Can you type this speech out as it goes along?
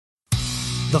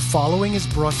The following is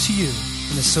brought to you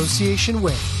in association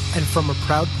with and from a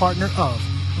proud partner of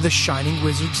the Shining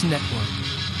Wizards Network.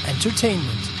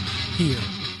 Entertainment here.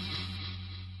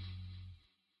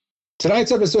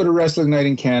 Tonight's episode of Wrestling Night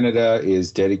in Canada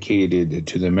is dedicated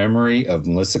to the memory of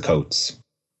Melissa Coates.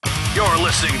 You're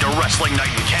listening to Wrestling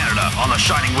Night in Canada on the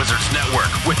Shining Wizards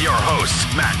Network with your hosts,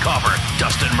 Matt Copper,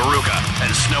 Dustin Maruka,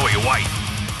 and Snowy White.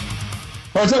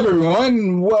 What's up,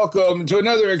 everyone? Welcome to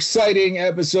another exciting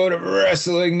episode of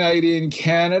Wrestling Night in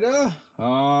Canada.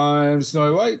 I'm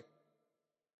Snowy White.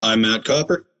 I'm Matt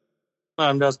Copper.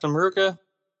 I'm Dustin Maruka.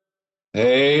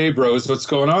 Hey, bros, what's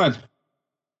going on?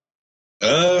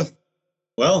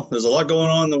 Well, there's a lot going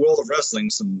on in the world of wrestling.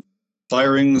 Some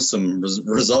firings, some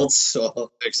results,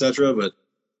 etc. But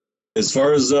as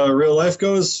far as real life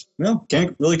goes,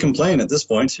 can't really complain at this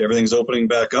point. Everything's opening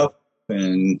back up,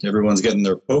 and everyone's getting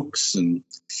their pokes, and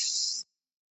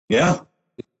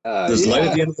there's light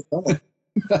at the end of the tunnel.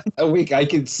 A week, I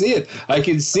can see it. I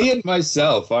can see it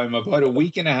myself. I'm about a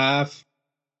week and a half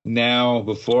now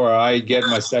before I get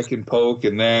my second poke,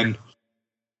 and then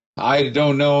I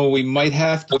don't know, we might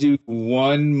have to do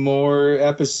one more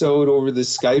episode over the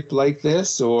Skype like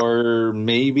this, or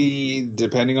maybe,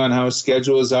 depending on how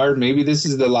schedules are, maybe this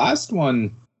is the last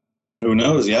one. Who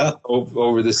knows, yeah.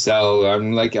 Over the cell.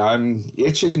 I'm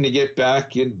itching to get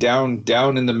back down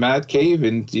in the Matt Cave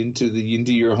and into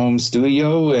your home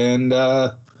studio and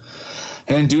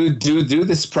do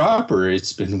this proper.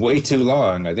 It's been way too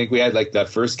long. I think we had like that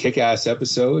first kick-ass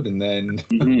episode, and then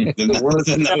I think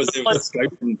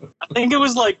it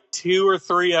was like 2 or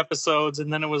 3 episodes,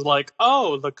 and then it was like,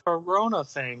 oh, the Corona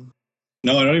thing.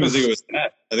 No, I don't even think it was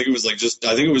that. I think it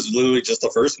was literally just the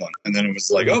first one, and then it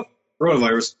was like, oh,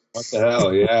 coronavirus. What the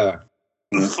hell? Yeah.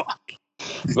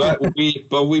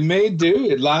 but we made do.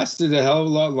 It lasted a hell of a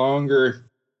lot longer.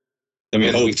 I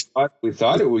mean, we thought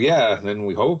it would, and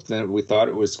we hoped that we thought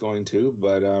it was going to,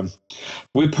 but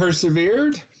we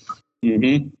persevered,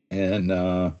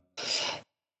 and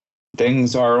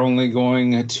things are only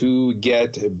going to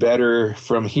get better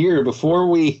from here. Before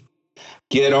we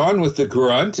get on with the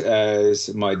grunt,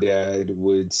 as my dad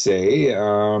would say,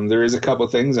 there is a couple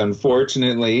things.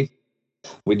 Unfortunately,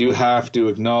 we do have to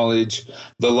acknowledge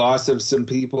the loss of some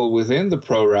people within the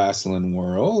pro wrestling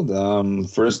world.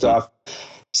 First off,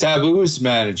 Sabu's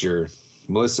manager,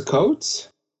 Melissa Coates,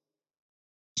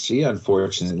 she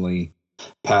unfortunately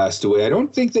passed away. I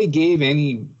don't think they gave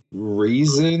any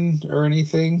reason or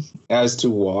anything as to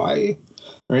why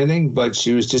or anything, but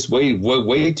she was just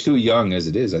way too young as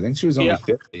it is. I think she was only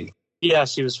 50. Yeah,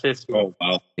 she was 50. Oh,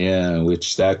 wow. Yeah,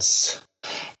 which that's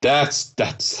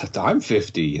I'm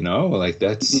 50, like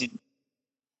that's.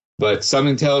 But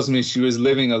something tells me she was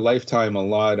living a lifetime a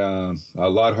lot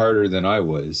harder than I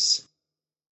was.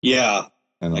 Yeah,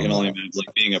 I can only imagine,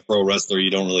 like, being a pro wrestler,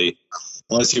 you don't really,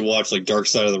 unless you watch, like, Dark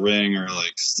Side of the Ring or,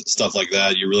 like, stuff like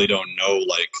that, you really don't know,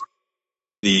 like,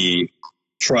 the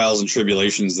trials and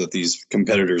tribulations that these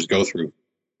competitors go through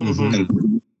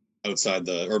outside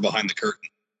or behind the curtain.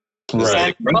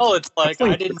 Right. Well, it's like,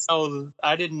 I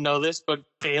didn't know this, but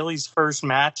Bayley's first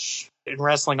match in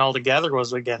wrestling altogether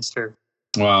was against her.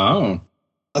 Wow.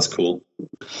 That's cool.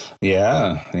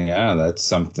 Yeah, that's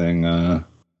something.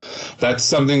 That's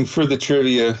something for the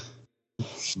trivia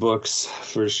books,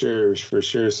 for sure.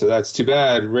 So that's too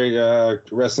bad.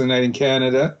 Wrestling Night in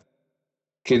Canada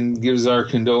gives our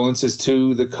condolences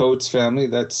to the Coates family.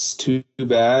 That's too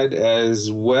bad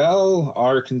as well.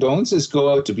 Our condolences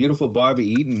go out to beautiful Bobby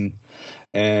Eaton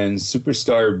and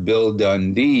superstar Bill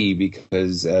Dundee,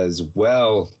 because as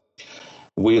well,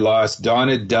 we lost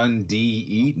Donna Dundee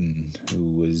Eaton,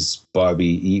 who was Bobby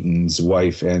Eaton's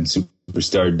wife and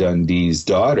superstar Dundee's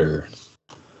daughter.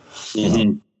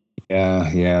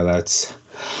 Yeah,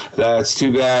 that's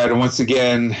too bad. And once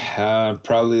again,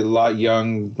 probably a lot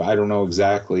young. I don't know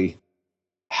exactly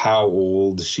how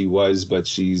old she was, but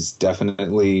she's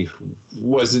definitely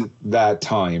wasn't that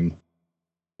time,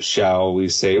 shall we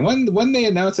say. When they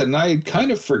announced it, and I had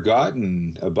kind of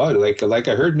forgotten about it. Like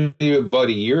I heard maybe about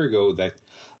a year ago that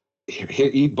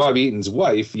Bobby Eaton's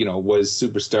wife, was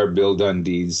superstar Bill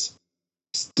Dundee's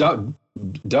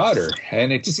daughter,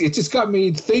 and it just got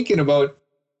me thinking about,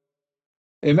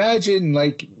 imagine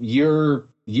like you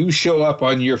show up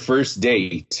on your first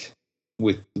date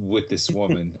with this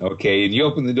woman, okay, and you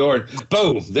open the door and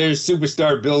boom, there's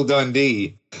superstar Bill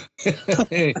Dundee. I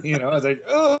was like,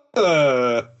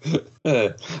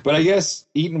 but I guess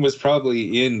Eaton was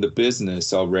probably in the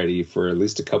business already for at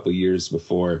least a couple years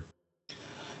before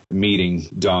meeting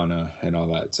Donna and all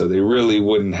that, so they really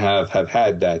wouldn't have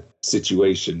had that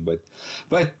situation. But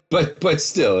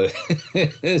still,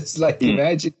 it's like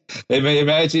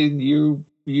imagine you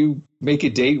you make a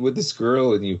date with this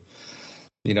girl and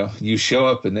you show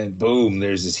up and then boom,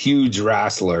 there's this huge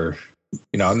wrestler.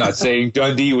 I'm not saying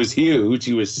Dundee was huge.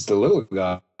 He was just a little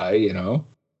guy,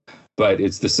 but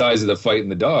it's the size of the fight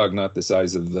and the dog, not the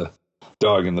size of the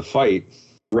dog in the fight.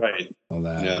 Right. All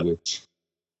that, yeah.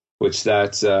 Which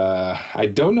that's,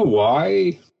 I don't know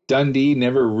why Dundee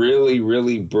never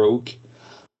really broke,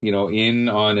 in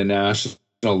on a national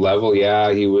level.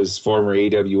 Yeah, he was former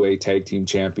AWA tag team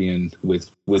champion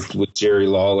with Jerry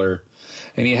Lawler,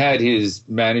 and he had his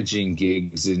managing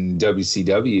gigs in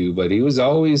WCW, but he was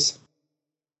always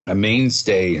a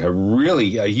mainstay,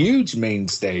 a huge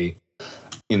mainstay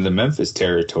in the Memphis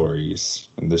territories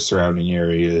and the surrounding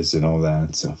areas and all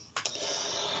that. So,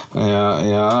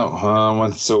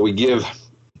 so we give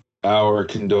our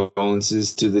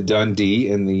condolences to the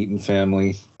Dundee and the Eaton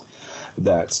family.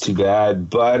 That's too bad,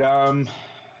 but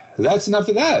that's enough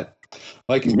of that.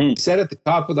 Like you said at the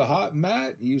top of the hot,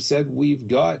 Matt, you said we've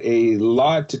got a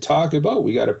lot to talk about.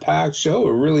 We got a packed show,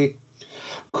 a really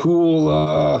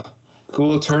cool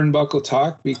turnbuckle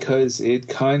talk, because it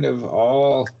kind of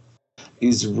all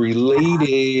is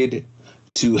related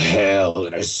to Hell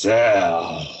in a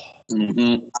Cell.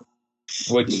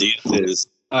 Which is,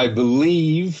 I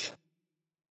believe,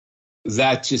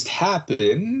 that just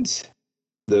happened.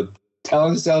 The Hell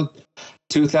in a Cell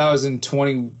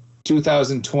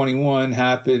 2021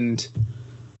 happened.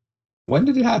 When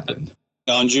did it happen?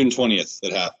 On June 20th,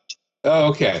 it happened. Oh,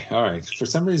 okay. All right. For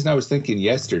some reason, I was thinking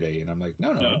yesterday, and I'm like,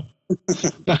 no. No.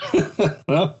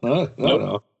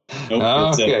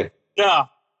 Okay.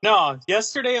 No.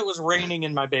 Yesterday it was raining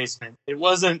in my basement. It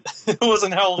wasn't. It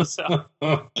wasn't Hell in a Cell.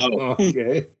 Oh,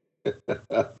 okay.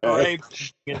 All right.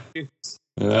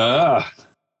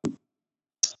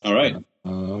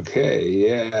 Okay.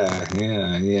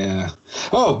 Yeah.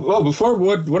 Oh. Before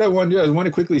what I want to do, I want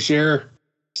to quickly share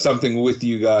something with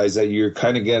you guys that you're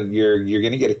kind of you're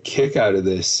going to get a kick out of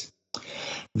this.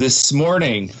 This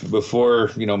morning,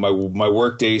 before my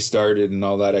work day started and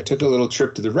all that, I took a little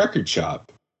trip to the record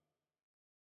shop.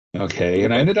 Okay,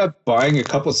 and I ended up buying a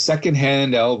couple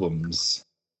secondhand albums.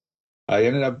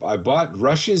 I bought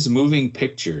Rush's Moving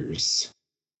Pictures.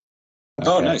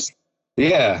 Oh, nice.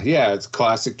 Yeah, it's a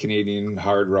classic Canadian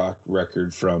hard rock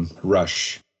record from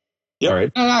Rush. Yep. All right,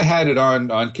 and I had it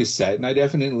on cassette, and I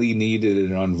definitely needed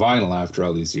it on vinyl after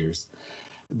all these years.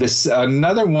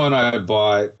 Another one I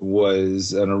bought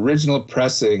was an original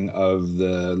pressing of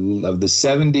the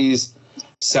 70s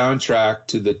soundtrack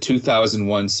to the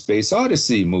 2001 Space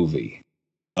Odyssey movie.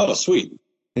 Oh, sweet.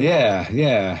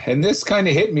 Yeah. And this kind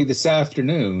of hit me this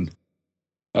afternoon.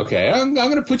 Okay, I'm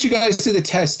going to put you guys to the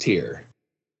test here.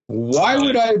 Why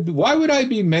would I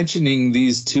be mentioning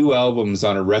these two albums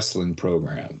on a wrestling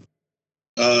program?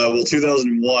 Well,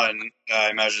 2001, I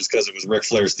imagine it's because it was Ric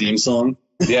Flair's theme song.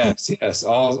 Yes.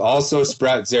 Also,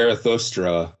 Sprat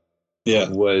Zarathustra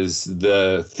was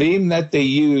the theme that they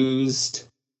used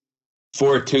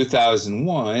for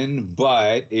 2001,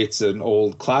 but it's an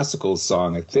old classical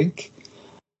song, I think.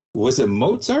 Was it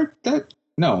Mozart?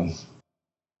 No.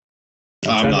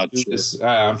 I'm not sure.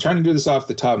 I'm trying to do this off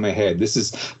the top of my head. This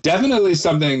is definitely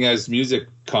something, as music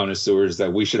connoisseurs,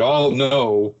 that we should all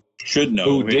know. Should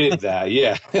know who did that.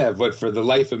 Yeah, but for the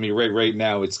life of me right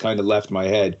now, it's kind of left my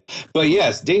head. But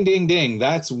yes, ding ding ding,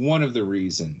 that's one of the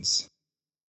reasons.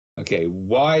 Okay,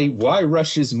 why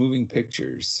Rush's Moving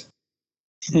Pictures?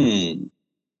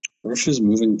 Rush's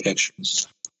Moving Pictures.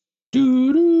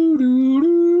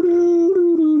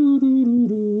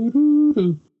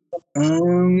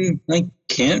 I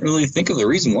can't really think of the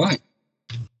reason why.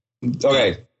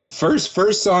 Okay,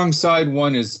 first song, side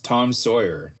one, is Tom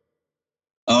Sawyer.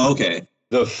 Oh, okay.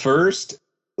 The first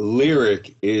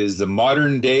lyric is the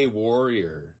Modern Day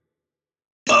Warrior.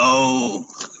 Oh,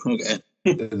 okay.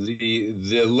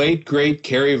 The late great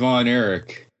Kerry Von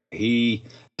Erich, he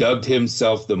dubbed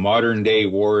himself the Modern Day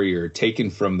Warrior, taken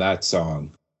from that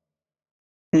song.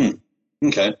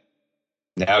 Okay.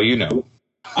 Now you know.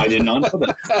 I did not know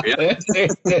that.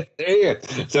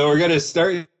 So we're going to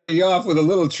start you off with a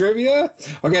little trivia.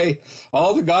 Okay,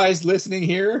 all the guys listening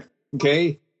here,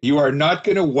 okay, you are not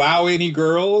going to wow any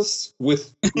girls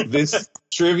with this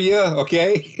trivia,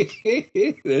 okay?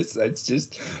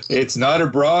 It's not a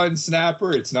bra and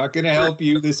snapper. It's not going to help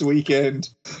you this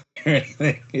weekend.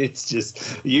 It's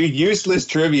just useless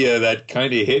trivia that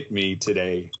kind of hit me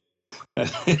today.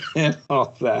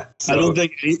 All that. So. I don't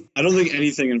think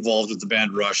anything involved with the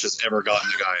band Rush has ever gotten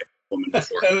a guy woman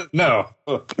before. No.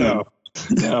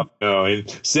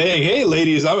 And saying, "Hey,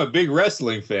 ladies, I'm a big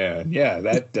wrestling fan." Yeah,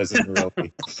 that doesn't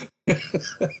really.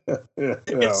 It's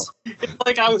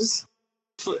like I was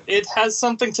it has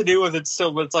something to do with it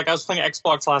still, but it's like I was playing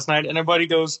Xbox last night and everybody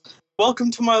goes,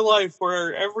 "Welcome to my life,"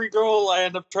 where every girl I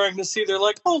end up trying to see, they're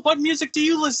like, "Oh, what music do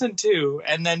you listen to?"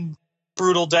 And then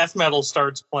brutal death metal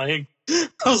starts playing. I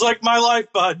was like, my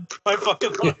life, bud. My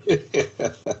fucking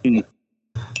life.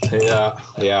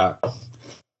 Yeah.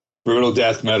 Brutal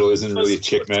death metal isn't really a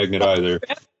chick magnet either.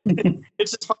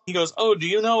 It's just funny. He goes, "Oh, do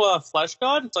you know Flesh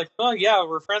God?" It's like, "Oh, yeah,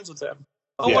 we're friends with him."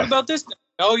 "Oh, Yeah. What about this?"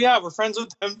 "Oh, yeah, we're friends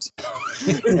with him."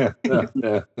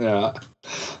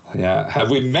 Yeah.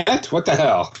 Have we met? What the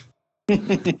hell?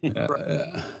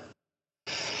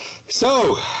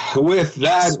 So, with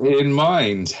that in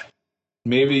mind,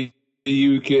 maybe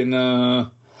you can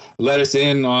let us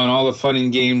in on all the fun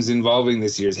and games involving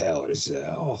this year's Hell in a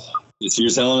Cell. This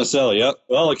year's Hell in a Cell, yep.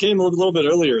 Well, it came a little bit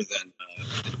earlier than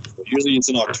usually it's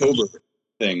an October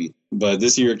thing, but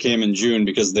this year it came in June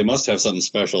because they must have something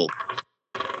special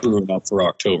brewing up for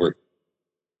October.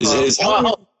 Is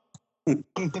Halloween?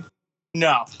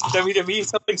 No. WWE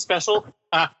something special?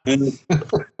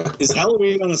 Is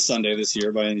Halloween on a Sunday this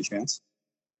year by any chance?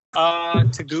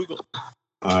 To Google.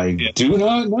 I do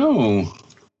not know.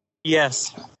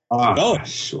 Yes.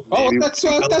 Sure. That's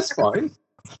fine. That's fine.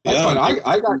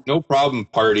 I got no problem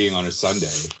partying on a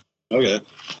Sunday. Okay.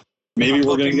 Maybe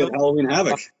we're going to get Halloween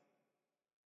Havoc.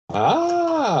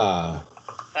 Ah.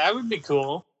 That would be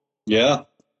cool. Yeah.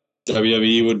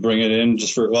 WWE would bring it in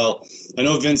just for, well, I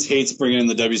know Vince hates bringing in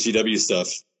the WCW stuff.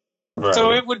 Right.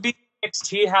 So it would be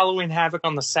NXT Halloween Havoc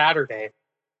on the Saturday.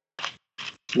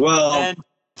 Well, And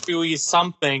WWE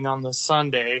something on the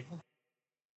Sunday.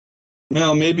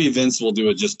 well, maybe Vince will do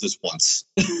it just this once.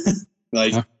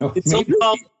 Like, It's so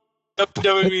called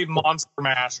WWE Monster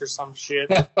Mash or some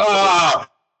shit. Oh,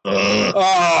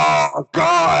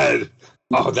 God.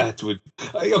 Oh, that would...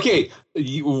 Okay,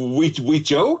 we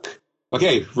joke?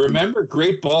 Okay, remember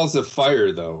Great Balls of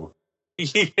Fire, though.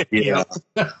 Yeah.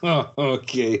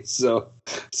 Okay, so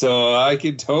I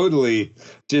could totally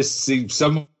just see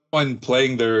someone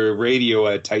playing their radio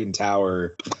at Titan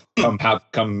Tower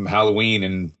come Halloween,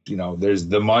 and there's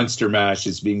the Monster Mash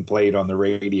is being played on the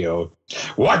radio.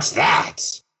 What's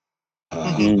that?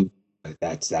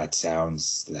 That's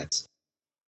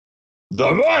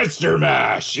the Monster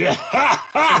Mash. Yeah,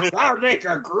 that'll make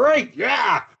a great.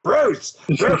 Yeah, Bruce,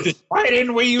 why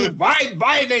didn't we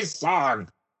buy this song?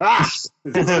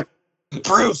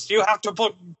 Bruce, you have to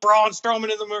put Braun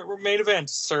Strowman in the main event.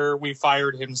 Sir, we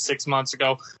fired him 6 months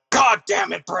ago. God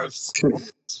damn it, Bruce.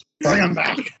 Bring him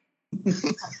back.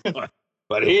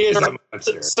 But he is a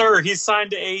monster. Sir, he's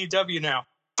signed to AEW now.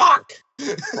 Fuck.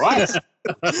 What?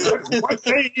 What's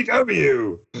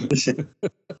AEW?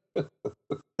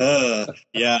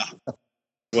 Yeah.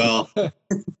 Well,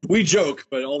 we joke,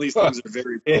 but all these things are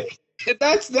very big.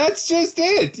 That's just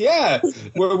it. Yeah,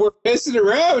 we're pissing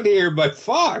around here, but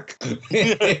fuck,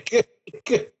 it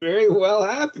could very well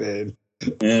happen.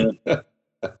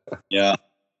 Yeah.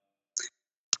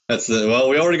 That's the well.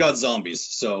 We already got zombies,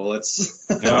 so let's.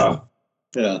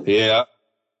 Yeah.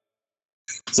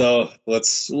 So we'll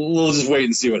just wait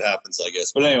and see what happens, I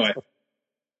guess. But anyway,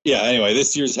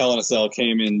 this year's Hell in a Cell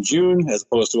came in June as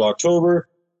opposed to October,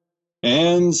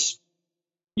 and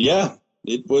yeah,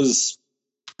 it was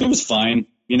fine.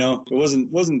 It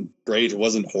wasn't great. It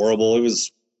wasn't horrible. It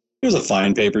was a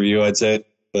fine pay-per-view, I'd say.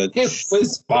 But it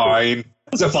was fine. It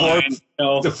was a fine.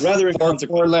 Rather a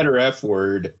four-letter F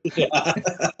word. Yeah.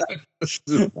 It's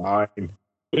fine.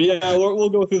 But yeah, we'll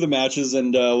go through the matches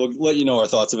and we'll let you know our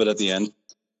thoughts of it at the end.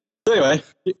 So anyway,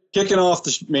 kicking off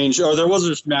the main show, there was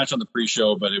a match on the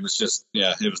pre-show, but it was just,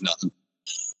 it was nothing.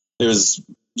 It was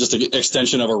just an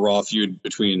extension of a Raw feud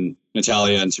between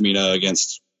Natalya and Tamina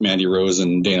against Mandy Rose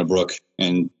and Dana Brooke.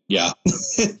 And yeah.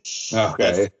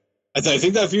 Okay. I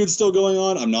think that feud's still going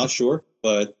on. I'm not sure,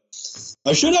 but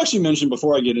I should actually mention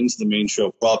before I get into the main show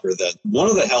proper that one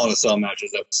of the Hell in a Cell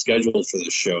matches that was scheduled for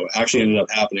this show actually ended up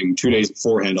happening 2 days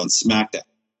beforehand on SmackDown.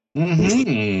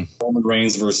 Mm-hmm. Roman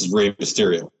Reigns versus Rey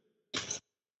Mysterio.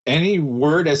 Any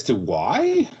word as to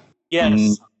why? Yes.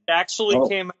 It actually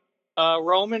came.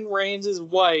 Roman Reigns'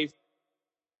 wife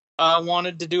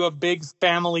wanted to do a big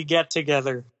family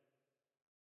get-together.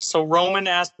 So Roman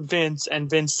asked Vince, and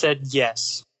Vince said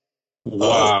yes.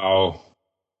 Wow.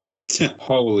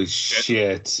 Holy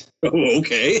shit. Oh,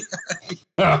 okay.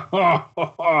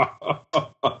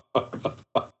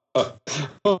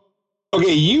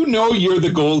 Okay, you're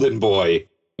the golden boy,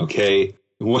 okay?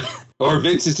 Or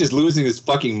Vince is just losing his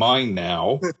fucking mind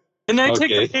now. Can I take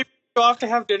the pay off to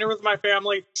have dinner with my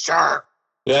family? Sure.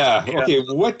 Yeah, okay.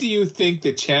 What do you think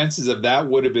the chances of that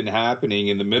would have been happening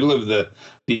in the middle of the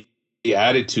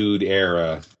Attitude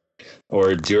Era?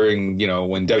 Or during,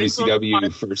 when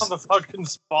WCW first. On the fucking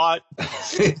spot.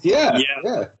 Yeah.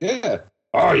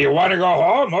 Oh, you want to go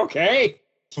home? Okay.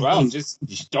 Well,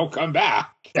 just don't come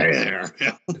back.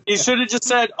 He should have just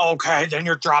said, okay, then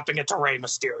you're dropping it to Rey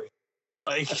Mysterio.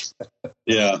 Like,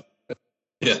 yeah.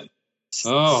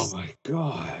 Oh my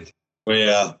God. Well,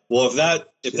 yeah. Well,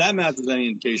 if that match was any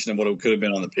indication of what it could have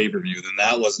been on the pay-per-view, then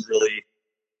that wasn't really.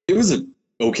 It was an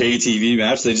okay TV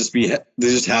match. They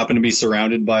just happened to be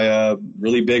surrounded by a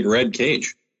really big red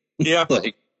cage. Yeah.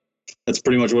 Like, that's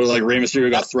pretty much what it was like. Rey Mysterio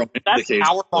got thrown into the cage.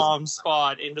 That powerbomb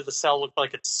spot into the cell looked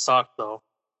like it sucked, though.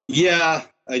 Yeah,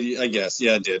 I guess.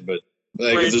 Yeah, it did. But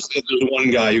if there's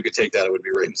one guy who could take that, it would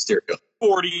be Rey Mysterio.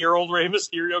 40-year-old Rey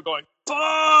Mysterio going,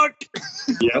 fuck!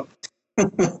 Yep.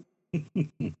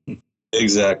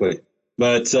 Exactly.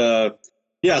 But, so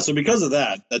because of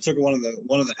that took one of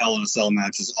the Hell in a Cell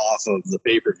matches off of the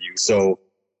pay-per-view. So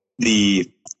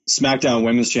the SmackDown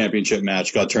Women's Championship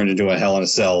match got turned into a Hell in a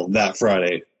Cell that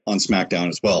Friday on SmackDown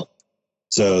as well.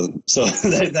 So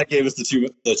that gave us the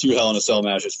two Hell in a Cell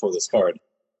matches for this card.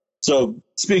 So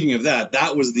speaking of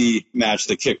that was the match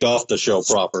that kicked off the show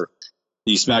proper.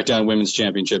 The SmackDown Women's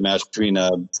Championship match between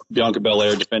Bianca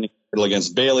Belair defending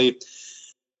against Bayley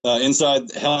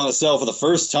inside Hell in a Cell for the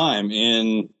first time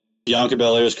in Bianca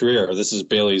Belair's career. This is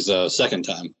Bayley's second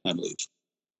time, I believe.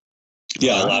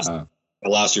 Yeah,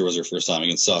 last year was her first time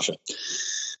against Sasha.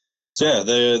 So yeah,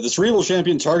 the Cerebral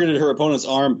Champion targeted her opponent's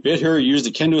arm, bit her, used a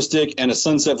kendo stick and a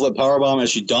sunset flip powerbomb as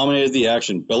she dominated the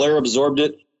action. Belair absorbed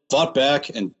it, fought back,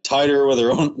 and tied her with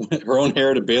her own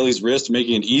hair to Bayley's wrist,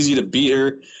 making it easy to beat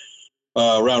her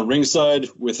around ringside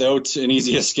without an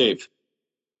easy escape.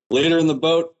 Later in the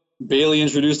bout, Bayley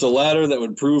introduced a ladder that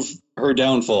would prove her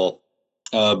downfall.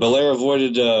 Belair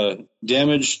avoided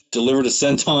damage, delivered a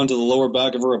senton to the lower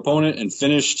back of her opponent, and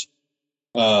finished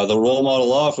the role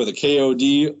model off with a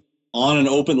KOD on an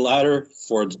open ladder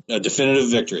for a definitive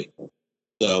victory.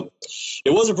 So it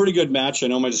was a pretty good match. I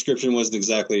know my description wasn't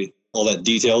exactly all that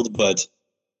detailed, but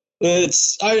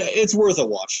it's worth a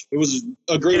watch. It was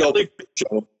a great open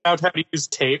show. Out how to use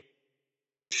tape.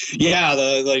 Yeah,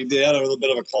 they had a little bit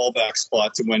of a callback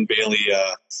spot to when Bayley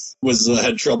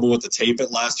had trouble with the tape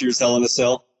at last year's Hell in a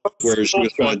Cell, where she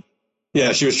was trying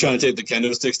to tape the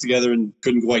kendo sticks together and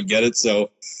couldn't quite get it. So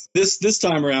this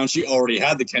time around, she already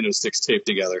had the kendo sticks taped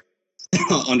together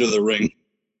under the ring.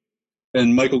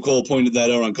 And Michael Cole pointed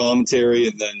that out on commentary,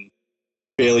 and then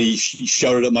Bayley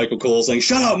shouted at Michael Cole saying,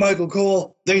 "Shut up, Michael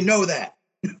Cole! They know that."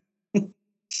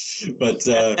 But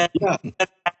yeah,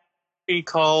 he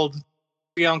called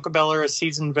Bianca Belair a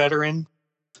seasoned veteran.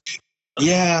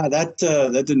 Yeah, that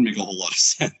didn't make a whole lot of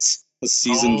sense. A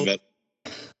seasoned vet.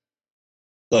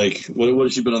 Like, what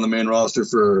has she been on the main roster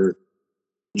for?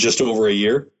 Just over a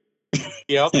year.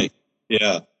 Yep.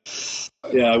 Yeah.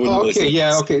 Yeah, I wouldn't. Okay,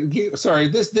 yeah, okay. Sorry,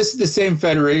 this is the same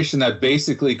federation that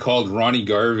basically called Ronnie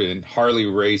Garvin Harley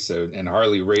Race and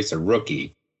Harley Race a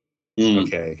rookie.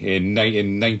 Okay, in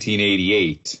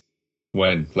 1988,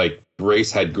 when like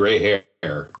Race had gray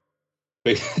hair.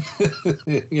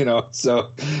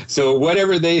 So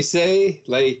whatever they say,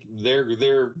 like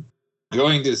they're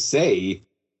going to say,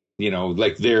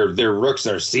 like their rooks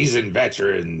are seasoned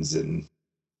veterans, and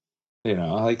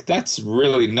like that's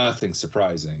really nothing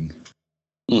surprising.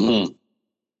 Mm-hmm.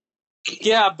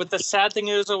 Yeah, but the sad thing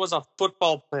is, it was a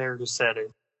football player who said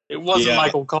it. It wasn't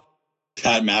Michael Cole.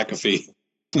 Pat McAfee.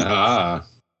 Ah.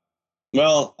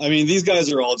 Well, I mean, these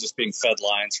guys are all just being fed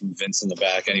lines from Vince in the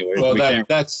back anyway. Well,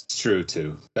 that's true,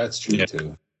 too. That's true,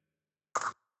 too.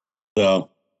 So,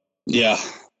 yeah.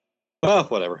 Well,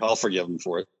 whatever. I'll forgive them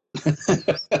for it.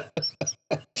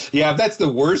 Yeah, if that's the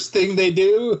worst thing they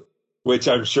do, which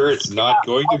I'm sure it's not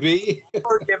going to be. I'll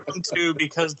forgive him, too,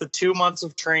 because the 2 months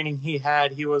of training he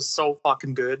had, he was so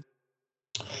fucking good.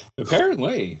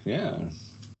 Apparently, yeah.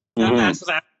 That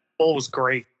match was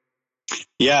great.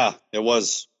 Yeah, it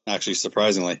was. Actually,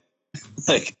 surprisingly,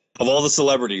 like of all the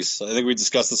celebrities, I think we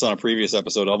discussed this on a previous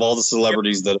episode. Of all the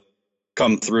celebrities that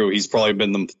come through, he's probably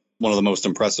been one of the most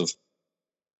impressive.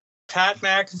 Pat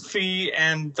McAfee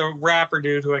and the rapper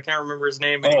dude, who I can't remember his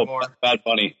name anymore. Bad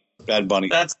Bunny.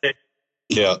 That's it.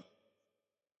 Yeah.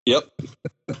 Yep.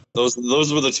 Those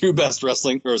were the two best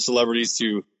wrestling or celebrities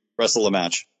to wrestle a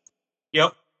match.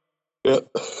 Yep. Yep.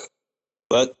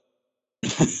 But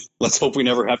let's hope we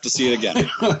never have to see it again.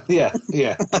 Yeah.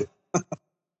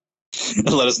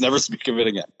 And let us never speak of it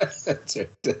again. That's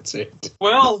it.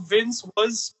 Well, Vince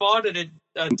was spotted at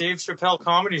a Dave Chappelle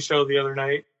comedy show the other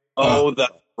night. Oh,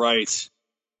 that's right.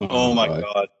 Oh my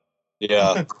God.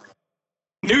 Yeah.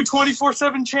 New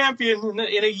 24/7 champion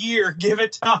in a year. Give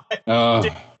it time.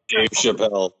 Dave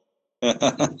Chappelle.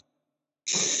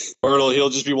 Or he'll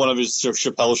just be one of his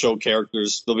Chappelle Show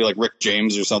characters. He'll be like Rick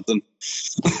James or something.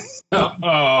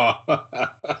 Oh.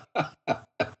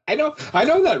 I know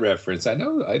that reference. I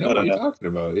know what you're talking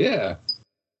about. Yeah.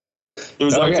 It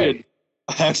was Okay.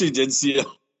 I actually did see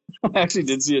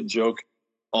a joke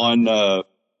on the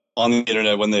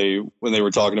internet when they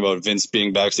were talking about Vince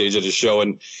being backstage at his show.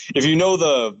 And if you know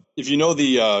the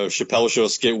Chappelle Show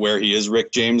skit where he is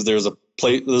Rick James, there's a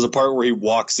part where he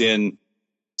walks in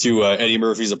to Eddie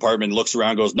Murphy's apartment, looks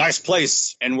around, goes, "Nice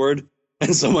place, N-word."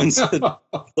 And someone said,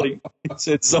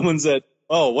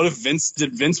 "Oh, what if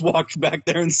Vince walked back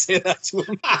there and say that to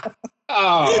him?"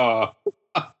 Oh.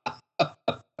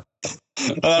 I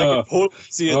can totally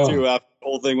see it too after the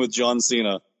whole thing with John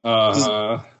Cena.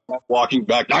 Uh-huh. Walking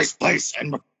back, "Nice place,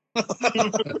 N-word."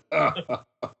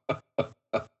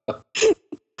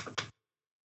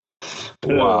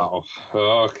 Wow.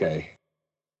 Okay.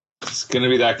 It's gonna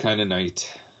be that kind of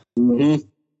night. Mm-hmm.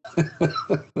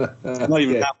 I'm not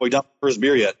even halfway down the first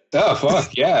beer yet. Oh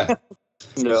fuck yeah.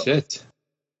 Yeah. Shit.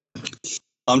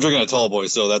 I'm drinking a tall boy,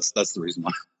 so that's the reason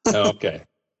why. Oh, okay.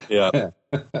 Yeah.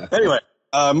 Anyway,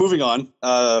 moving on.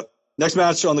 Next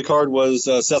match on the card was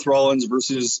Seth Rollins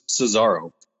versus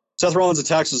Cesaro. Seth Rollins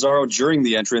attacked Cesaro during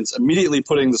the entrance, immediately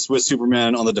putting the Swiss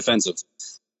Superman on the defensive.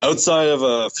 Outside of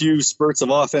a few spurts of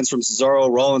offense from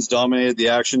Cesaro, Rollins dominated the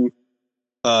action,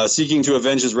 seeking to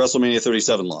avenge his WrestleMania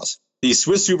 37 loss. The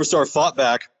Swiss superstar fought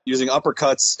back, using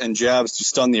uppercuts and jabs to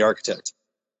stun the Architect.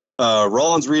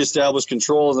 Rollins reestablished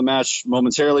control of the match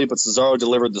momentarily, but Cesaro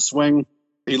delivered the swing.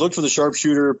 He looked for the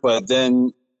sharpshooter, but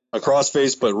then a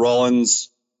crossface, but Rollins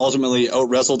ultimately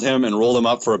out-wrestled him and rolled him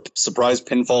up for a surprise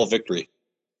pinfall victory.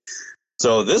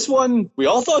 So this one, we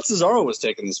all thought Cesaro was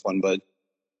taking this one, but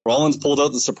Rollins pulled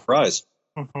out the surprise.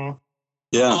 Mm-hmm.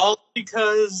 Yeah. All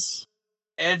because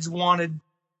Edge wanted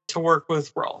to work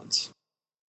with Rollins.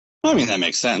 I mean, that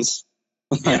makes sense.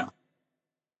 Yeah.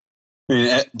 I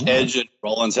mean, Edge and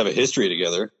Rollins have a history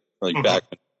together. Like back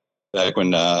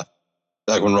when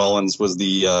Rollins was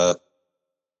the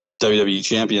WWE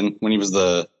champion, when he was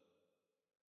the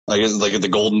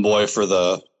golden boy for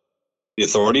the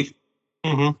Authority.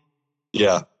 Mm-hmm.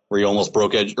 Yeah, where he almost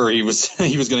broke Edge, or he was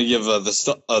going to give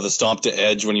the stomp to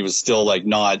Edge when he was still like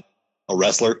not a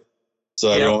wrestler.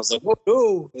 So everyone was like,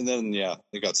 "Whoa!" And then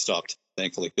it got stopped,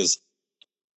 thankfully, because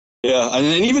and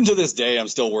even to this day, I'm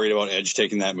still worried about Edge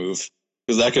taking that move,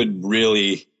 because that could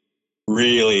really,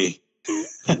 really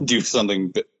do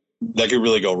something that could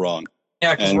really go wrong.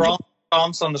 Yeah, because Rollins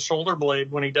stomps on the shoulder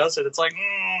blade when he does it. It's like,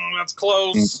 that's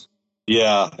close.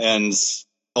 Yeah, and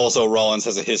also Rollins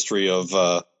has a history of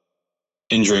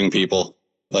injuring people,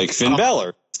 like Finn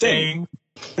Balor, Sting.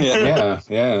 Yeah.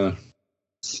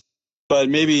 But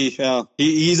maybe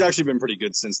he's actually been pretty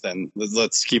good since then.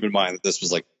 Let's keep in mind that this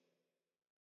was like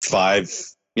 5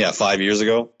 years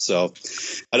ago. So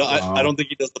I don't think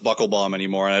he does the buckle bomb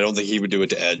anymore, and I don't think he would do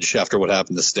it to Edge after what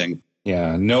happened to Sting.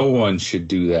 Yeah, no one should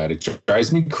do that. It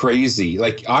drives me crazy.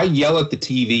 Like, I yell at the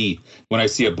TV when I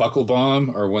see a buckle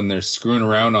bomb or when they're screwing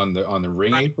around on the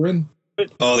ring apron.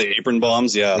 Oh, the apron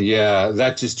bombs, yeah. Yeah,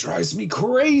 that just drives me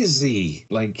crazy.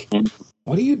 Like,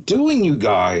 what are you doing, you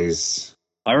guys?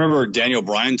 I remember Daniel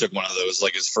Bryan took one of those,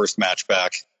 like his first match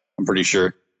back, I'm pretty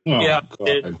sure. Oh, Yeah,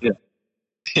 God.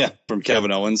 Yeah, from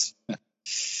Kevin Owens.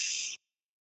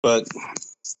 But,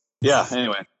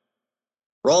 anyway.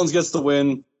 Rollins gets the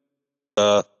win.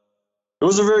 It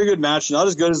was a very good match. Not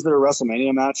as good as their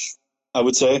WrestleMania match, I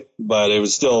would say, but it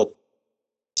was still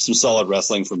some solid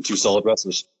wrestling from two solid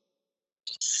wrestlers.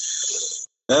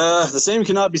 The same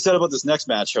cannot be said about this next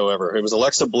match, however. It was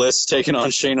Alexa Bliss taking on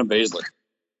Shayna Baszler.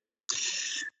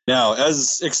 Now,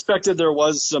 as expected, there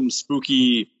was some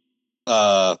spooky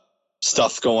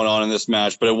stuff going on in this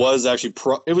match, but it was actually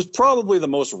it was probably the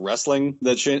most wrestling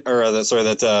that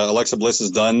Alexa Bliss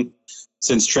has done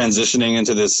since transitioning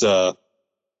into this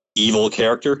evil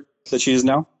character that she is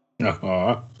now.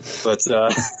 Uh-huh. But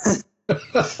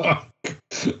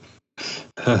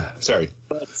sorry.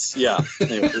 But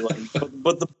anyway,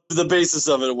 but the basis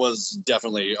of it was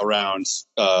definitely around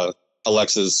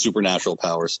Alexa's supernatural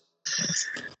powers.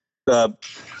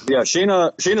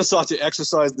 Shayna sought to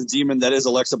exorcise the demon that is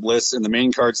Alexa Bliss in the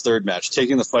main card's third match,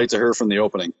 taking the fight to her from the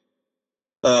opening.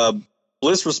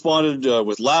 Bliss responded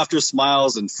with laughter,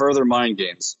 smiles, and further mind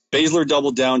games. Baszler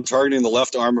doubled down, targeting the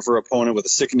left arm of her opponent with a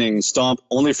sickening stomp,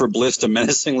 only for Bliss to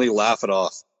menacingly laugh it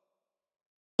off.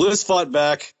 Bliss fought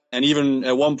back, and even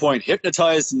at one point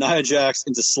hypnotized Nia Jax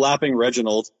into slapping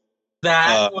Reginald.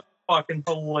 That was fucking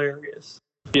hilarious.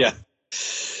 Yeah,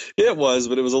 it was,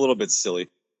 but it was a little bit silly.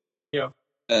 Yeah.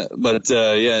 Bliss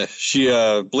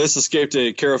escaped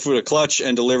a Karafuda clutch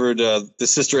and delivered the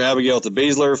Sister Abigail to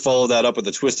Baszler, followed that up with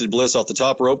a Twisted Bliss off the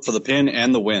top rope for the pin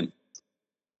and the win.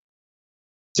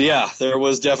 So yeah, there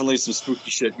was definitely some spooky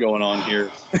shit going on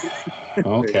here.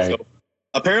 Okay. So,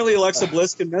 apparently Alexa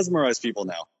Bliss can mesmerize people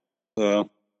now. So.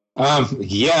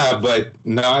 Yeah, but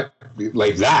not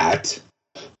like that.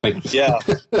 Like, yeah.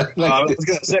 I was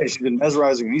going to say, she's been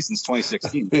mesmerizing me since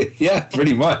 2016. Yeah,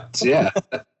 pretty much, yeah.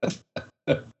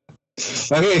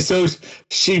 Okay, so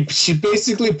she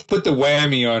basically put the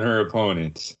whammy on her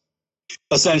opponent.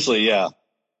 Essentially, yeah.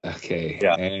 Okay,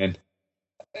 yeah. And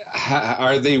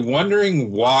are they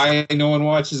wondering why no one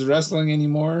watches wrestling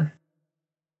anymore?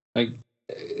 Like,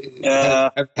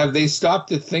 have they stopped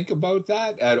to think about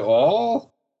that at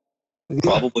all?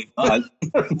 Probably not.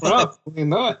 Probably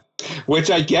not. Which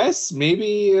I guess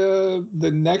maybe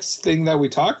the next thing that we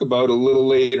talk about a little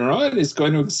later on is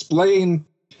going to explain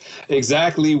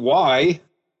exactly why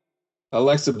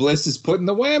Alexa Bliss is putting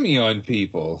the whammy on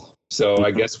people. So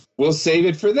I guess we'll save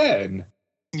it for then.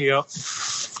 Yep.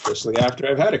 Especially after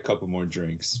I've had a couple more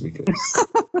drinks, because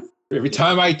every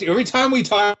time we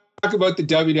talk about the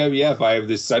WWF, I have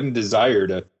this sudden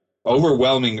desire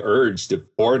overwhelming urge to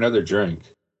pour another drink.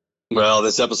 Well,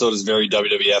 this episode is very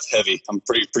WWF heavy. I'm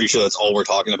pretty sure that's all we're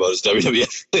talking about is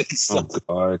WWF. So. Oh,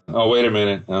 God. Oh, wait a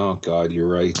minute. Oh, God, you're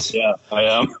right. Yeah, I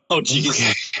am. Oh, jeez.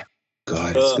 Okay.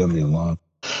 God, it's going to be long.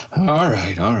 All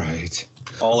right.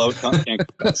 All out can't.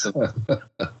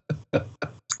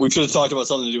 We should have talked about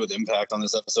something to do with Impact on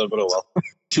this episode, but oh well.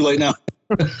 Too late now.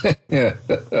 Yeah.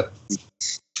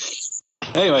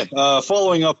 Anyway,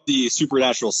 following up the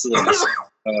supernatural silliness,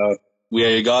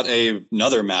 we got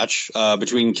another match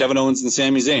between Kevin Owens and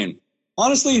Sami Zayn.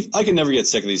 Honestly, I can never get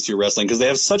sick of these two wrestling because they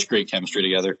have such great chemistry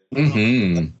together.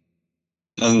 Mm-hmm.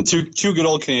 And two good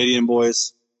old Canadian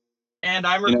boys. And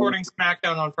I'm recording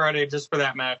SmackDown on Friday just for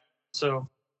that match. So.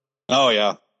 Oh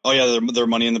yeah, their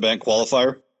Money in the Bank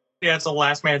qualifier. Yeah, it's a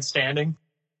last man standing.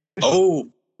 Oh,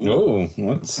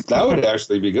 that would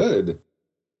actually be good.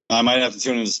 I might have to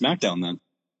tune into SmackDown then.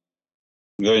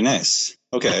 Very nice.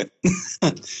 Okay.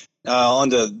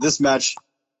 On to this match.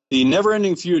 The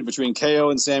never-ending feud between KO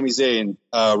and Sami Zayn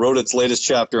wrote its latest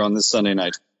chapter on this Sunday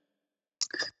night.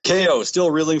 KO,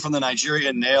 still reeling from the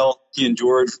Nigerian nail he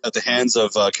endured at the hands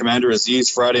of Commander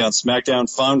Aziz Friday on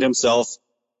SmackDown, found himself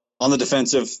on the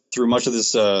defensive through much of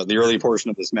this the early portion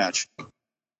of this match.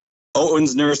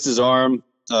 Owens nursed his arm,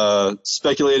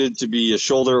 speculated to be a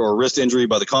shoulder or wrist injury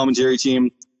by the commentary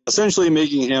team, essentially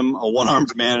making him a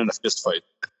one-armed man in a fist fight.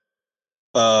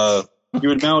 He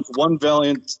would mount one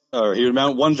valiant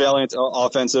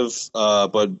offensive,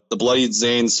 but the bloodied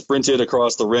Zayn sprinted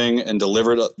across the ring and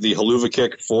delivered the haluva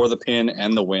kick for the pin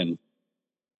and the win.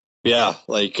 Yeah,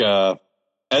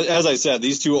 as I said,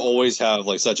 these two always have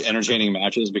such entertaining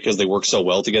matches because they work so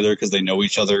well together because they know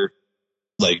each other.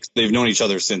 They've known each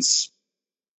other since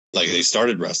they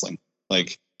started wrestling.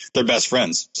 They're best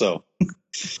friends. So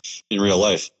in real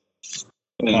life.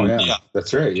 And, yeah,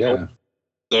 that's right. Yeah.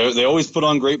 They always put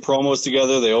on great promos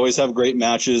together. They always have great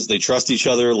matches. They trust each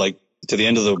other to the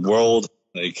end of the world.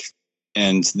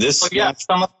 And this match,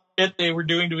 some of the shit they were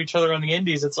doing to each other on the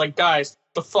indies, it's guys,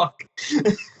 the fuck.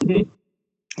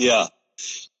 Yeah.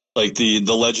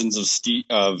 The legends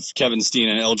of Kevin Steen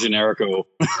and El Generico.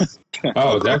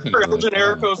 Oh, definitely. El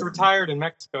Generico's retired in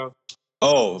Mexico.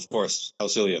 Oh, of course. How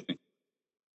silly of me.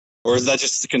 Or is that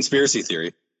just a conspiracy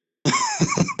theory?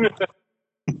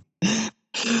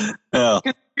 Yeah.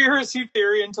 Conspiracy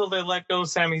theory until they let go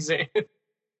Sami Zayn.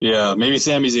 Yeah, maybe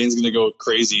Sami Zayn's going to go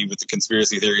crazy with the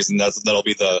conspiracy theories, and that'll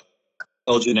be the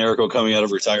El Generico coming out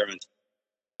of retirement.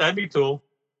 That'd be cool.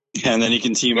 And then he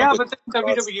can team up. Yeah, but then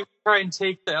WWE try and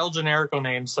take the El Generico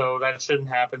name, so that shouldn't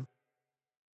happen.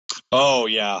 Oh,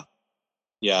 yeah.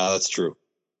 Yeah, that's true.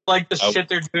 The shit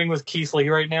they're doing with Keith Lee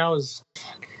right now is...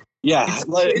 Yeah, it's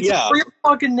a real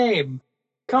fucking name.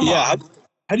 Come on.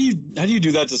 How do you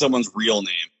do that to someone's real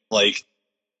name?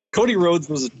 Cody Rhodes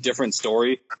was a different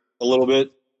story a little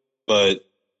bit, but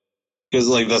because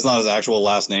that's not his actual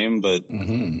last name, but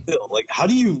still, how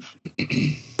do you?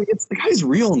 It's the guy's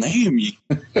real name.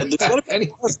 There's gotta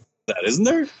be that, isn't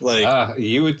there?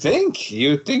 You would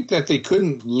think that they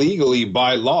couldn't legally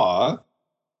by law.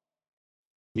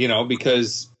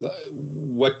 Because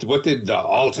what did the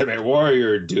Ultimate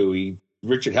Warrior do?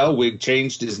 Richard Hellwig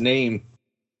changed his name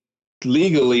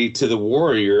legally to the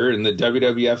Warrior, and the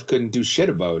WWF couldn't do shit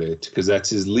about it because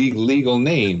that's his legal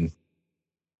name.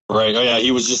 Right. Oh yeah, he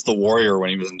was just the Warrior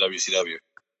when he was in WCW.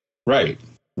 Right.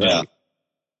 Yeah.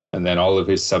 And then all of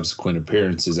his subsequent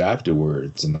appearances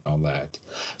afterwards and all that.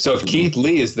 So if Keith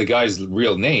Lee is the guy's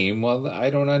real name, well, I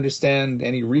don't understand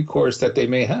any recourse that they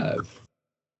may have.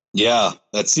 Yeah,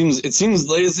 it seems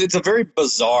like it's a very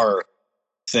bizarre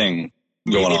thing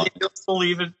going Maybe on. they don't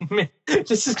believe it.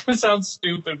 This is going to sound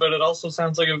stupid, but it also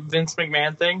sounds like a Vince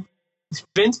McMahon thing.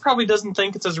 Vince probably doesn't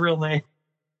think it's his real name.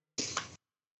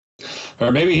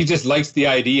 Or maybe he just likes the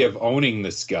idea of owning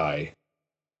this guy.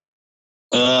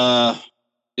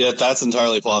 Yeah, that's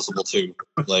entirely possible too.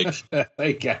 Like,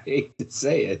 Like, I hate to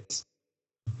say it.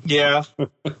 Yeah.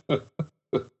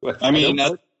 I mean,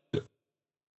 like,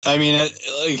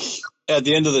 at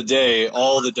the end of the day,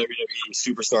 all the WWE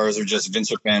superstars are just Vince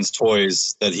McMahon's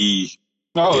toys that he.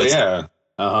 Oh, gets. yeah.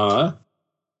 Uh-huh.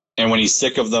 And when he's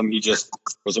sick of them, he just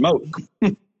throws them out.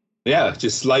 Yeah,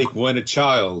 just like when a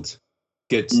child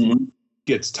gets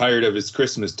tired of his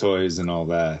Christmas toys and all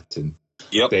that. And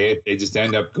Yep. they just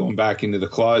end up going back into the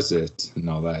closet and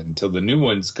all that until the new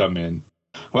ones come in.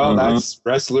 Well, that's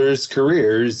wrestlers'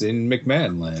 careers in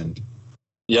McMahon land.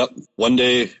 Yep. One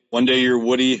day you're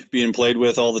Woody being played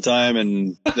with all the time,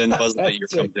 and then Buzz Lightyear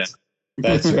comes in.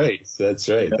 That's right. That's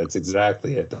right. That's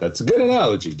exactly it. That's a good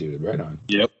analogy, dude. Right on.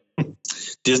 Yep.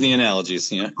 Disney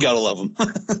analogies, gotta love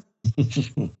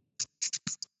them.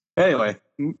 Anyway,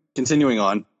 continuing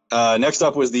on. Next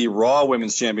up was the Raw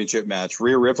Women's Championship match.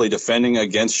 Rhea Ripley defending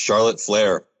against Charlotte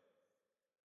Flair.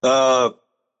 The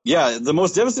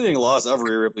most devastating loss of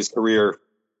Rhea Ripley's career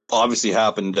obviously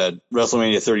happened at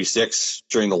WrestleMania 36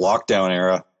 during the lockdown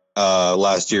era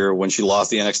last year when she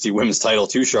lost the NXT Women's title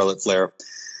to Charlotte Flair.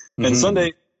 And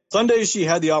Sunday she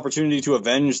had the opportunity to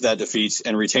avenge that defeat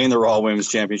and retain the Raw Women's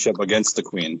Championship against the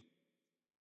Queen.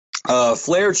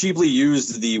 Flair cheaply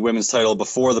used the women's title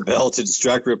before the bell to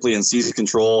distract Ripley and seize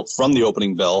control from the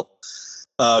opening bell.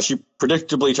 She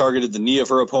predictably targeted the knee of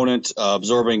her opponent,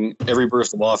 absorbing every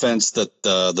burst of offense that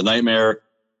the Nightmare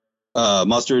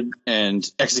mustered, and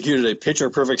executed a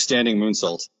picture-perfect standing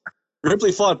moonsault.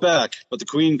 Ripley fought back, but the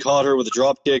Queen caught her with a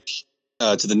drop kick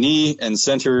to the knee and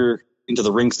sent her into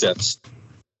the ring steps.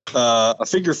 A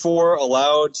figure four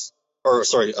followed,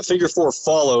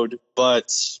 but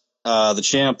the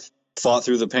champ fought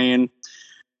through the pain.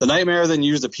 The Nightmare then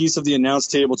used a piece of the announce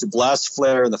table to blast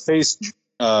Flair in the face,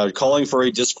 calling for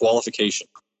a disqualification.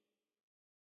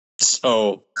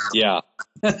 So, yeah.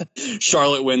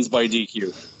 Charlotte wins by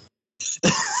DQ.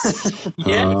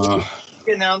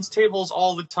 Announce tables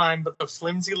all the time, but the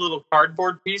flimsy little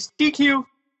cardboard piece, DQ.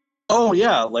 Oh,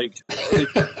 yeah.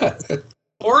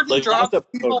 Orton drops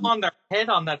people on their head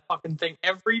on that fucking thing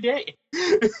every day.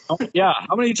 Yeah.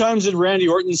 How many times did Randy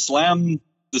Orton slam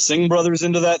the Singh brothers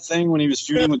into that thing when he was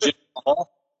feuding with Jim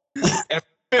Hall?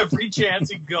 Every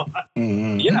chance he got.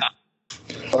 Yeah.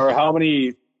 Or how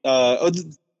many...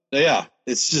 yeah.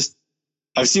 It's just...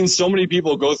 I've seen so many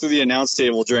people go through the announce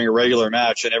table during a regular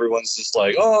match, and everyone's just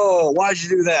like, "Oh, why'd you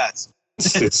do that?"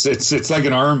 It's like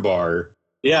an arm bar.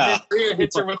 Yeah. And Rhea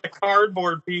hits her with a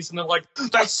cardboard piece, and they're like,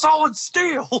 "That's solid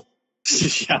steel."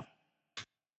 Yeah.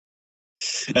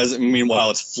 Meanwhile,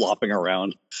 it's flopping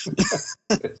around.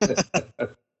 Wow.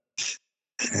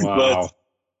 But,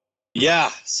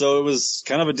 yeah, so it was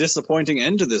kind of a disappointing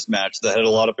end to this match that had a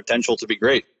lot of potential to be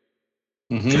great.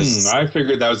 I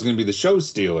figured that was going to be the show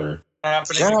stealer.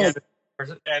 Happening again.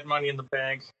 Add Money in the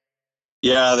Bank.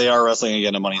 Yeah, they are wrestling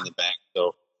again at Money in the Bank.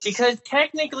 So because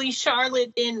technically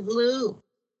Charlotte didn't lose.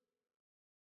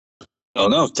 Oh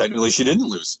no, technically she didn't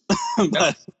lose.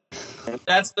 But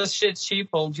that's the shit she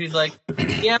pulled. She's like,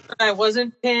 yeah, I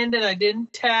wasn't pinned and I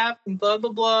didn't tap and blah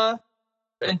blah blah.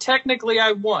 And technically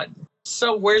I won.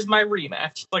 So where's my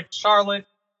rematch? Like Charlotte.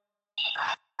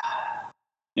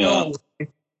 Yeah. No.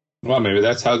 Well, maybe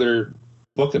that's how they're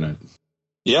booking it.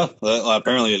 Yeah,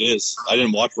 apparently it is. I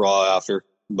didn't watch Raw after,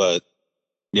 but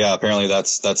yeah, apparently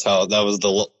that's how that was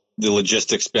the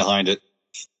logistics behind it.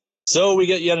 So we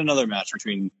get yet another match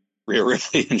between Rhea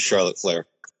Ripley and Charlotte Flair.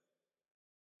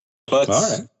 But all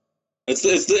right. It's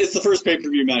the first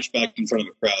pay-per-view match back in front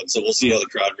of a crowd, so we'll see how the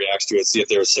crowd reacts to it. See if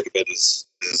they're as sick of it as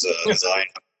I am.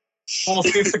 We'll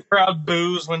see if the crowd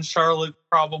boos when Charlotte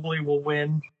probably will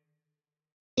win.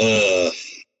 Yeah.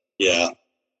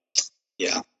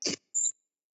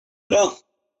 Well,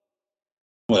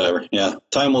 whatever. Yeah,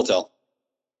 time will tell.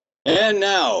 And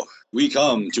now we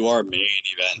come to our main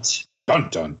event. Dun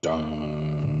dun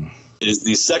dun. It is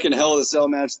the second Hell in a Cell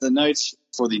match of the night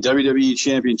for the WWE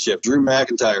Championship. Drew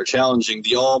McIntyre challenging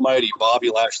the almighty Bobby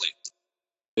Lashley.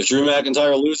 If Drew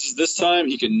McIntyre loses this time,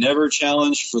 he can never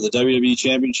challenge for the WWE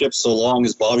Championship so long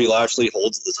as Bobby Lashley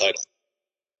holds the title.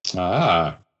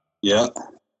 Ah. Yeah.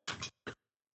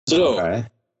 So, okay.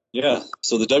 Yeah,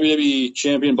 so the WWE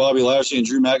champion Bobby Lashley and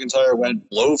Drew McIntyre went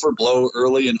blow for blow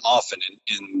early and often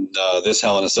in this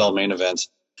Hell in a Cell main event,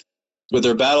 with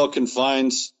their battle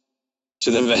confined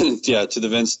to the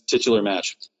Vince titular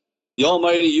match. The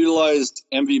Almighty utilized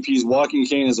MVP's walking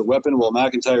cane as a weapon, while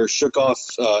McIntyre shook off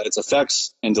its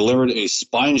effects and delivered a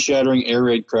spine-shattering air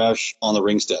raid crash on the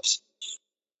ring steps.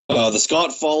 The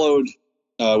Scot followed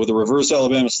with a reverse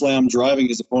Alabama slam, driving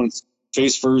his opponent's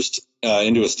face first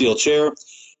into a steel chair.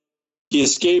 He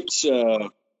escaped a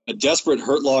desperate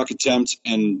hurt lock attempt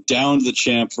and downed the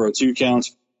champ for a 2 count.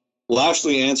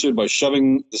 Lashley answered by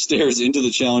shoving the stairs into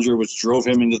the challenger, which drove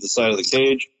him into the side of the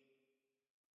cage.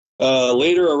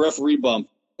 Later, a referee bump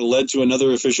led to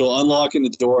another official unlocking the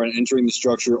door and entering the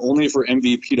structure, only for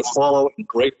MVP to follow and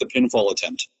break the pinfall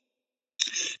attempt.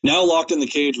 Now locked in the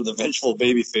cage with a vengeful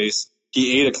babyface,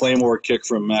 he ate a Claymore kick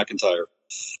from McIntyre.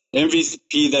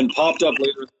 MVP then popped up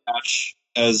later in the match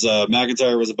as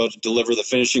McIntyre was about to deliver the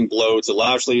finishing blow to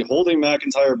Lashley, holding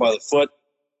McIntyre by the foot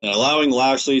and allowing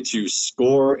Lashley to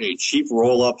score a cheap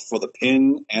roll-up for the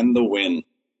pin and the win.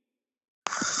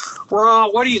 Bro,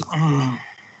 what do you...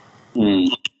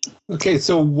 Okay,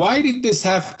 so why did this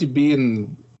have to be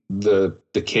in the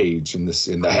cage, in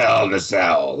the Hell in a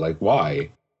Cell? Like,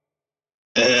 why?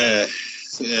 Yeah.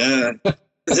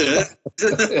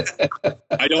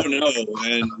 I don't know.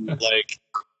 And,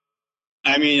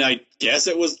 I mean, I guess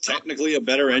it was technically a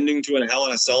better ending to a Hell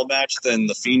in a Cell match than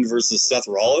The Fiend versus Seth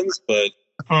Rollins, but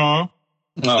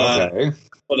okay.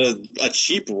 But a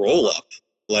cheap roll-up.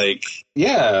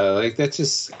 Yeah, that's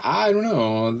just, I don't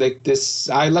know.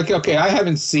 I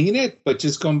haven't seen it, but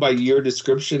just going by your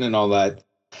description and all that.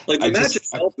 The match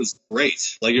itself was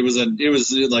great. It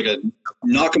was like a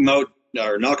knock him out,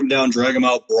 or knock him down, drag him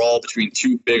out brawl between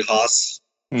two big Haas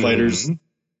fighters.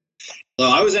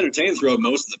 I was entertained throughout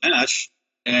most of the match,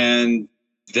 and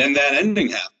then that ending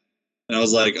happened. And I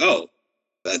was like, oh,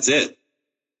 that's it.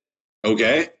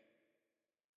 Okay.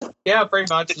 Yeah,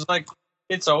 pretty much. It's like,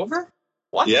 it's over?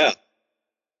 What? Yeah.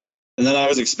 And then I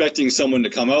was expecting someone to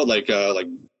come out like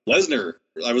Lesnar.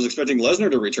 I was expecting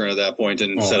Lesnar to return at that point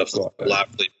and set up some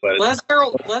Lashley. But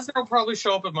Lesnar will probably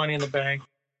show up at Money in the Bank.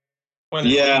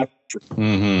 Yeah.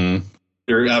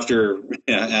 After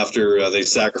they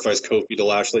sacrifice Kofi to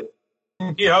Lashley.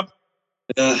 Yep.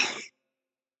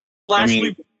 Lashley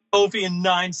beat Kofi in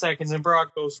 9 seconds, and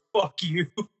Brock goes, "Fuck you."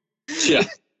 Yeah.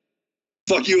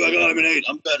 Fuck you, I got him in 8.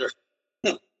 I'm better.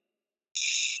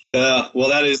 Well,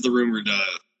 that is the rumored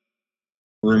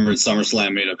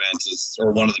SummerSlam main event,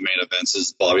 or one of the main events,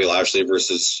 is Bobby Lashley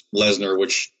versus Lesnar,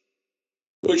 which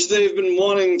they've been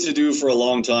wanting to do for a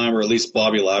long time, or at least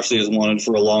Bobby Lashley has wanted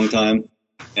for a long time.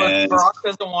 But Brock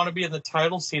doesn't want to be in the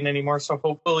title scene anymore, so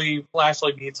hopefully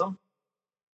Lashley beats him.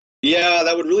 Yeah,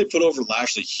 that would really put over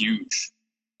Lashley huge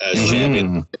as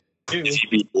champion if he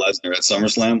beat Lesnar at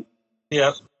SummerSlam.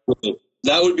 Yeah.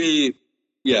 That would be,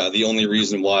 the only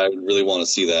reason why I would really want to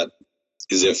see that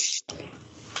is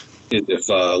if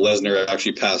Lesnar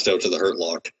actually passed out to the Hurt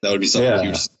Lock. That would be something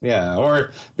huge. Yeah,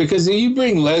 or because you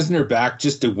bring Lesnar back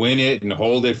just to win it and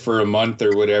hold it for a month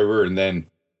or whatever, and then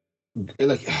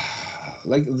there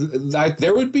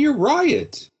would be a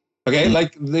riot. Okay,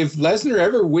 if Lesnar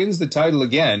ever wins the title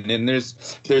again, and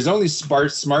there's only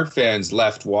smart fans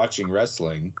left watching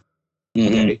wrestling,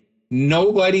 okay,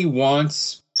 nobody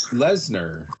wants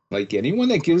Lesnar. Anyone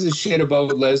that gives a shit about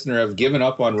Lesnar have given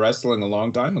up on wrestling a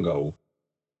long time ago.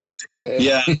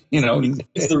 Yeah, he's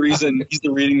the reason.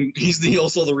 He's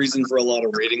also the reason for a lot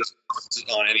of ratings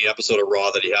on any episode of Raw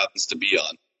that he happens to be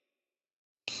on.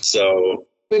 So,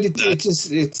 but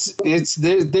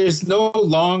there's no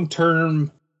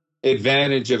long-term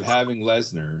advantage of having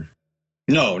Lesnar.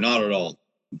 No, not at all.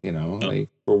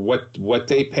 For what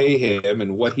they pay him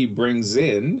and what he brings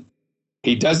in,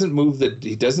 he doesn't move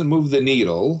the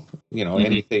needle.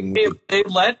 Anything. If they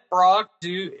let Brock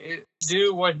do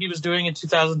what he was doing in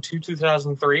 2002,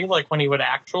 2003, when he would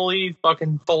actually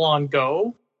fucking full on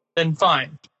go, then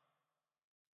fine.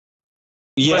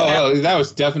 Yeah, that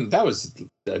was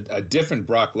a different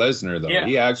Brock Lesnar though. Yeah.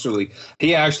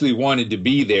 He actually wanted to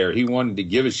be there. He wanted to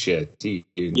give a shit.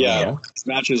 His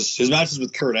matches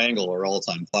with Kurt Angle are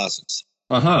all-time classics.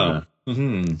 But that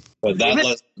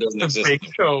Lesnar doesn't exist. The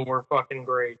Big Show were fucking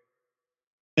great.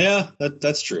 Yeah,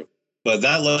 that's true. But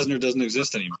that Lesnar doesn't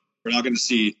exist anymore. We're not going to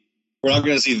see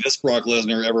this Brock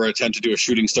Lesnar ever attempt to do a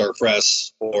shooting star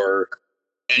press or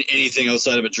anything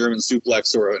outside of a German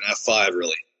suplex or an F5,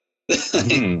 really.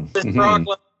 Brock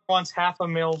Lesnar wants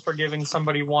 $500,000 for giving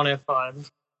somebody one F5.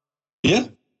 Yeah,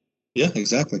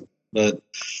 exactly. But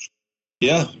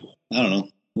I don't know.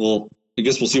 Well, I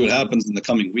guess we'll see what happens in the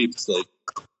coming weeks.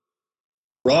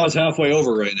 Raw is halfway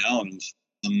over right now, and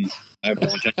I have no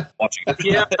intention of watching it.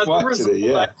 Yeah, Watched it,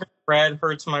 yeah. Red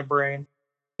hurts my brain.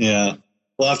 Yeah.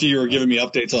 Well, after you were giving me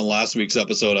updates on last week's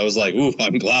episode, I was like, ooh,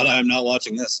 I'm glad I am not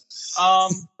watching this.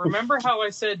 Remember how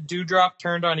I said Doudrop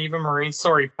turned on Eva Marie?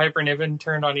 Sorry, Piper Niven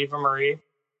turned on Eva Marie.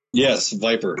 Yes,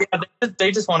 Viper. Yeah,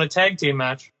 they just want a tag team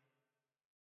match.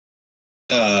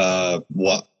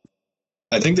 What?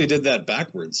 I think they did that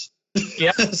backwards.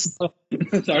 Yeah. So,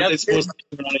 aren't they supposed to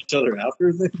turn on each other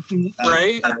after?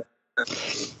 Right?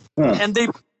 Huh. And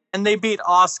they beat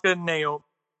Asuka and Naomi.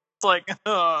 It's like,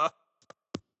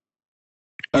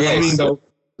 Okay, I mean,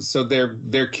 so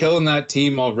they're killing that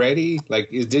team already.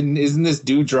 Like, isn't this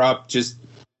Doudrop just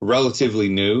relatively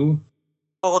new?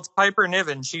 well, it's Piper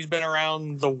Niven. She's been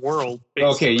around the world.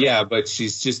 Basically. Okay, yeah, but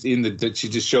she's just she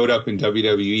just showed up in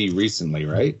WWE recently,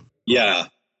 right? Yeah,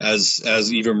 as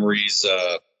Eva Marie's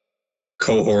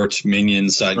cohort minion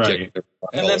sidekick. Right.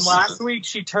 And then last week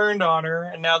she turned on her,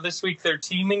 and now this week they're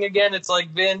teaming again. It's like,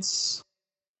 Vince.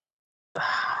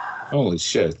 Holy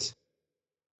shit.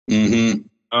 Mm-hmm.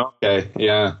 Okay,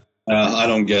 yeah. I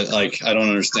don't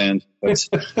understand. But,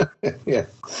 Yeah.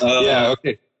 Yeah,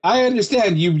 okay. I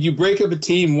understand. You break up a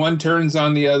team, one turns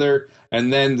on the other,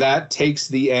 and then that takes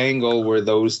the angle where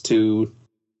those two,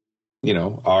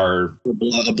 are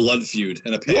a blood feud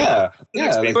and a payoff.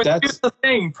 Yeah. Like But that's here's the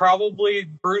thing: probably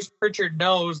Bruce Pritchard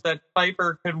knows that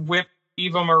Piper could whip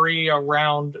Eva Marie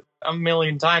around a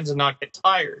million times and not get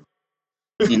tired.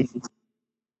 No,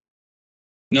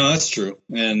 that's true.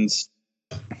 And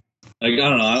I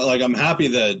don't know. I'm happy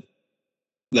that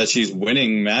she's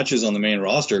winning matches on the main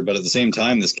roster, but at the same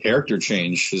time, this character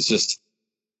change is just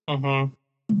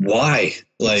why?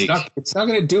 it's not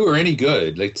going to do her any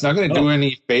good. Like, it's not going to do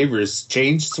any favors.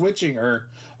 Switching her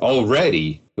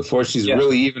already before she's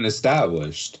really even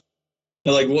established.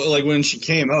 Like when she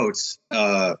came out,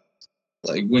 for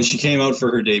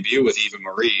her debut with Eva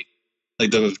Marie,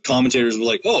 like the commentators were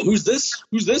like, "Oh, who's this?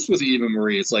 Who's this with Eva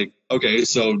Marie?" It's like, okay,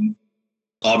 so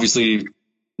obviously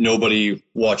nobody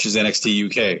watches NXT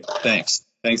UK. Thanks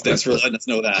for letting us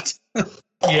know that.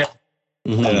 Yeah.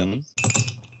 Mm-hmm.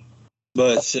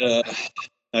 But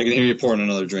I can hear you pouring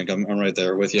another drink. I'm right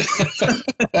there with you.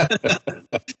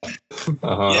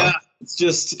 Yeah, it's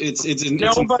just it's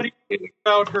nobody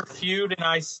about her feud in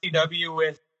ICW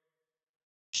with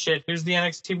who's the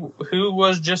NXT? Who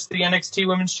was just the NXT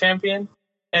Women's Champion?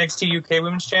 NXT UK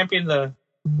Women's Champion?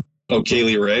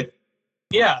 Kaylee Ray.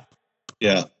 Yeah.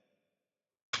 Yeah.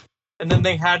 And then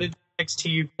they had it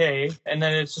NXT UK, and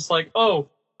then it's just like, oh,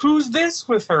 who's this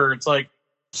with her? It's like,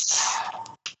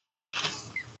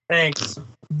 thanks.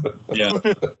 Yeah.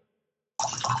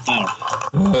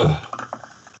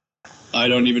 I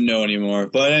don't even know anymore.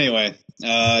 But anyway,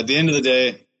 at the end of the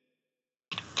day,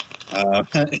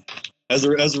 as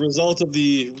a result of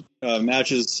the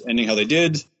matches ending how they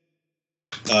did,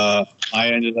 I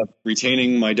ended up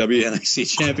retaining my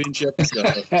WNXT championship. So.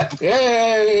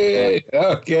 Yay!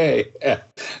 Okay. Yeah,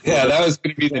 that was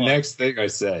going to be the next thing I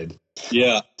said.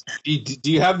 Yeah.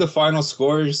 Do you have the final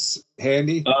scores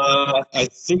handy? I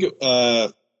think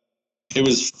it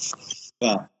was.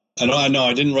 I know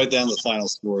I didn't write down the final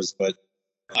scores, but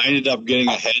I ended up getting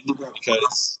ahead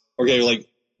because we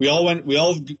all went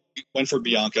for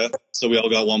Bianca, so we all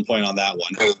got 1 point on that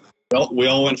one. We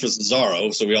all went for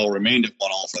Cesaro, so we all remained at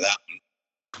 1-1 for that one.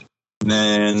 And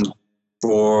then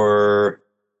for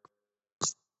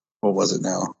what was it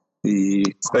now?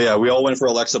 We all went for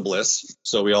Alexa Bliss,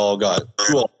 so we all got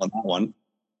 2-2 on that one.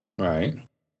 Right.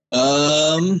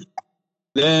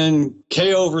 Then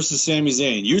KO versus Sami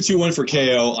Zayn. You two went for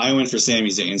KO. I went for Sami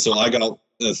Zayn. So I got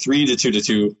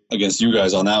 3-2 against you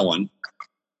guys on that one.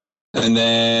 And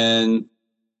then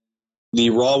the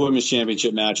Raw Women's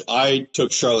Championship match, I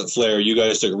took Charlotte Flair. You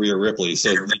guys took Rhea Ripley.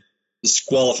 So the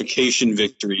disqualification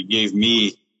victory gave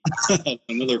me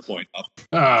another point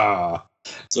up.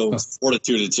 So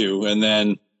 4-2. And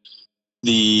then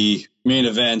the main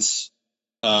events,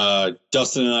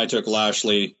 Dustin and I took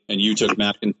Lashley, and you took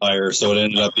McIntyre. So it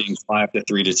ended up being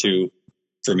 5-3-2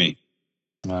 for me.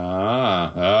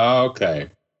 Okay.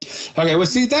 Okay. Well,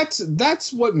 see,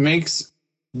 that's what makes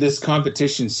this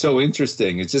competition so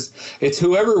interesting. It's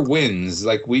whoever wins.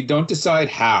 Like, we don't decide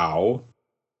how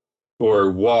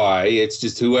or why. It's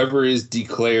just whoever is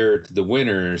declared the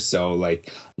winner. So,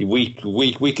 like, we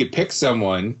could pick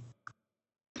someone,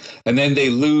 and then they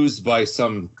lose by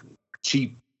some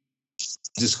cheap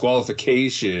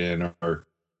disqualification or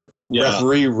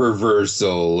referee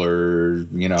reversal, or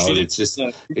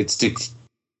it's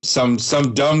some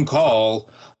dumb call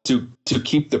to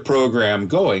keep the program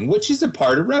going, which is a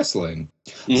part of wrestling.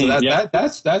 So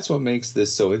that's what makes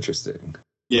this so interesting.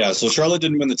 Yeah, so Charlotte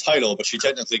didn't win the title, but she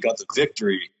technically got the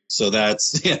victory. So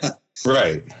that's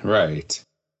Right.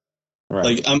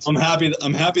 Like I'm happy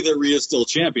that Rhea's still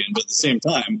champion, but at the same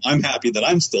time, I'm happy that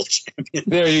I'm still champion.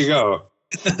 There you go.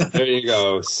 There you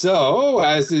go. So,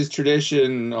 as is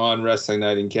tradition on Wrestling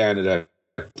Night in Canada,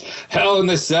 Hell in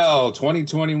the Cell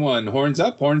 2021. Horns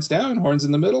up, horns down, horns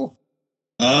in the middle.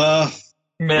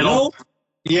 Middle.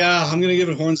 Yeah, I'm gonna give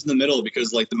it horns in the middle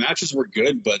because like the matches were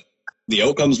good, but the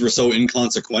outcomes were so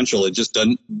inconsequential. It just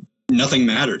nothing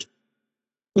mattered.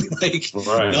 Like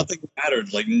nothing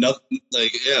mattered. Like nothing.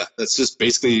 Like that's just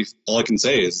basically all I can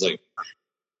say is like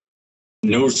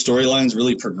no storylines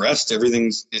really progressed.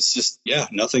 It's just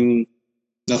nothing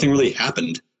really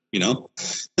happened. You know.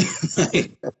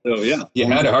 So yeah, you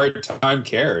had a hard time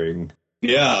caring.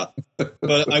 Yeah,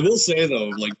 but I will say though,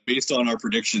 like based on our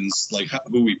predictions, like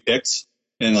who we picked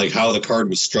and like how the card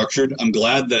was structured, I'm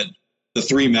glad that the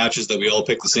 3 matches that we all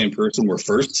picked the same person were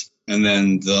first, and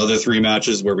then the other 3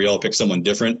 matches where we all picked someone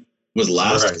different was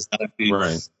last.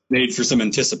 Right. Made for some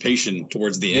anticipation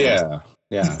towards the end.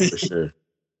 Yeah, for sure.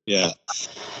 Yeah,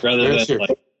 rather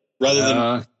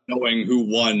than knowing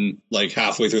who won like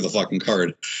halfway through the fucking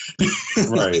card.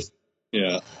 Right.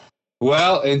 Yeah.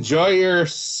 Well, enjoy your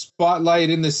spotlight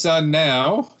in the sun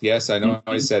now. Yes, I know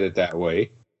I said it that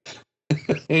way.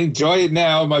 Enjoy it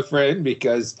now, my friend,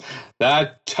 because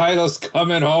that title's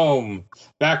coming home.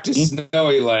 Back to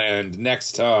Snowy Land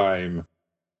next time.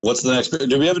 What's the next?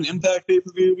 Do we have an Impact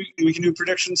pay-per-view we can do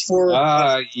predictions for?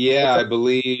 Yeah, I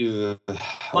believe.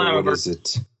 What is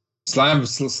it?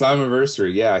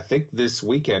 Slammiversary. Yeah, I think this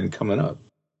weekend coming up.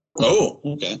 Oh,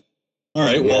 okay. All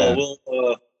right. Yeah.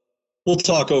 Well, we'll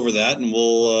talk over that, and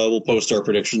we'll post our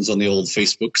predictions on the old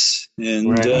Facebooks, and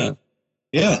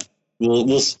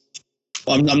we'll.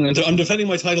 I'm defending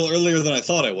my title earlier than I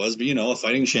thought I was, but a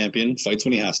fighting champion fights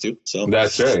when he has to. So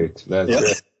that's right.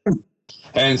 That's right.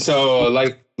 And so,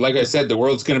 like I said, the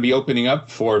world's going to be opening up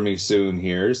for me soon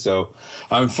here. So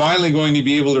I'm finally going to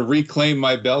be able to reclaim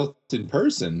my belt in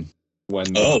person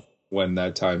when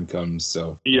that time comes.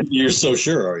 So you're so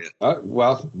sure, are you?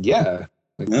 Well, yeah.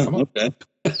 Come on. Okay.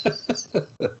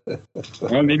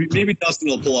 Well, maybe Dustin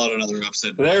will pull out another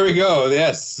upset. There we go.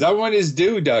 Yes, someone is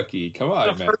due, Ducky. Come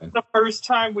on, man. The first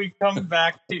time we come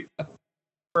back to,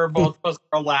 where both of us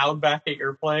are allowed back at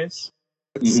your place,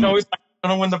 Snowy's like, I'm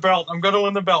going to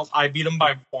win the belt. I beat him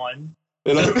by 1.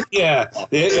 It'll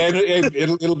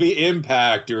be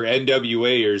Impact or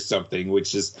NWA or something,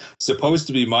 which is supposed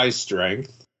to be my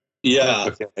strength. Yeah.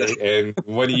 Okay. And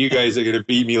one of you guys are going to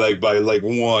beat me by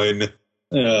 1.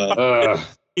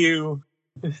 You.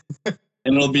 And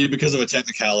it'll be because of a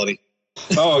technicality.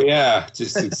 Oh, yeah.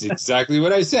 It's exactly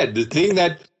what I said. The thing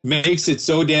that makes it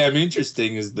so damn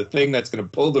interesting is the thing that's going to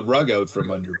pull the rug out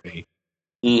from under me.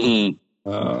 Mm-hmm.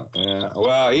 Yeah.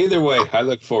 Well, either way, I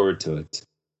look forward to it.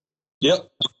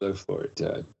 Yep. Look forward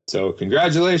to it. So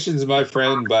congratulations, my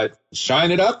friend, but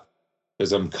shine it up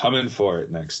because I'm coming for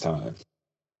it next time.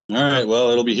 All right. Well,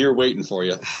 it'll be here waiting for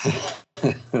you.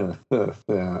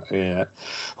 Yeah.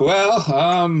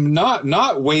 Well,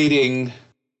 not waiting,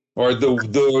 or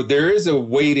there is a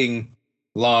waiting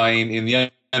line in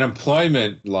the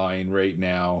unemployment line right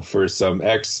now for some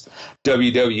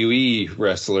ex-WWE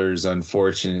wrestlers,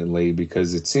 unfortunately,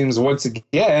 because it seems once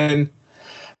again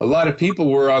a lot of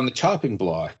people were on the chopping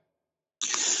block.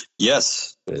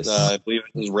 Yes, I believe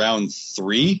it was round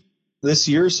 3 this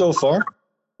year so far.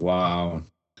 Wow.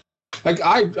 Like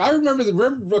I remember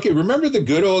the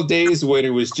good old days when it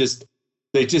was just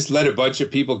they just let a bunch of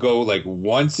people go like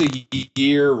once a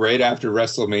year right after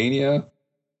WrestleMania.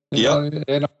 Yeah,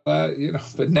 and all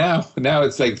that, but now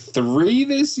it's like 3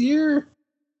 this year.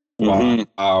 Mm-hmm.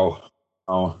 Wow.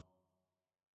 Oh.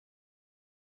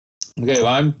 Okay,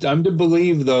 well, I'm to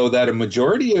believe though that a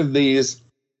majority of these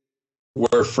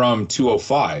were from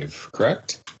 205,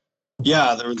 correct?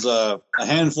 Yeah, there was a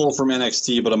handful from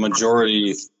NXT, but a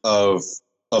majority of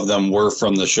them were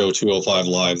from the show 205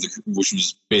 Live, which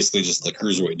was basically just the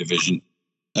cruiserweight division,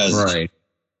 in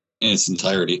its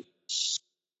entirety.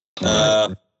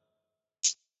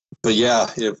 But yeah,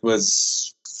 it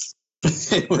was quite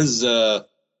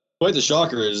the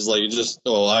shocker. Is like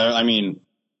I mean,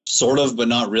 sort of, but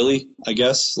not really. I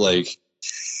guess because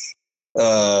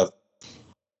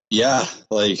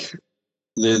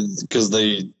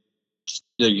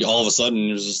all of a sudden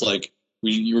it was just like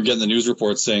you were getting the news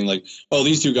reports saying like, oh,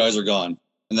 these 2 guys are gone,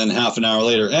 and then half an hour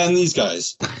later, and these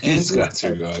guys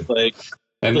are gone. Like.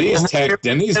 And these 10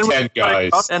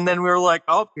 guys. And then we were like,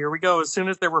 oh, here we go. As soon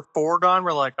as there were 4 gone,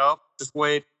 we're like, oh, just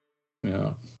wait.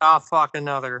 Yeah. Fuck,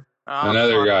 another.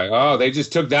 Another guy. Oh, they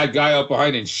just took that guy up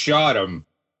behind and shot him.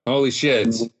 Holy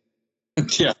shit.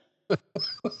 Yeah,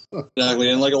 exactly.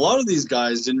 And like a lot of these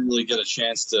guys didn't really get a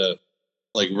chance to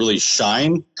like really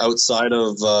shine outside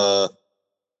of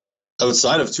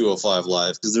 205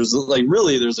 Live, because there's like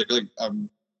a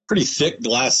pretty thick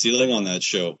glass ceiling on that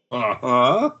show.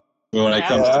 Uh-huh. When I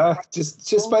come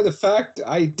just by the fact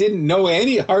I didn't know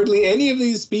hardly any of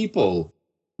these people.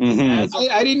 Mm-hmm.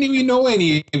 I didn't even know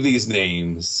any of these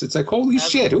names. It's like, holy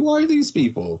shit, who are these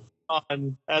people?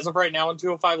 As of right now on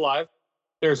 205 Live,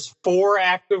 there's 4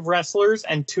 active wrestlers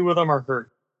and 2 of them are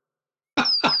hurt.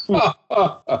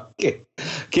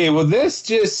 Okay, well, this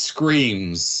just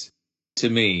screams to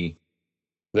me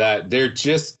that they're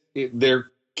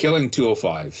killing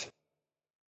 205.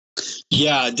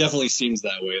 Yeah, it definitely seems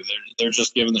that way. They're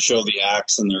just giving the show the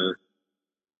axe, and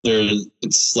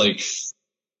it's like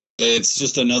it's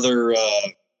just another.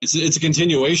 It's a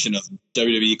continuation of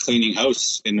WWE cleaning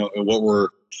house in what we're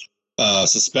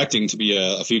suspecting to be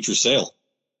a future sale.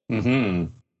 Mm-hmm.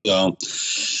 So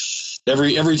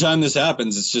every time this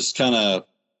happens, it's just kind of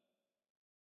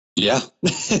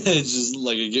it's just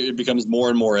like it becomes more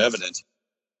and more evident.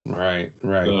 Right.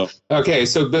 Okay,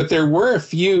 but there were a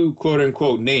few quote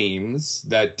unquote names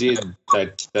that did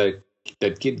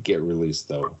get released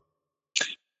though.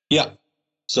 Yeah.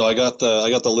 So I got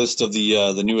the list of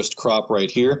the newest crop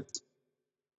right here,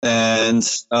 and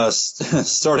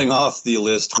starting off the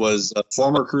list was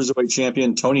former cruiserweight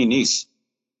champion Tony Nese.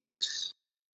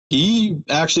 He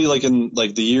actually in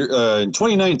the year in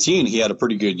 2019 he had a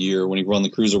pretty good year when he won the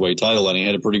cruiserweight title, and he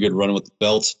had a pretty good run with the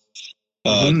belt.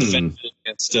 Defended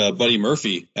against Buddy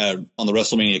Murphy on the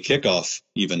WrestleMania kickoff,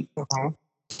 even. Uh-huh.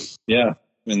 Yeah,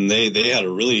 and they had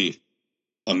a really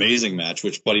amazing match,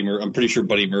 which I'm pretty sure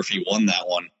Buddy Murphy won that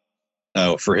one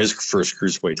for his first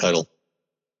cruiserweight title.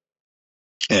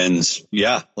 And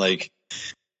yeah, like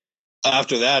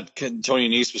after that, Tony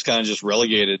Nese was kind of just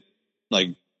relegated, like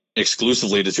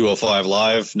exclusively to 205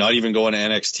 Live, not even going to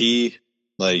NXT.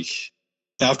 Like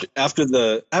after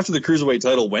the cruiserweight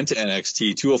title went to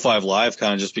NXT, 205 Live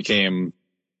kind of just became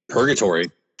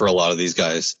purgatory for a lot of these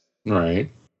guys,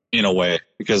 right? In a way,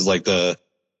 because like it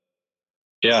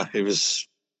was,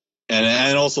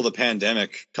 and also the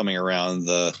pandemic coming around,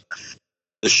 the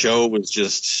show was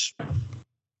just,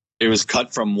 it was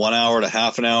cut from 1 hour to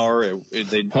half an hour.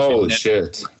 Holy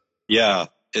shit! Yeah,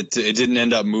 it didn't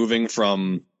end up moving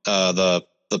from the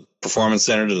Performance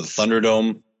Center to the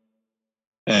Thunderdome.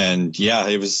 And yeah,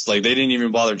 it was like they didn't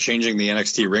even bother changing the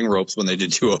NXT ring ropes when they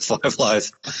did 205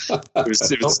 Live. It was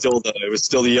still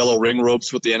the yellow ring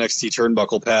ropes with the NXT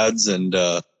turnbuckle pads, and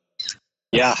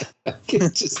yeah.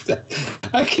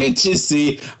 I can just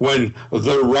see when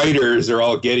the writers are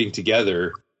all getting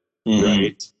together,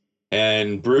 right?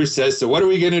 And Bruce says, "So what are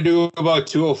we going to do about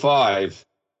 205?"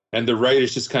 And the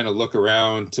writers just kind of look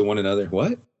around to one another.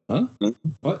 What? Huh?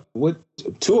 What?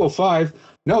 205?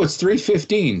 No, it's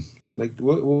 315. Like,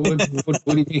 what do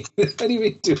you mean? What do you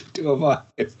mean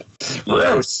 205?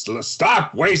 Bruce,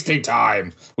 stop wasting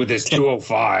time with this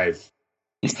 205.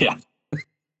 Yeah.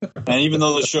 And even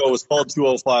though the show was called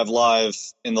 205 Live,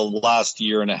 in the last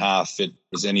year and a half, it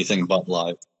was anything but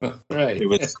live. Right. It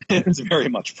was very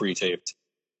much pre-taped.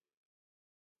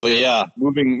 But yeah,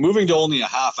 moving to only a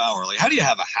half hour. Like, how do you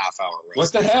have a half hour roast?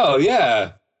 What the hell?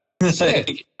 Yeah.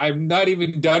 Shit. I've not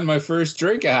even done my first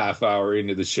drink a half hour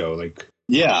into the show. Like,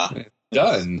 yeah,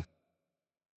 done.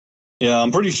 Yeah,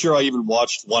 I'm pretty sure I even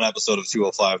watched one episode of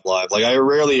 205 Live. Like, I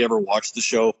rarely ever watched the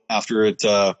show after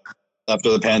the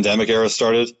pandemic era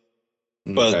started.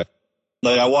 But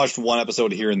like, I watched one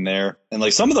episode here and there, and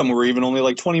like some of them were even only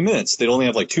like 20 minutes. They'd only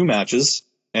have like 2 matches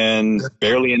and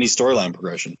barely any storyline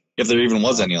progression, if there even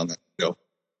was any on that show.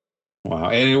 Wow.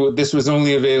 And this was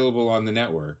only available on the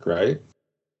network, right?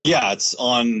 Yeah, it's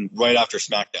on right after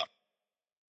SmackDown.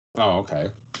 Oh,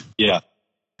 okay. Yeah.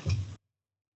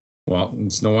 Well,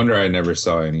 it's no wonder I never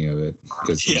saw any of it,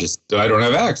 because I don't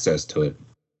have access to it.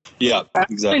 Yeah,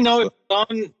 exactly. No,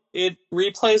 it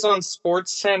replays on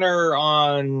Sports Center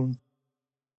on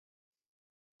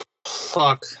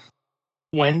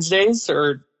Wednesdays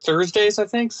or Thursdays, I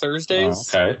think.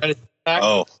 Thursdays. Oh,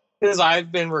 okay. Because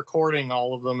I've been recording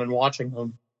all of them and watching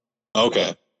them.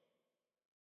 Okay.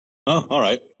 Oh, all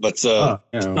right. But I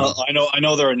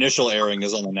know their initial airing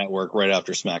is on the network right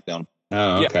after SmackDown.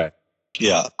 Oh, okay.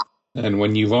 Yeah. And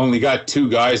when you've only got 2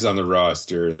 guys on the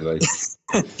roster, like,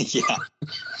 yeah.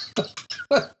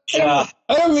 Yeah.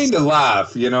 I don't mean to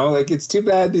laugh, like, it's too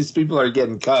bad these people are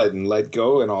getting cut and let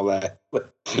go and all that.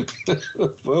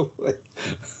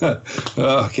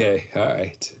 Okay, all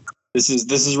right. This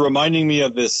is reminding me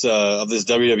of this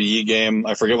WWE game.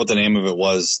 I forget what the name of it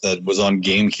was, that was on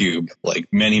GameCube like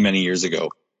many years ago.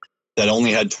 that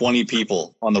only had 20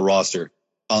 people on the roster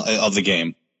of the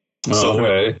game. So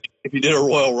Okay. if you did a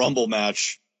Royal Rumble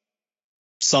match,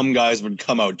 some guys would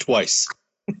come out twice.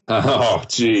 Oh,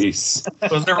 jeez.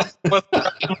 Was there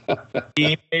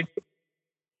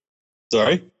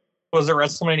Sorry? was it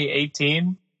WrestleMania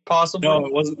 18 possibly? No,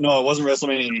 it wasn't. No, it wasn't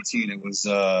WrestleMania 18. It was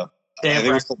I think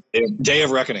it was Day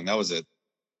of Reckoning. That was it.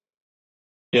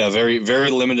 Yeah, very,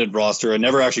 very limited roster. I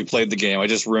never actually played the game. I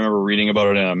just remember reading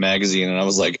about it in a magazine, and I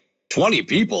was like, 20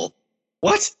 people?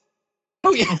 What?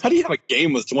 How do you have a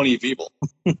game with 20 people?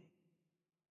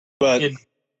 But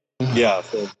yeah,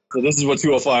 so this is what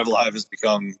 205 Live has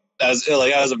become. As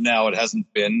of now, it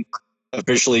hasn't been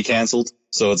officially canceled.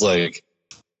 So it's like,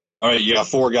 all right, you got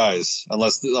 4 guys,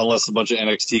 unless a bunch of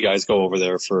NXT guys go over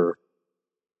there for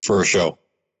a show.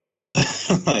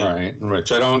 Right,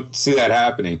 Rich. I don't see that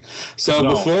happening. So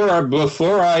No.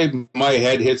 before my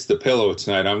head hits the pillow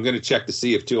tonight, I'm going to check to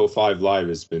see if 205 Live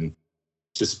has been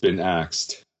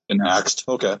axed. Been axed.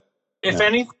 Okay. If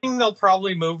anything, they'll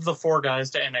probably move the 4 guys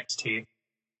to NXT.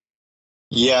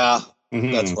 Yeah,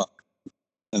 Mhm. that's fine.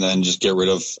 And then just get rid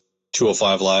of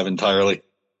 205 Live entirely.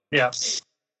 Yeah.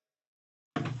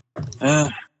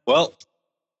 Well,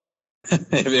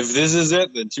 if this is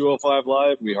it, then 205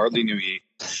 Live, we hardly knew ye.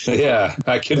 Yeah,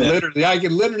 I can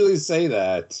literally say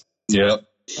that. Yeah.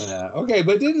 Okay,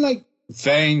 but didn't like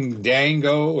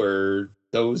Fandango or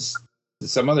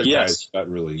some other guys got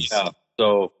released? Yeah.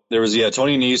 So there was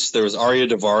Tony Nese, there was Arya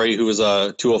Daivari, who was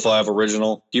a 205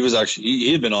 original. He was actually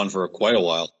he had been on for quite a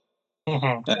while.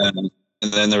 Mm-hmm.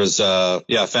 And then there was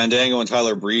Fandango and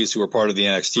Tyler Breeze, who were part of the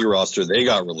NXT roster. They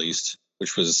got released,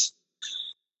 which was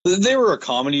they were a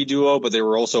comedy duo, but they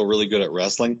were also really good at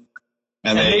wrestling.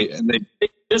 And they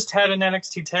just had an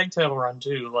NXT tag title run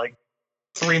too, like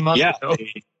 3 months ago.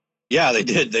 They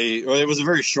did. It was a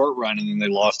very short run, and then they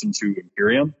lost him to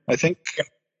Imperium, I think.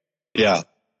 Yeah.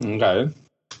 Okay.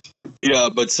 Yeah,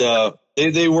 but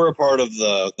they were a part of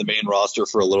the main roster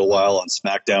for a little while on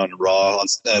SmackDown and Raw,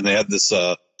 and they had this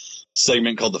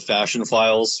segment called the Fashion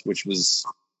Files, which was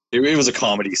it was a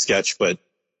comedy sketch. But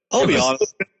I'll be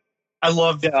honest, I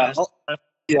loved it.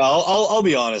 I'll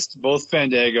be honest. Both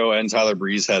Fandango and Tyler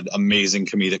Breeze had amazing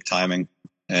comedic timing,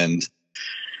 and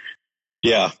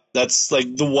yeah, that's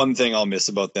like the one thing I'll miss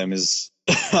about them is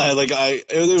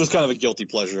it was kind of a guilty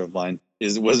pleasure of mine.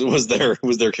 Was their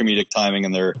comedic timing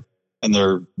and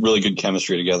their really good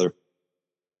chemistry together,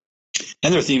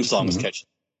 and their theme song was catchy.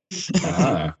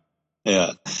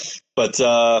 Yeah, but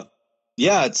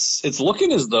it's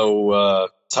looking as though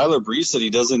Tyler Breeze said he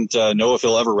doesn't know if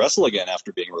he'll ever wrestle again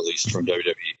after being released from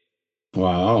WWE.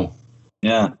 Wow.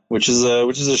 Yeah, which is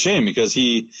a shame because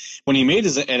when he made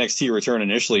his NXT return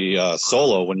initially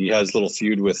solo, when he had his little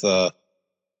feud with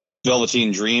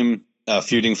Velveteen Dream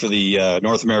feuding for the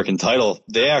North American title,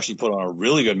 they actually put on a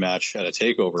really good match at a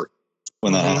takeover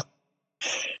when that happened.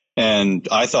 And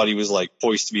I thought he was like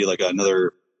poised to be like a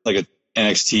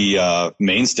NXT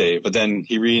mainstay, but then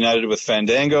he reunited with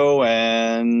Fandango,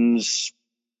 and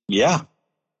yeah,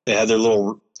 they had their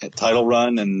little title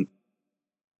run, and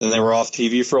then they were off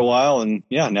TV for a while, and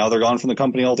yeah, now they're gone from the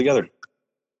company altogether.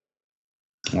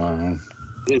 Wow.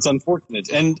 It's unfortunate.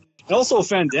 And also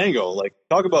Fandango, like,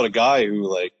 talk about a guy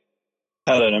who like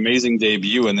had an amazing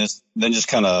debut and then just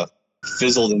kind of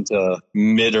fizzled into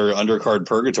mid or undercard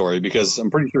purgatory, because I'm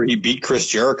pretty sure he beat Chris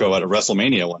Jericho at a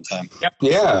WrestleMania one time. Yep.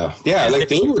 Yeah. Like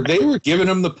they were giving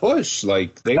him the push,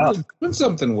 like they were doing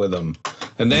something with him,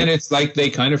 and then it's like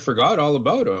they kind of forgot all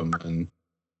about him, and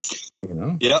you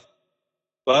know. Yep.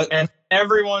 And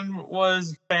everyone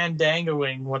was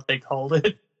fandangoing, what they called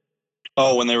it.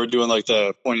 Oh, when they were doing like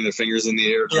the pointing their fingers in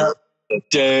the air.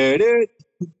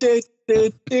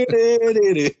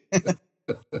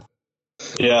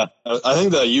 Yeah, I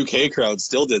think the UK crowd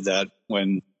still did that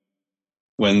when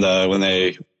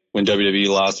WWE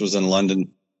last was in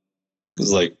London.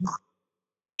 It's like,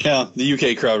 yeah, the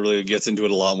UK crowd really gets into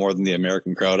it a lot more than the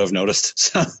American crowd, I've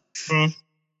noticed.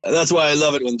 That's why I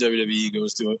love it when WWE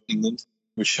goes to England,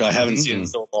 which I haven't seen in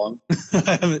so long.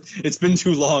 It's been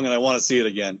too long, and I want to see it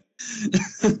again,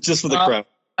 just for the crowd.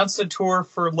 That's the tour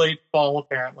for late fall,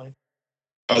 apparently.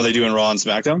 Are they doing Raw and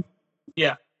SmackDown?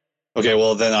 Yeah. Okay,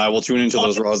 well, then I will tune into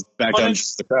those Raw and SmackDown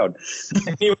just for the crowd.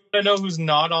 You want to know who's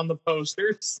not on the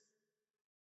posters?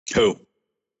 Who?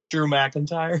 Drew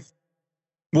McIntyre.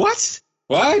 What?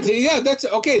 What? Yeah, that's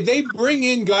okay. They bring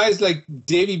in guys like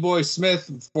Davey Boy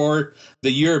Smith for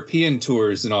the European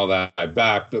tours and all that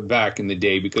back in the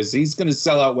day, because he's going to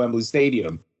sell out Wembley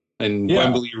Stadium and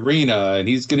Wembley Arena, and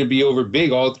he's going to be over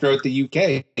big all throughout the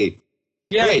UK.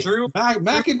 Yeah, hey, Drew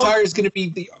McIntyre is going to be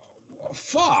the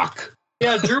fuck.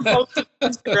 Yeah, Drew posted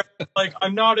on Instagram, like,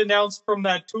 I'm not announced from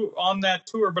that tour on that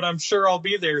tour, but I'm sure I'll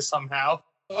be there somehow.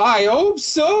 I hope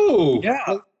so.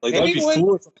 Yeah, like that'd be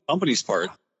foolish on the company's part.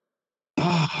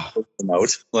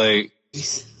 Promote, like.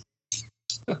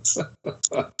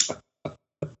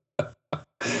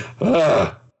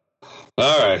 All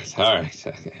right.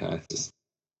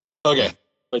 Okay,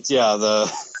 but yeah,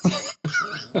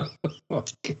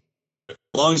 Okay.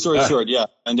 long story short, yeah,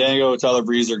 Fandango, Tyler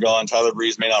Breeze are gone. Tyler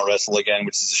Breeze may not wrestle again,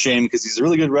 which is a shame because he's a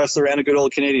really good wrestler and a good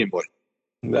old Canadian boy.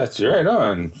 That's right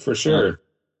on, for sure.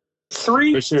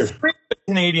 Three For sure.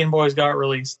 Canadian boys got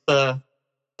released. The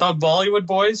Bollywood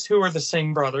boys, who are the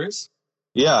Singh brothers.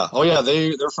 Yeah. Oh yeah,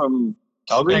 they're from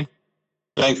Calgary,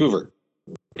 Vancouver.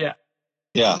 Yeah.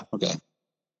 Yeah. Okay.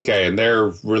 Okay, and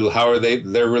how are they?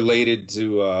 They're related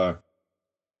to.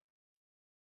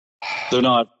 They're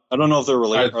not. I don't know if they're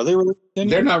related. Are they related?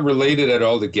 They're not related at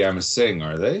all to Gamma Singh,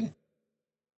 are they?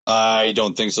 I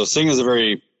don't think so. Singh is a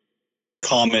very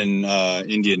common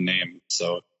Indian name.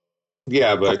 So.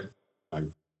 Yeah, but I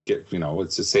get,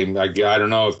 it's the same. I don't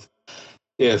know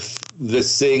if the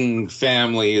Singh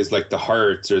family is like the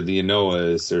Harts or the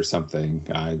Anoas or something.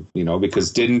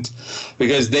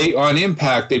 Because they on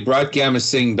Impact they brought Gamma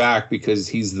Singh back because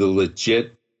he's the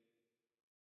legit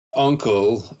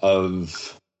uncle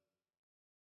of.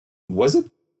 Was it?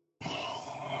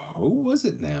 Who was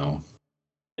it now?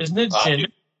 Isn't it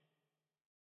Jinder?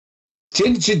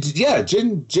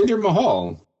 Jinder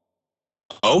Mahal.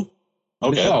 Oh,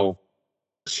 okay. No,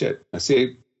 shit. I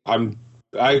see. I'm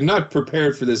not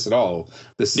prepared for this at all.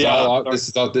 This is all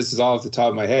off the top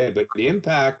of my head. But the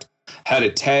Impact had a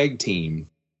tag team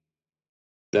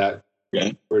that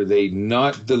were they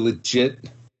not the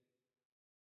legit.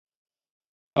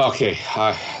 Okay,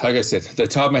 like I said, the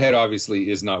top of my head obviously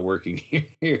is not working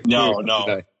here. No. I'm not.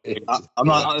 At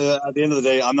the end of the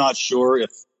day, I'm not sure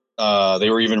if they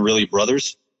were even really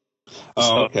brothers.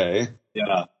 Oh, okay.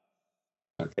 Yeah.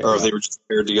 Okay. Or if they were just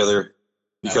paired together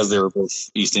because they were both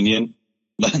East Indian.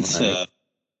 But,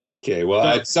 okay. Well,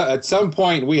 at some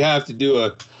point we have to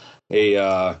do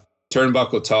a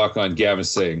turnbuckle talk on Gamma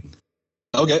Singh.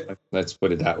 Okay. Let's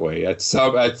put it that way. At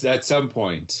some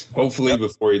point, hopefully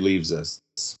before he leaves us.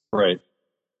 Right.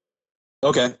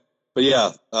 Okay. But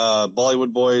yeah,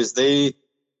 Bollywood boys, they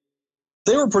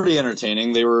were pretty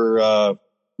entertaining. They were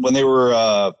when they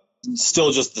were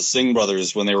still just the Singh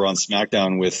brothers when they were on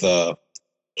SmackDown with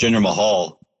Jinder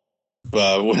Mahal.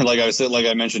 Like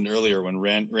I mentioned earlier, when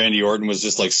Randy Orton was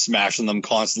just like smashing them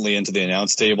constantly into the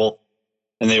announce table,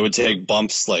 and they would take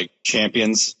bumps like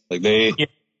champions. Like I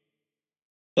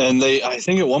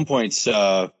think at one point,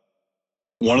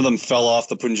 one of them fell off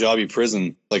the Punjabi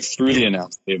prison, like through the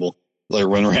announce table, like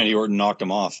when Randy Orton knocked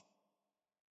him off.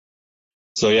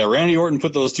 So yeah, Randy Orton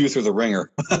put those two through the ringer,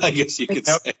 I guess you could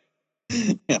say.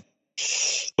 Yeah.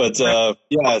 But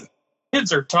yeah.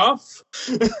 Kids are tough.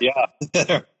 Yeah.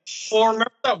 Well,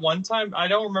 remember that one time? I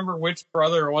don't remember which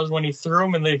brother it was when he threw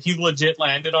him and he legit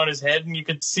landed on his head, and you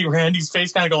could see Randy's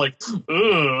face kind of go like, ugh.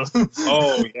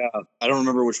 Oh, yeah. I don't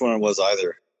remember which one it was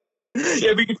either.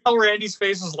 Yeah, but you could tell Randy's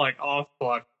face was like, oh,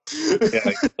 fuck.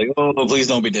 Yeah, like, oh, please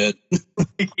don't be dead.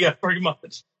 Yeah, pretty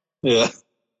much. Yeah.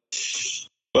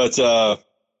 But,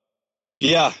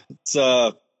 yeah, it's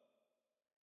kind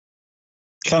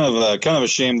of a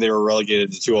shame they were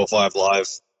relegated to 205 Live,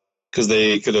 because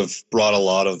they could have brought a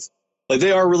lot of, like,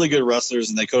 they are really good wrestlers,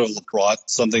 and they could have brought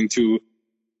something to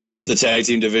the tag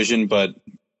team division, but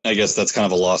I guess that's kind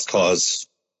of a lost cause.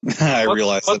 I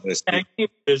realize that. Tag team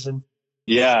division?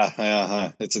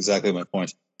 Yeah, it's exactly my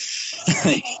point.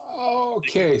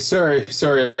 Okay, sorry.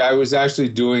 I was actually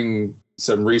doing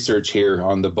some research here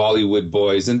on the Bollywood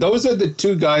boys, and those are the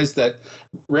two guys that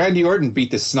Randy Orton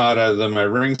beat the snot out of them at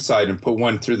ringside and put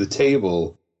one through the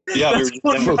table. Yeah,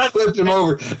 flipped him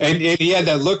over, and he had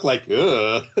that look like,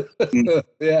 ugh.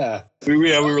 Yeah. We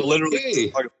were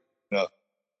literally. Okay.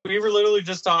 We were literally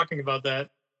just talking about that.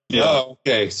 Yeah. Oh,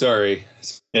 okay. Sorry.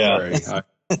 Yeah. Sorry.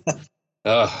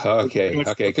 Okay.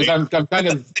 Because I'm kind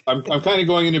of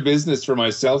going into business for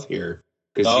myself here,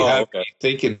 because you have me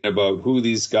thinking about who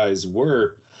these guys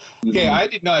were. Okay, I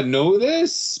did not know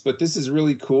this, but this is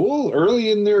really cool.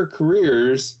 Early in their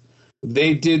careers,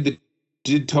 they did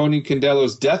Tony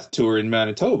Condello's Death Tour in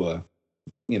Manitoba.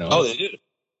 Oh, they did.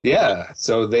 Yeah,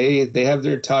 so they have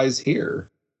their ties here.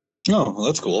 Oh, well,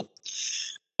 that's cool.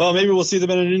 Well, maybe we'll see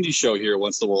them at an indie show here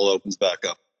once the world opens back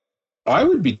up. I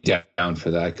would be down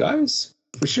for that, guys,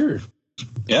 for sure.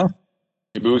 Yeah,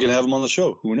 maybe we can have them on the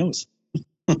show. Who knows?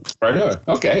 Right on.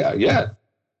 Okay. Yeah.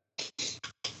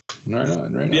 Right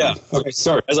on. Yeah. Okay.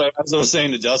 Sorry. As I was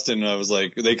saying to Dustin, I was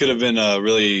like, they could have been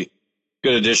really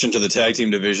good addition to the tag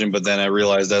team division, but then I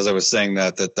realized as I was saying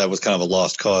that was kind of a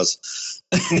lost cause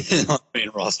on the main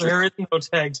roster. There is no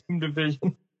tag team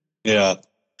division. Yeah.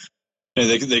 And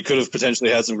they could have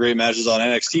potentially had some great matches on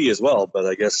NXT as well, but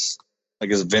I guess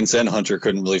Vince and Hunter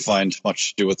couldn't really find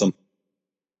much to do with them.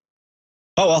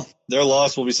 Oh well, their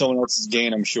loss will be someone else's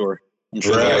gain, I'm sure.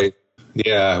 Right.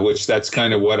 Yeah, which that's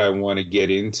kind of what I want to get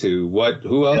into.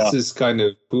 Who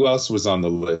else was on the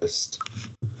list?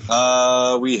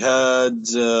 We had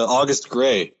August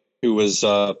Gray, who was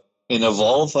in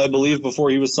Evolve, I believe, before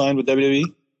he was signed with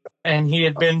WWE. And he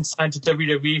had been signed to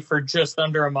WWE for just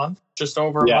under a month, just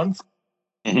over a month.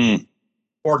 Mm-hmm.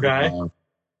 Poor guy.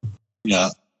 Yeah.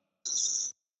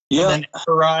 And then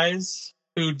Everrise,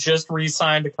 who just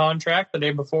re-signed a contract the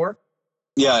day before.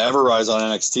 Yeah, Everrise on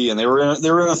NXT, and they were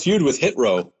in a feud with Hit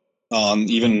Row,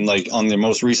 even like on their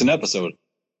most recent episode.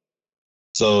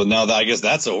 So now I guess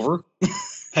that's over.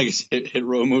 I guess Hit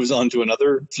Row moves on to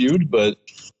another feud, but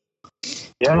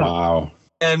yeah. Wow.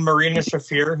 And Marina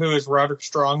Shafir, who is Roderick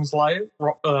Strong's wife.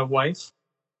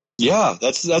 Yeah,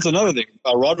 that's another thing.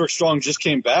 Roderick Strong just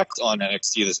came back on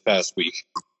NXT this past week,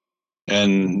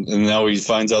 and now he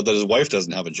finds out that his wife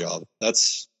doesn't have a job. That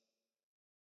sucks.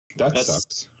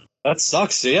 That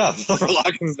sucks. Yeah, for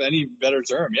lack of any better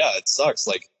term. Yeah, it sucks.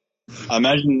 Like,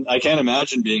 I can't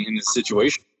imagine being in this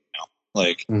situation now.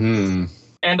 Like, mm-hmm.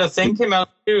 And a thing came out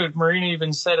too. Marina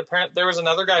even said apparently there was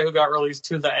another guy who got released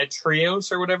too, the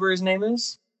Trios or whatever his name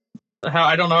is.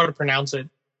 I don't know how to pronounce it.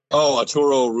 Oh,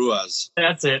 Arturo Ruiz.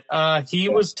 That's it. He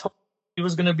was told he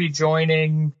was going to be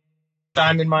joining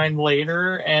Diamond Mine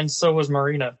later, and so was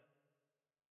Marina.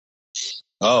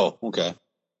 Oh, okay.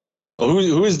 Well,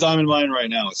 who is Diamond Mine right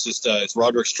now? It's just it's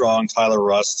Roderick Strong, Tyler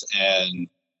Rust, and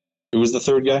who was the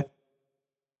third guy?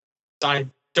 I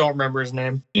don't remember his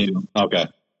name. Okay.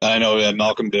 I know that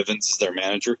Malcolm Bivens is their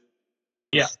manager.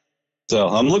 Yeah. So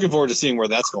I'm looking forward to seeing where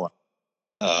that's going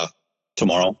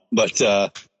tomorrow. But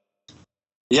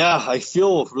yeah, I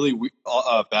feel really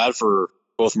bad for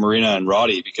both Marina and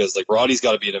Roddy because like Roddy's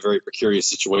got to be in a very precarious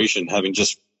situation, having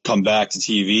just come back to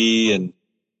TV and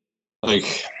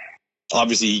like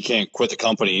obviously he can't quit the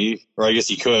company, or I guess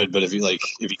he could, but if he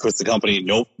quits the company,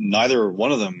 neither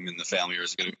one of them in the family are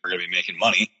going to be making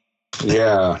money.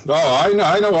 Yeah. Oh,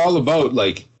 I know all about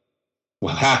like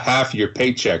half your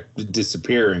paycheck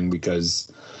disappearing because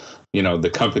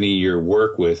the company you're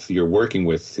working with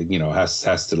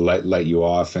has to let you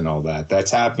off and all that.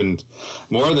 That's happened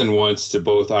more than once to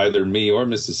both either me or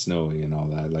Mrs. Snowy and all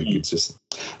that. Like it's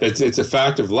a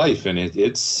fact of life, and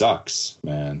it sucks,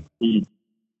 man.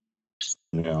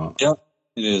 Yeah. Yeah,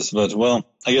 it is. But well,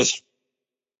 I guess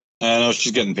I know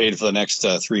she's getting paid for the next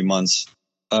 3 months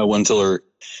until her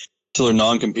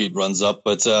non-compete runs up.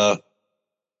 But as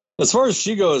far as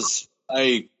she goes,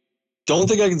 I don't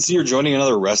think I can see her joining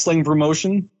another wrestling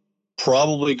promotion.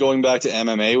 Probably going back to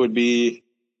MMA would be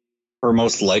her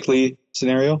most likely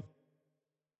scenario.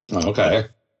 Oh, okay.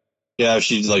 Yeah, if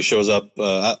she shows up.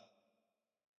 I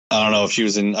don't know if she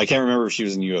was in. I can't remember if she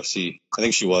was in UFC. I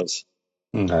think she was.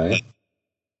 Okay.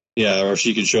 Yeah, or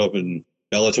she could show up in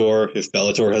Bellator if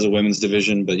Bellator has a women's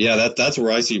division. But yeah, that's where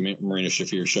I see Marina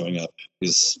Shafir showing up.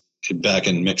 Is back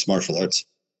in mixed martial arts.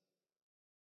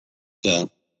 Yeah.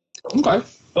 Okay.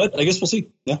 But I guess we'll see.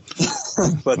 Yeah.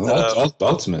 But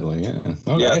ultimately, yeah.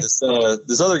 Okay. Yeah.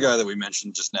 This other guy that we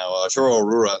mentioned just now, Arturo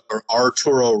Ruiz.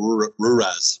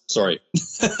 Sorry,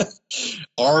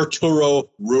 Arturo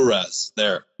Ruiz.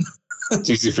 There. It's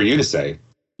easy for you to say.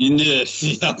 Yeah,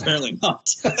 apparently not.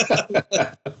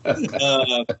 I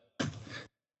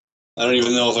don't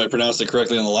even know if I pronounced it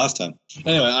correctly on the last time.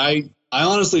 Anyway, I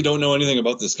honestly don't know anything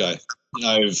about this guy.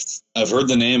 I've heard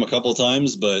the name a couple of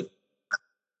times, but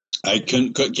I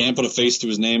can't put a face to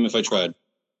his name if I tried,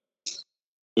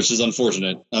 which is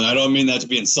unfortunate. And I don't mean that to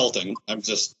be insulting. I'm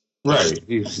just right.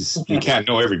 You can't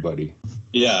know everybody.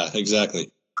 Yeah,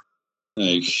 exactly.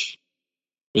 Like,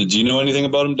 do you know anything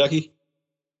about him, Ducky?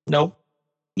 Nope.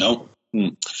 No.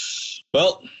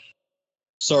 Well,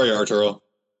 sorry, Arturo.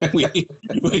 we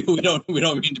don't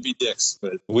mean to be dicks,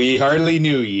 but we hardly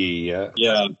knew ye.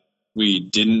 Yeah, we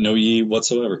didn't know ye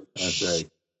whatsoever. That's right.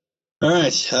 All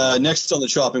right. Next on the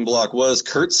chopping block was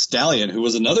Kurt Stallion, who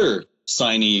was another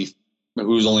signee who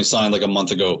was only signed like a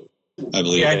month ago, I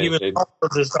believe. Yeah, he was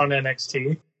just on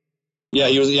NXT. Yeah,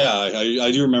 he was. Yeah,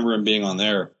 I do remember him being on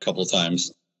there a couple of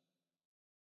times.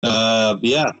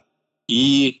 Yeah, do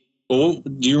you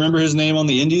remember his name on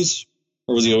the Indies,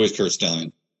 or was he always Kurt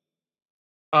Stallion?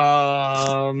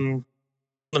 Let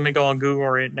me go on Google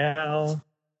right now.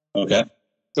 Okay.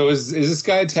 So is this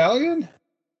guy Italian?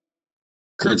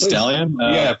 Kurt Stallion?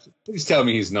 Yeah, please tell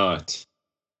me he's not.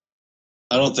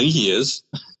 I don't think he is.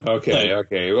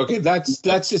 Okay.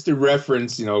 That's just a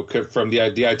reference, from the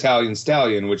Italian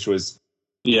Stallion, which was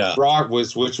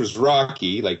which was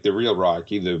Rocky, like the real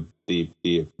Rocky, the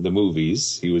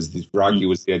movies. Rocky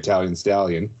was the Italian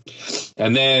Stallion,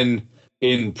 and then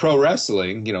in pro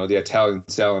wrestling, the Italian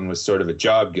Stallion was sort of a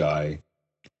job guy,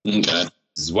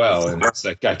 as well, and it's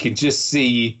like I can just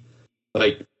see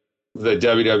like the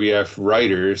WWF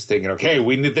writers thinking, okay,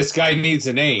 this guy needs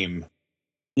a name.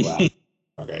 Wow.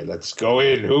 Okay, let's go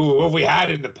in. Who have we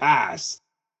had in the past?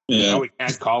 Yeah. No, we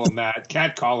can't call him that.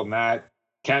 Can't call him that.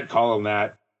 Can't call him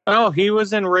that. Oh, he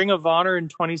was in Ring of Honor in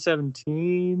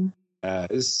 2017.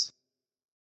 As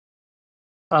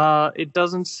it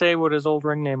doesn't say what his old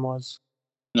ring name was.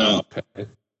 No. Okay.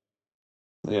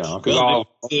 Yeah, because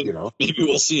maybe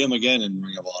we'll see him again in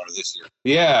Ring of Honor this year.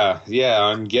 Yeah.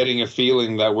 I'm getting a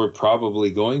feeling that we're probably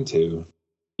going to.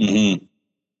 Mm-hmm.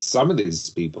 Some of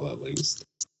these people, at least.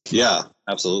 Yeah,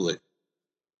 absolutely.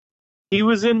 He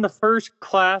was in the first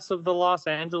class of the Los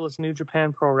Angeles New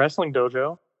Japan Pro Wrestling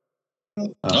Dojo.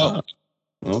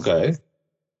 Okay.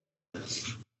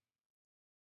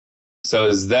 So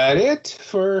is that it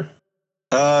for?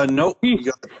 Nope.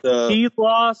 He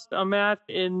lost a match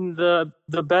in the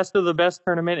Best of the Best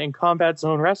tournament in Combat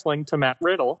Zone Wrestling to Matt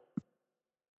Riddle.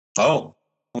 Oh,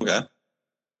 okay.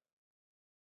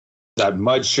 That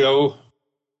mud show.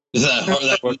 Is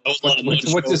that What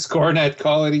does Cornette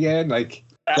call it again? Like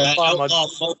that outlaw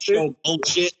mud show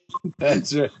bullshit.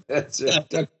 That's right.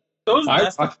 Those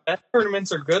best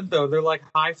tournaments are good, though. They're like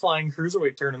high-flying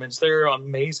cruiserweight tournaments. They're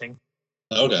amazing.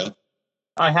 Okay.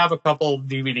 I have a couple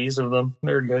DVDs of them.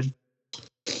 They're good.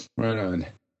 Right on.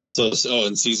 So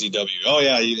in CZW. Oh,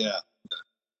 yeah.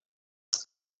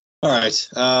 All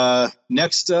right.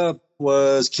 Next up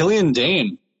was Killian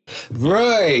Dane.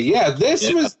 Right. Yeah,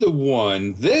 this was the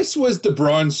one. This was the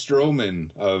Braun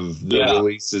Strowman of the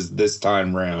releases this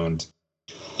time round.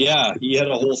 Yeah, he had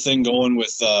a whole thing going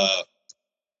with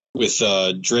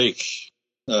Drake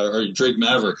or Drake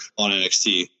Maverick on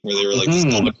NXT, where they were like this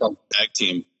tag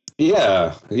team.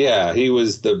 Yeah, he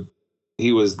was the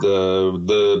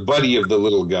buddy of the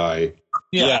little guy.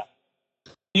 Yeah.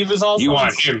 He was also. You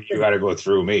want him? You got to go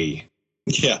through me.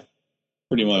 Yeah,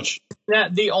 pretty much. Yeah,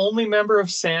 the only member of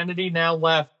Sanity now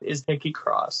left is Nikki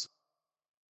Cross.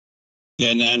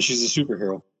 Yeah, and she's a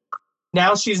superhero.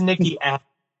 Now she's Nikki Ash.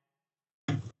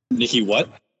 Nikki what?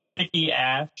 Nikki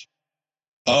Ash.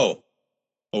 Oh,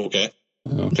 okay. I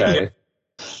don't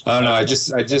know. I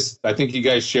think you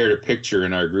guys shared a picture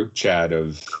in our group chat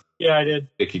of. Yeah, I did.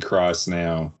 Nikki Cross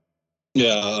now.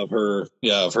 Yeah, of her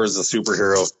as a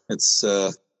superhero. It's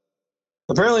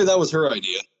apparently that was her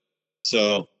idea.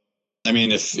 So, I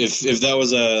mean, if that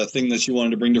was a thing that she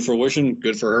wanted to bring to fruition,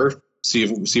 good for her. See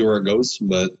where it goes.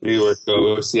 But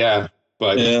yeah.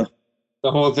 But the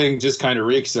whole thing just kind of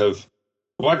reeks of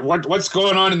what's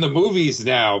going on in the movies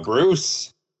now,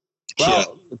 Bruce.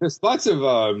 Well, there's lots of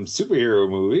superhero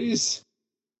movies.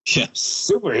 Yeah,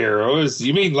 superheroes.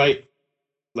 You mean like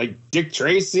Dick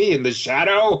Tracy and The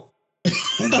Shadow,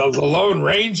 and the Lone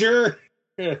Ranger?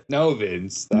 No,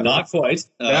 Vince. Not quite.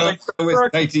 That was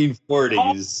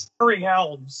 1940s. Harry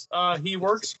Helms. He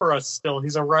works for us still.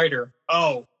 He's a writer.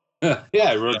 Oh. Yeah,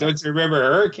 don't you remember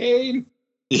Hurricane?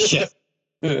 Yeah.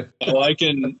 Oh, I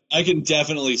can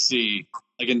definitely see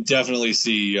maybe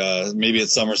at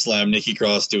SummerSlam Nikki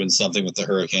Cross doing something with the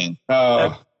Hurricane.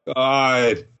 Oh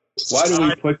God. Why do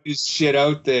we put this shit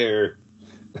out there?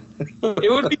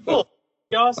 It would be cool. It'd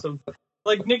be awesome.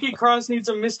 Like, Nikki Cross needs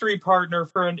a mystery partner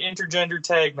for an intergender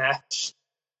tag match.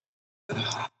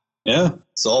 Yeah,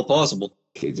 it's all possible.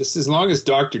 Okay, just as long as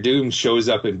Dr. Doom shows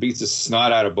up and beats the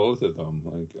snot out of both of them.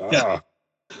 Like, yeah.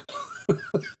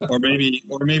 or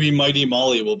maybe Mighty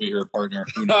Molly will be her partner.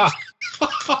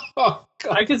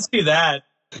 I could see that.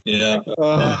 Yeah.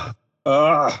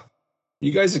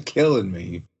 You guys are killing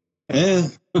me. Yeah.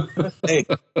 Hey.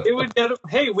 It would get.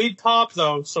 Hey, we'd pop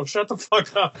though, so shut the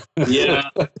fuck up. Yeah.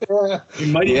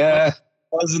 Mighty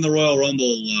was in the Royal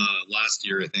Rumble last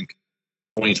year, I think.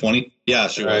 2020. Yeah,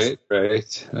 she was.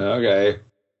 Right. Okay.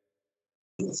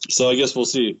 So I guess we'll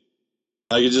see.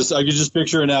 I could just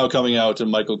picture it now coming out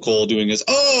and Michael Cole doing his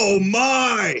 "Oh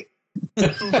my!"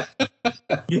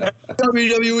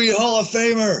 WWE Hall of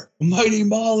Famer, Mighty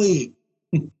Molly,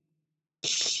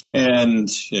 and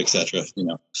etc.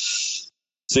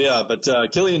 So yeah, but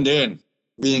Killian Dane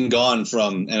being gone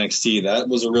from NXT, that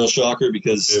was a real shocker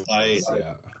because I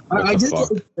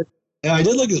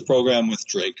did like his program with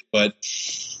Drake, but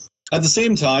at the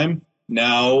same time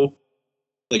now,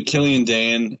 like Killian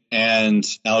Dane and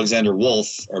Alexander Wolf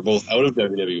are both out of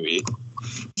WWE.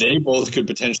 They both could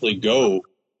potentially go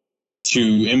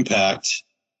to Impact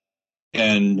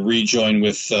and rejoin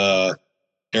with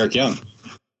Eric Young.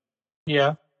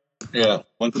 Yeah. Yeah,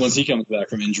 once he comes back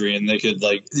from injury, and they could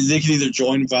either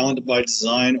join Violent by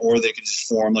Design or they could just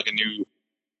form like a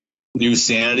new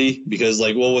Sanity, because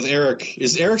with Eric,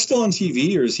 is Eric still on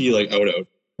TV or is he like out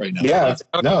right now? Yeah,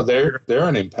 no, they're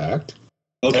on Impact.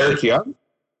 Okay. Eric Young,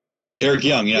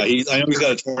 yeah, I know he's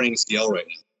got a torn ACL right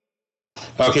now.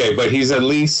 Okay, but he's at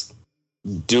least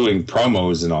doing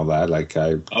promos and all that.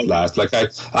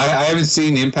 I haven't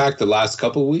seen Impact the last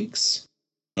couple weeks.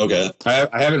 Okay, I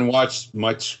haven't watched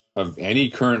much of any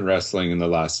current wrestling in the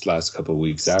last couple of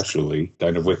weeks, actually.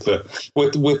 Kind of with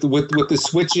the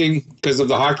switching because of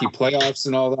the hockey playoffs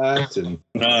and all that, and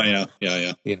yeah.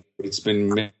 You know, it's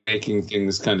been making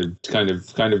things kind of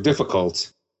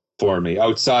difficult for me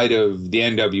outside of the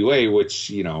NWA,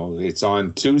 which it's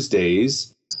on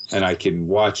Tuesdays, and I can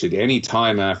watch it any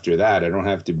time after that. I don't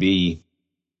have to be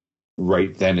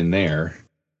right then and there.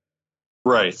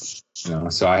 Right.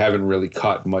 So I haven't really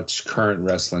caught much current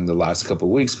wrestling the last couple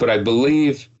of weeks, but I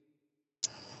believe,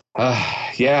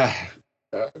 Young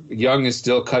is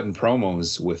still cutting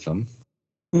promos with them.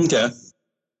 Okay.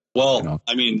 Well,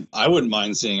 I mean, I wouldn't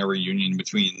mind seeing a reunion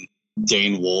between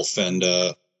Dane Wolf and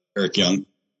Eric Young.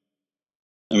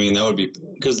 I mean, that would be,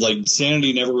 because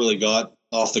Sanity never really got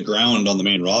off the ground on the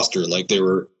main roster.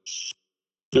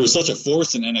 There was such a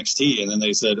force in NXT, and then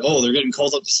they said, "Oh, they're getting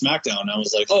called up to SmackDown." And I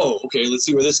was like, "Oh, okay, let's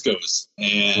see where this goes."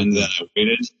 And then I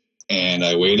waited, and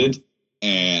I waited,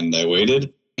 and I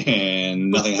waited,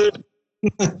 and nothing happened.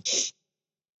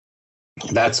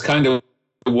 That's kind of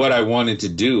what I wanted to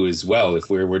do as well. If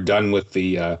we're done with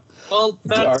the,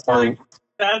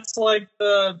 that's like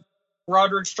the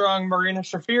Roderick Strong, Marina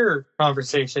Shafir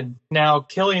conversation. Now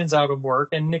Killian's out of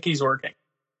work and Nikki's working.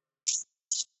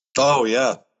 Oh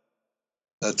yeah.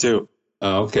 That too.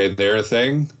 Oh, okay, they're a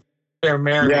thing? They're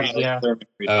married, yeah. They're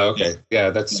married. Oh, okay. Yeah,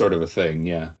 that's sort of a thing,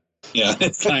 yeah. Yeah,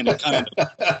 it's kind of.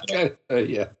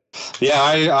 Yeah. Yeah,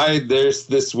 I there's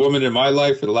this woman in my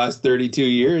life for the last 32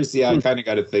 years. Yeah, I kind of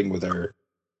got a thing with her.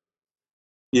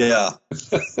 Yeah.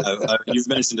 You've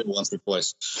mentioned it once or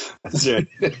twice. That's right.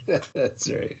 That's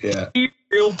right, yeah. She's a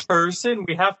real person.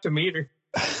 We have to meet her.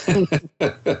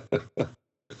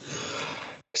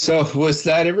 So, was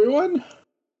that everyone?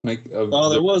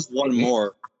 Well, there was one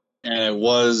more, and it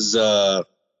was an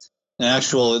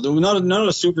actual, not a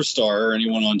superstar or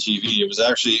anyone on TV. It was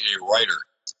actually a writer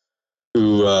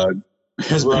who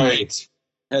has had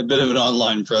a bit of an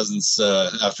online presence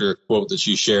after a quote that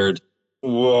she shared.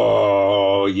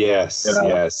 Whoa! Yes,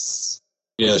 yes.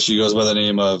 Yeah, she goes by the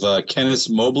name of Kenneth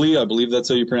Mobley. I believe that's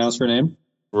how you pronounce her name.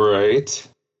 Right.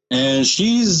 And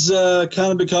she's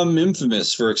kind of become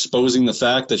infamous for exposing the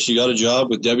fact that she got a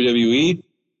job with WWE.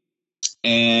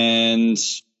 And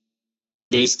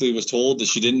basically was told that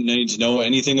she didn't need to know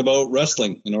anything about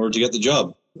wrestling in order to get the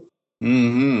job.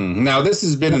 Mm-hmm. Now, this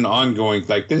has been an ongoing,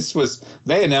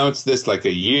 they announced this like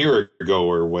a year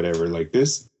ago or whatever.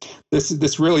 This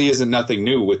really isn't nothing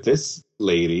new with this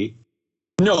lady.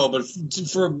 No, but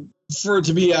for it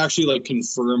to be actually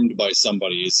confirmed by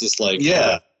somebody, it's just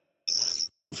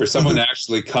for someone to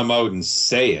actually come out and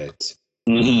say it,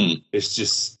 it's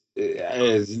just.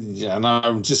 And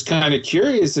I'm just kind of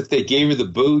curious if they gave her the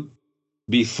boot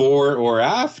before or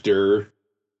after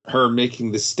her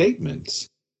making the statement.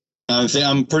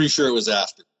 I'm pretty sure it was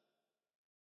after.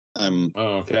 I'm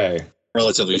okay.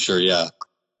 Relatively sure, yeah.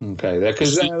 Okay,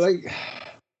 because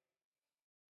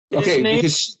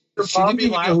because she didn't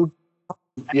even know.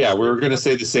 Yeah, we were going to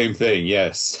say the same thing.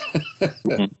 Yes.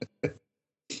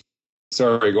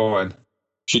 Sorry, go on.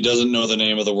 She doesn't know the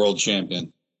name of the world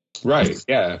champion. Right,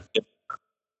 yeah.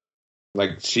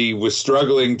 She was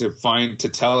struggling to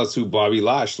tell us who Bobby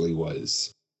Lashley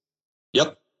was.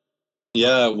 Yep.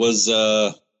 Yeah, it was,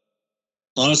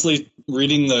 honestly,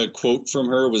 reading the quote from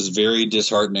her was very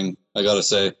disheartening, I gotta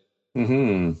say.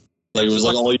 Mm-hmm. It was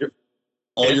all your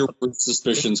worst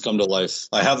suspicions come to life.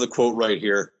 I have the quote right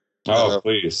here. Oh,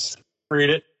 please. Read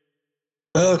it.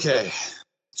 Okay.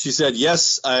 She said,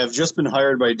 "Yes, I have just been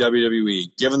hired by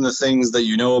WWE. Given the things that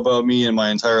you know about me and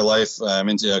my entire life, I'm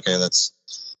into." Okay, that's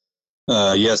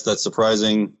yes, that's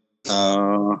surprising.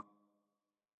 Yeah,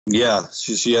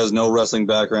 she has no wrestling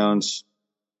background.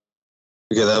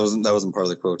 Okay, that wasn't part of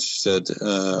the quote. She said,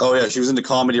 "Oh yeah, she was into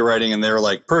comedy writing, and they were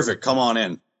like, perfect, come on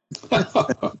in." And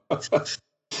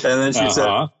then she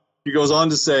said, she goes on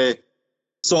to say,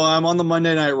 "So I'm on the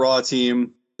Monday Night Raw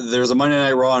team. There's a Monday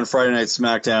Night Raw and Friday Night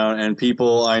SmackDown, and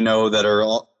people I know that are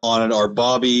on it are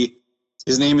Bobby.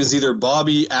 His name is either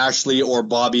Bobby Ashley or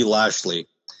Bobby Lashley.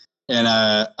 And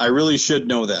I really should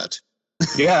know that."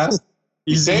 Yeah.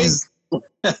 he's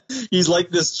he's like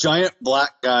this giant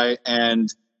black guy,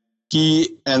 and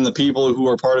he and the people who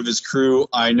are part of his crew,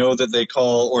 I know that they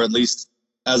call, or at least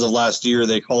as of last year,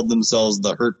 they called themselves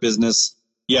the Hurt Business.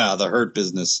 Yeah, the Hurt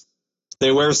Business.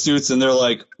 They wear suits and they're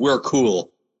like, we're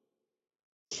cool.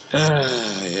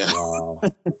 Yeah. Wow.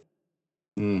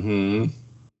 Mm-hmm.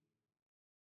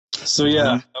 So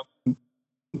yeah.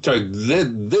 So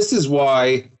this is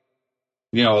why,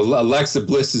 you know, Alexa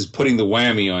Bliss is putting the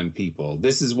whammy on people.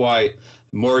 This is why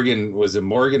Morgan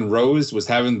Rose was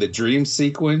having the dream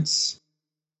sequence.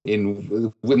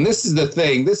 When this is the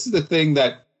thing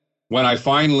that when I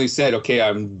finally said, okay,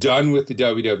 I'm done with the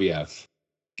WWF.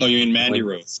 Oh, you mean Mandy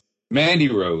Rose? Mandy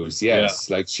Rose, yes.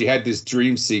 Yeah. Like she had this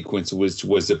dream sequence, which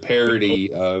was a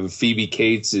parody of Phoebe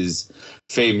Cates's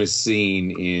famous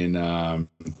scene in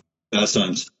Fast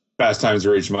Times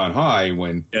at Ridgemont High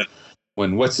when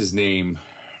what's his name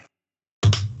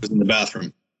was in the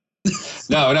bathroom.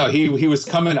 No, he was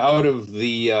coming out of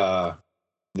the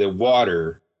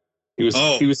water. He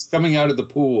was coming out of the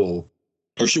pool.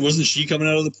 Or wasn't she coming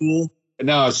out of the pool?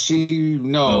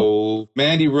 No.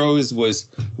 Mandy Rose was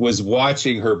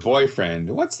watching her boyfriend.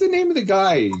 What's the name of the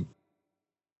guy?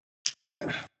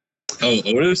 Oh,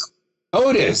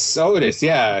 Otis? Otis.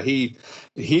 Yeah, he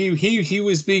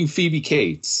was being Phoebe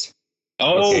Cates.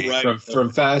 Oh, okay, right. From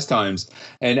Fast Times.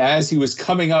 And as he was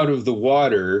coming out of the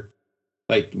water,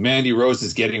 like Mandy Rose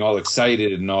is getting all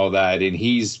excited and all that, and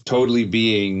he's totally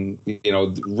being, you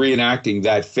know, reenacting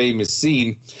that famous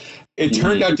scene. It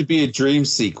turned out to be a dream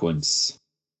sequence.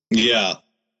 Yeah.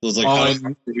 It was like, how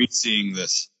are we seeing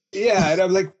this? Yeah, and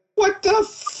I'm like, what the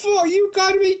fuck? You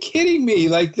gotta be kidding me.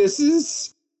 Like, this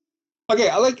is...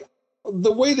 Okay, like,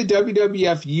 the way the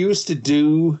WWF used to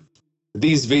do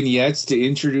these vignettes to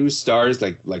introduce stars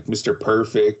like Mr.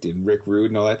 Perfect and Rick Rude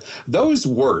and all that, those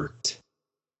worked.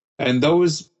 And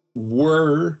those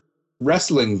were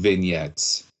wrestling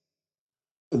vignettes.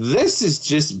 This is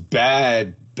just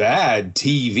bad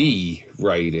TV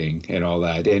writing and all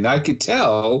that. And I could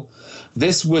tell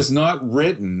this was not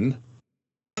written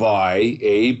by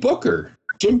a booker.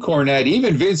 Jim Cornette,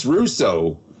 even Vince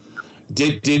Russo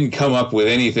didn't come up with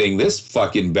anything this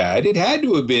fucking bad. It had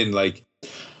to have been like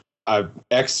a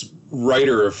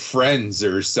ex-writer of Friends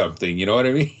or something. You know what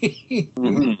I mean?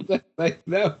 Mm-hmm. Like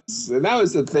that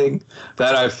was the thing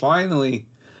that I finally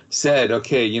said,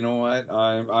 okay, you know what?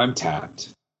 I'm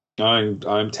tapped.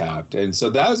 I'm tapped. And so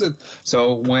that was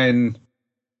so when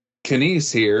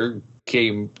Kenice here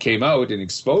came out and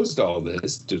exposed all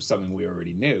this to something we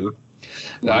already knew,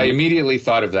 I immediately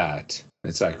thought of that.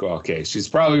 It's like, well, okay, she's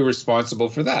probably responsible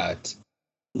for that.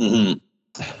 Mm-hmm.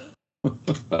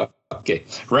 Okay,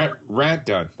 rant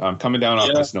done. I'm coming down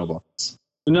off the snowballs.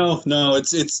 No,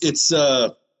 it's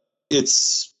a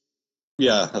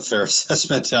fair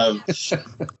assessment.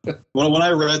 When I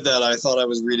read that, I thought I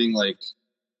was reading like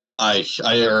I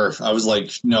was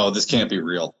like, no, this can't be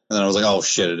real. And then I was like, oh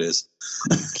shit, it is.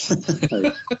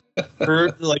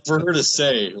 for her to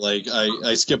say, like,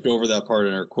 I skipped over that part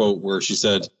in her quote where she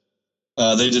said,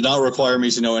 they did not require me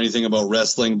to know anything about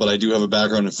wrestling, but I do have a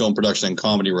background in film production and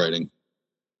comedy writing.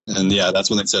 And yeah,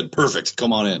 that's when they said, perfect,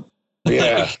 come on in.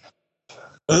 Yeah.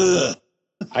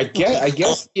 I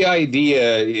guess the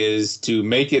idea is to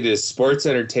make it as sports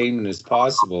entertainment as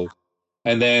possible.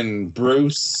 And then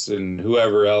Bruce and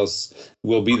whoever else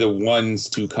will be the ones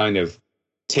to kind of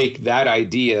take that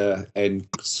idea and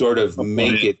sort of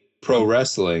make it pro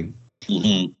wrestling.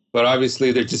 Mm-hmm. But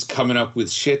obviously they're just coming up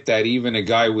with shit that even a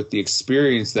guy with the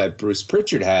experience that Bruce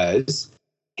Pritchard has,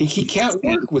 he can't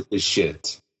work with this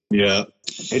shit. Yeah.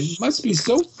 It must be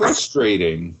so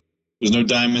frustrating. There's no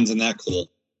diamonds in that coal.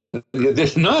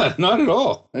 There's not at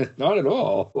all. Not at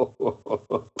all.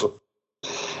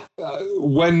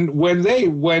 When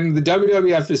the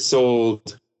WWF is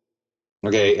sold,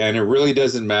 okay, and it really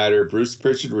doesn't matter, Bruce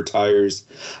Pritchard retires,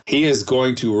 he is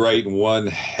going to write one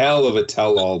hell of a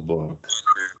tell-all book.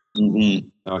 Mm-hmm.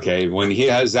 Okay, when he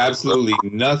has absolutely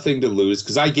nothing to lose,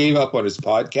 because I gave up on his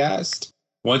podcast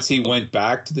once he went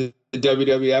back to the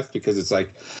WWF, because it's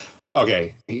like,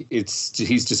 okay, he's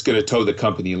just going to toe the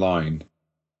company line.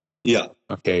 Yeah.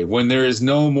 Okay, when there is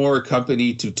no more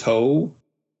company to toe,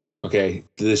 okay,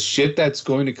 the shit that's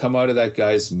going to come out of that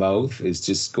guy's mouth is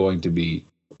just going to be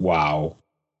wow.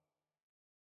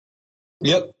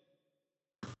 Yep.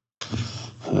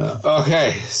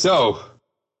 Okay, so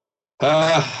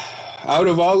out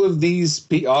of all these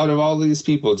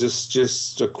people,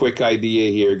 just a quick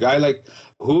idea here, guy like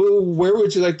where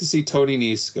would you like to see Tony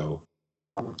Nese go?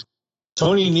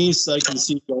 Tony Nese, I can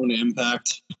see going to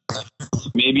Impact,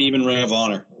 maybe even Ring of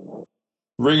Honor.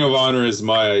 Ring of Honor is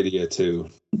my idea too.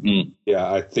 Mhm.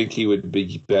 Yeah, I think he would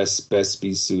be best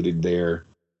be suited there.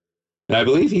 And I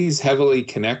believe he's heavily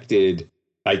connected.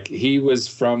 Like he was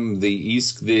from the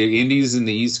Indies in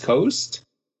the East Coast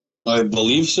I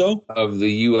believe so. of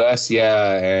the US,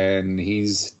 yeah, and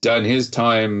he's done his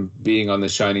time being on the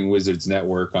Shining Wizards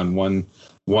network on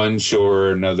one show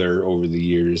or another over the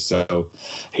years. So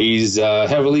he's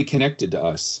heavily connected to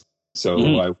us.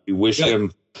 So we wish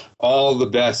him all the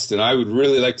best, and I would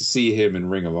really like to see him in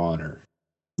Ring of Honor.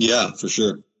 Yeah, for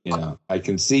sure. Yeah, I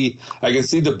can see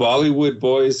the Bollywood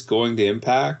boys going to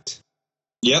Impact.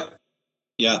 Yep.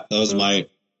 Yeah, that was my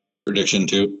prediction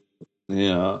too.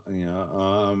 Yeah.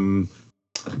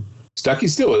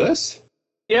 Stucky's still with us?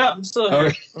 Yeah, I'm still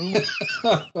here.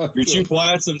 You're too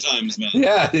quiet sometimes, man.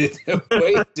 Yeah,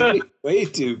 way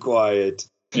too quiet.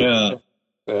 Yeah.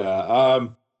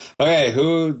 Okay,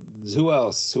 who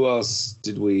else? Who else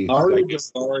did we? Arya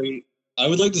Davari. I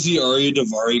would like to see Arya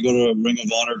Davari go to Ring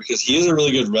of Honor because he is a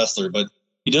really good wrestler, but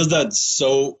he does that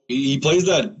he plays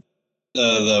that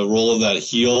the role of that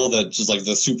heel that just like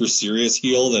the super serious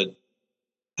heel that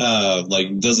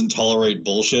like doesn't tolerate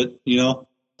bullshit, you know?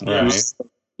 Right.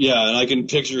 Yeah, and I can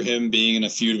picture him being in a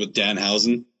feud with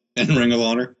Danhausen in Ring of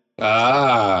Honor.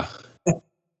 Ah,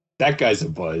 that guy's a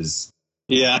buzz.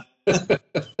 Yeah.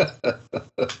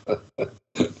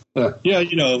 Yeah,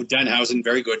 you know, Danhausen,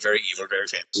 very good, very evil, very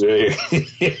famous.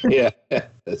 Yeah,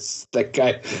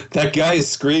 that guy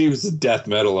screams death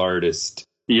metal artist.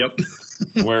 Yep.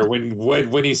 Where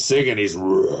when he's singing, he's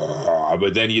raw,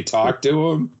 but then you talk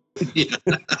to him. Yeah.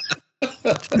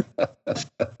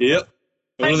 Yep.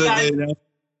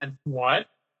 What?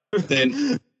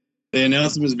 They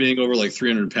announced him as being over like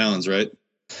 300 pounds, right?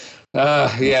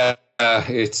 Yeah.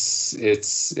 It's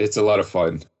a lot of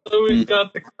fun. So we've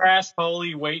got the Crash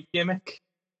Holy weight gimmick.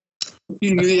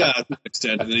 Yeah, to an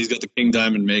extent. And then he's got the King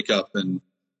Diamond makeup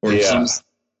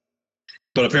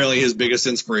but apparently his biggest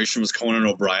inspiration was Conan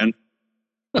O'Brien.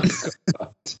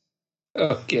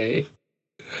 Okay.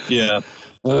 Yeah.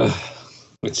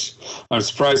 Which I'm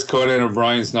surprised Conan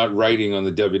O'Brien's not writing on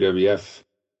the WWF.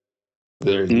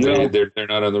 They're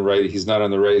not on the writing. He's not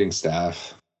on the writing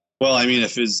staff. Well, I mean,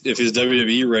 if his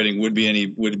WWE rating would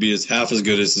be as half as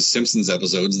good as his Simpsons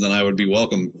episodes, then I would be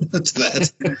welcome to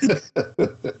that.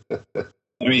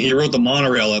 I mean, he wrote the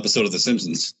monorail episode of The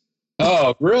Simpsons.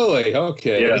 Oh, really?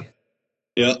 Okay.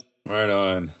 Yeah. Right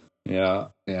on. Yeah.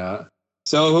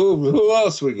 So who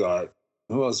else we got?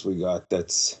 That's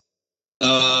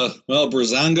well,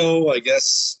 Breezango, I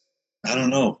guess. I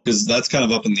don't know, because that's kind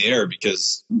of up in the air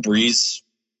because Breeze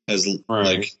has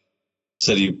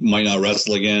said he might not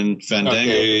wrestle again. Fandango.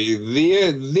 Okay,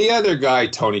 the other guy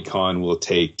Tony Khan will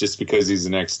take just because he's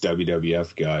an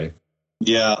ex-WWF guy.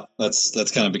 Yeah,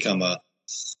 that's kind of become a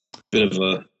bit of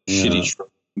a shitty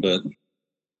trope, but.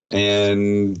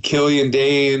 And Killian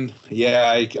Dane, yeah,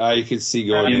 I could see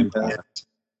going Impact.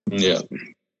 Yeah.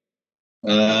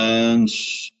 And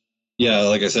yeah,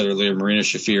 like I said earlier, Marina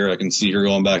Shafir, I can see her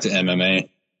going back to MMA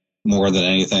more than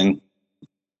anything.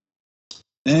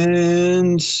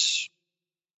 And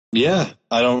yeah,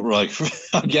 I don't like.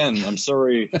 Again, I'm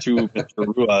sorry to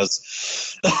Mr.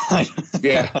 Ruiz.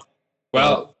 Yeah.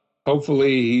 Well,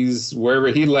 hopefully he's wherever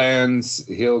he lands,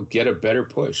 he'll get a better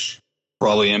push.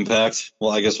 Probably Impact.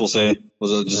 Well, I guess we'll say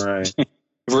was it just right. if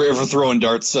we're throwing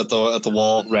darts at the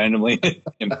wall randomly.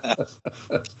 Impact.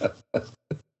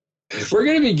 We're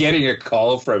gonna be getting a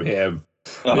call from him.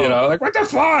 You know, like what the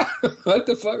fuck? What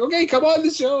the fuck? Okay, come on the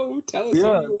show. Tell us.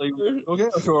 Yeah. Okay.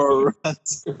 Sure.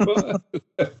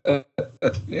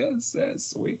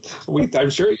 Yes. We.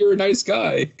 I'm sure you're a nice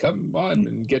guy. Come on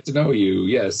and get to know you.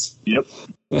 Yes. Yep.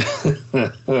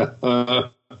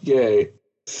 Okay.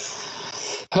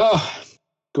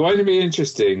 Going to be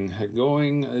interesting.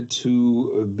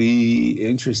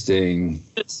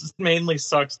 It mainly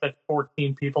sucks that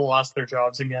 14 people lost their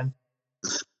jobs again.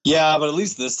 Yeah, but at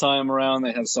least this time around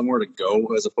they have somewhere to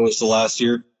go as opposed to last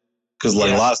year. Because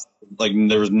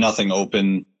there was nothing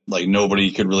open. Like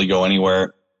nobody could really go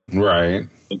anywhere. Right.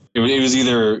 It was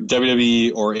either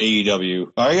WWE or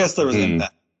AEW. I guess there was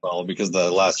Impact as well because the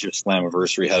last year's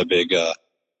Slammiversary had a big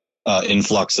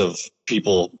influx of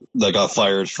people that got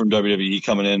fired from WWE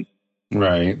coming in.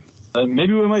 Right.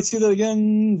 Maybe we might see that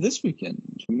again this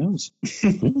weekend. Who knows? It's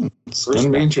going to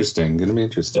be interesting.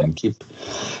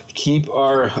 Keep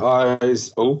our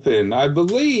eyes open. I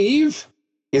believe,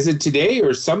 is it today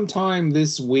or sometime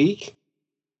this week,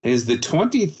 is the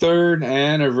 23rd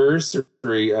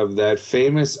anniversary of that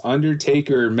famous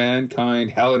Undertaker Mankind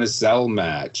Hell in a Cell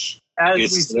match.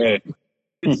 It's today.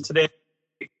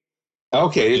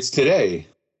 Okay, it's today.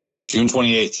 June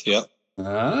 28th, yeah.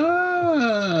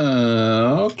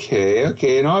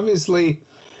 Okay. And obviously,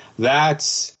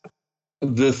 that's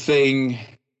the thing,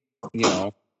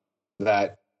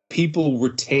 that people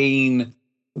retain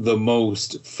the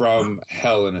most from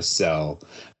Hell in a Cell.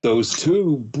 Those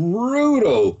two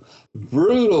brutal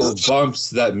bumps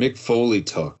that Mick Foley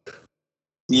took.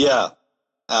 Yeah,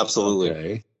 absolutely.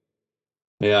 Okay.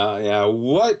 Yeah.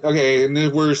 What? Okay, and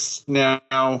then we're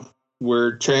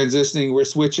transitioning. We're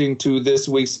switching to this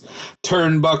week's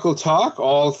Turnbuckle Talk.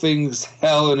 All things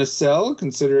Hell in a Cell,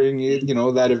 considering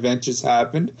that event just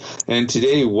happened, and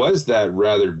today was that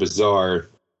rather bizarre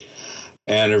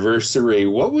anniversary.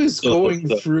 What was going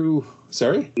through?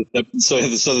 Sorry. So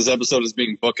this episode is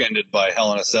being bookended by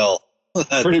Hell in a Cell.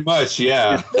 Pretty much,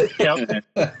 yeah. Yep.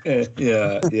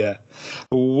 Yeah.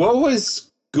 What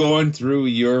was going through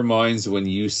your minds when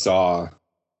you saw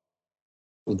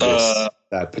that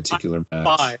particular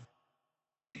match?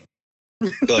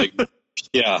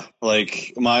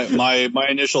 My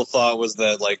initial thought was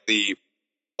that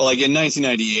in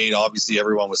 1998, obviously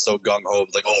everyone was so gung ho,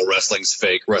 like, oh, wrestling's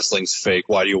fake. Why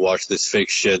do you watch this fake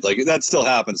shit? Like, that still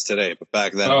happens today, but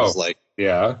back then it was like,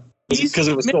 yeah, because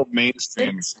it was so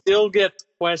mainstream. Still get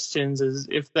questions as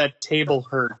if that table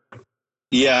hurt.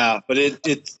 Yeah, but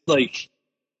it's like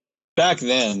back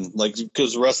then, like,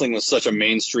 because wrestling was such a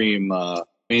mainstream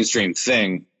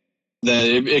thing,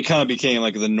 then it kind of became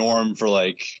like the norm for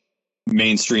like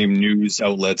mainstream news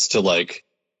outlets to like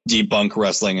debunk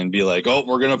wrestling and be like, oh,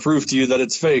 we're going to prove to you that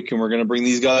it's fake, and we're going to bring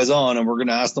these guys on and we're going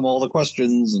to ask them all the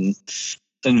questions. And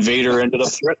then Vader ended up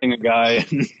threatening a guy.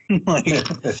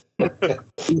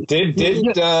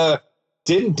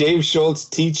 Didn't Dave Schultz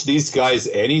teach these guys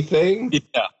anything?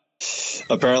 Yeah,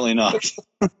 apparently not.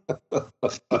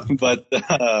 But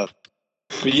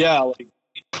yeah, like,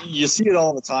 you see it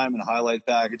all the time in highlight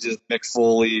packages. Mick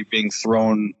Foley being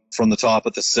thrown from the top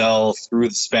of the cell through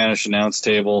the Spanish announce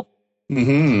table.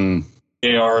 Mm-hmm.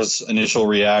 JR's initial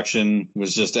reaction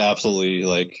was just absolutely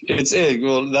like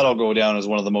that'll go down as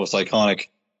one of the most iconic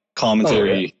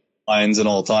commentary lines in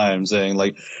all time, saying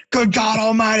like, "Good God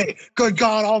Almighty, they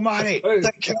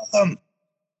killed him.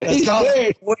 He's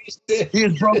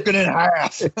broken in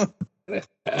half."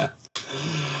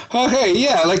 Okay,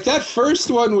 yeah, like that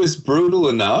first one was brutal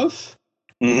enough.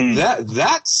 Mm-hmm.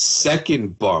 That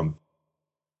second bump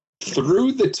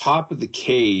through the top of the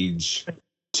cage.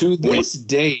 To this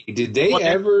day, did they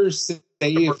ever say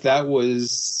if that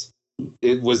was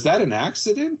that an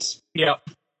accident? Yeah,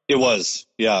 it was.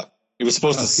 Yeah, it was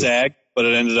supposed to sag, but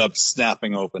it ended up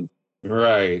snapping open.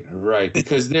 Right.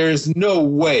 Because there's no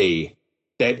way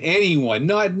that anyone,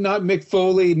 not Mick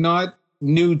Foley, not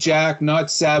New Jack,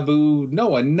 not Sabu,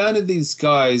 none of these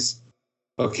guys,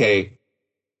 okay,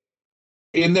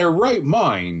 in their right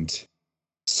mind,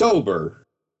 sober,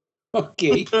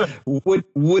 okay,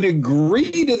 would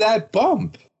agree to that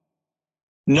bump.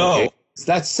 No. Okay.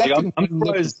 That second I'm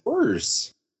one looked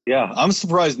worse. Yeah, I'm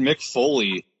surprised Mick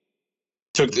Foley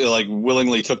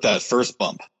willingly took that first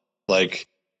bump. Like,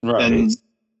 right. And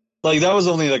like that was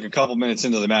only like a couple minutes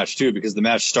into the match too, because the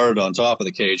match started on top of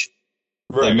the cage.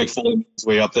 Right. Like Mick Foley made his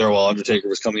way up there while Undertaker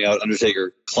was coming out.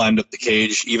 Undertaker climbed up the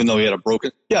cage, even though he had a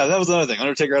broken. Yeah, that was another thing.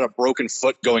 Undertaker had a broken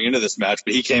foot going into this match,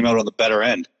 but he came out on the better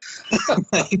end.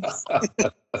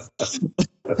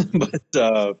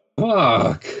 But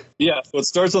fuck. Yeah, so it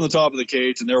starts on the top of the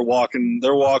cage, and they're walking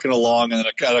along, and then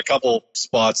at a couple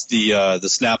spots, the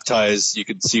snap ties you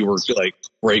could see were like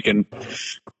breaking.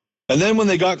 And then when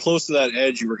they got close to that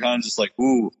edge, you were kind of just like,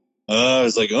 ooh.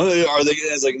 It's like, oh, are they?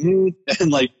 It's like, and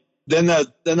like. Then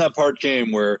that part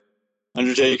came where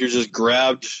Undertaker just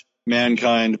grabbed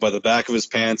Mankind by the back of his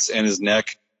pants and his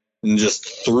neck and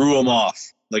just threw him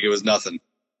off like it was nothing.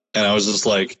 And I was just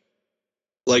like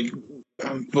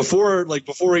before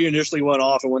he initially went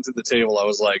off and went to the table, I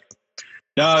was like,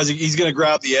 no, he's gonna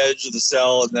grab the edge of the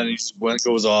cell, and then he just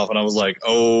goes off, and I was like,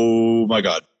 oh my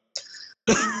God.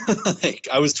 Like,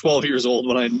 I was 12 years old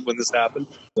when this happened.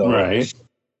 So, right.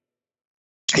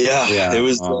 Yeah, it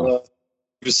was.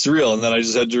 It was surreal, and then I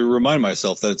just had to remind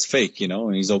myself that it's fake,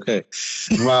 and he's okay.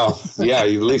 Well, yeah, at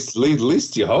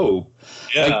least you hope.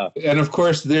 Yeah. And of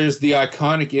course, there's the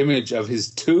iconic image of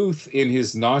his tooth in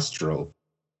his nostril.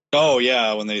 Oh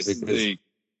yeah, when that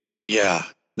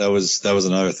was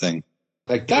another thing.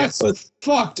 Like that's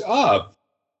fucked up.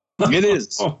 It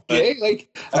is. Okay,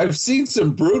 like I've seen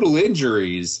some brutal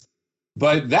injuries,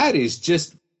 but that is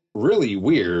just really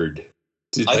weird.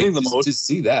 To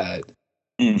see that.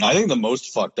 I think the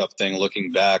most fucked up thing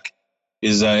looking back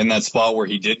is in that spot where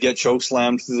he did get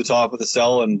chokeslammed through the top of the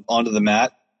cell and onto the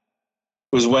mat.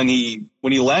 Was when he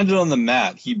landed on the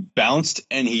mat, he bounced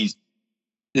and his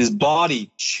body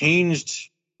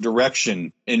changed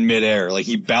direction in midair. Like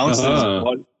he bounced in his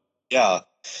body. Yeah.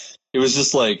 It was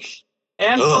just like...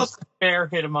 And plus the chair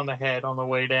hit him on the head on the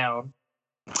way down.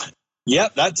 Yeah,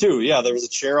 that too. Yeah, there was a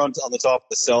chair on the top of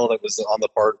the cell that was on the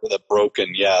part that broke,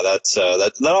 and yeah,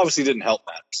 that obviously didn't help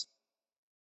matters.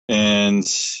 And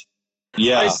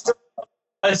yeah,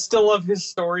 I still love his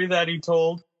story that he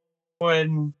told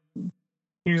when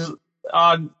he was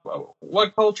on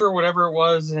What Culture, whatever it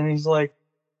was, and he's like,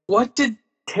 "What did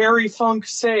Terry Funk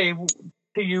say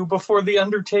to you before the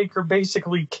Undertaker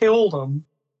basically killed him?"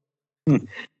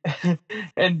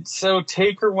 And so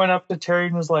Taker went up to Terry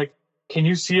and was like, "Can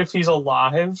you see if he's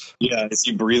alive?" Yeah, is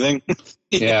he breathing?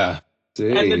 Yeah.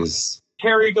 Jeez. And then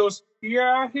Terry goes,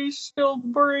 "Yeah, he's still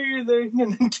breathing."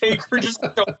 And then Taker just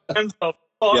hands the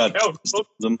fuck out.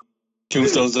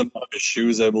 Tombstones him out of his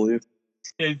shoes, I believe.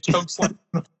 Yeah, chokeslam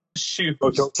out of his shoes.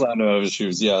 Chokeslam out of his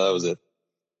shoes. Yeah, that was it.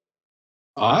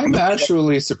 I'm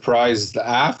actually surprised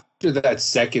after that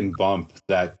second bump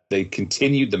that they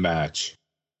continued the match.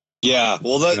 Yeah,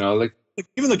 well, that like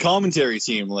even the commentary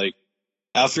team, like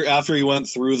after he went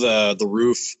through the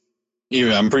roof,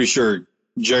 even I'm pretty sure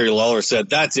Jerry Lawler said,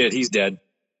 "That's it, he's dead."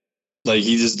 Like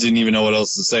he just didn't even know what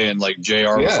else to say, and like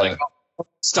JR was like, "Oh,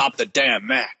 stop the damn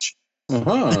match."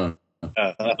 Uh-huh.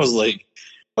 I was like,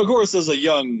 of course, as a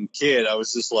young kid, I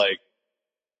was just like,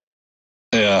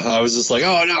 yeah, I was just like,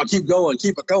 "Oh no, keep going,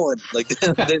 keep it going." Like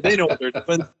they know what they're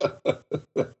doing.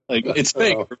 Like it's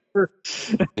fake.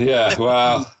 Yeah,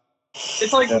 wow.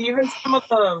 It's like even some of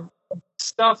the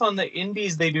stuff on the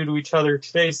indies they do to each other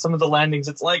today, some of the landings,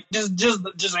 it's like just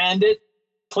end it,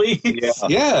 please.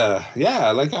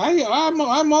 Yeah. Like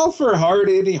I'm all for hard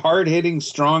hitting,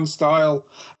 strong style,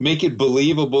 make it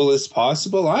believable as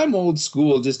possible. I'm old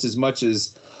school just as much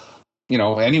as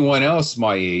anyone else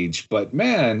my age. But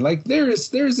man, like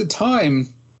there's a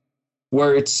time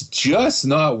where it's just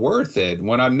not worth it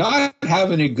when I'm not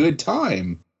having a good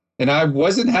time. And I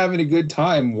wasn't having a good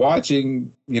time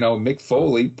watching, Mick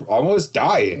Foley almost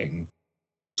dying.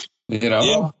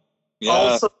 Yeah.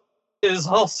 Also the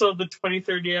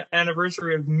 23rd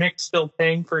anniversary of Mick still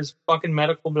paying for his fucking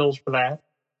medical bills for that.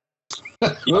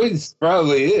 It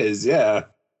probably is, yeah.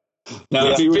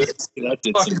 Now, if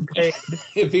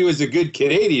he was a good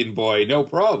Canadian boy, no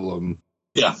problem.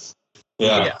 Yeah.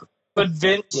 But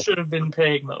Vince should have been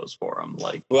paying those for him.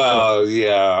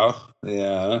 Yeah.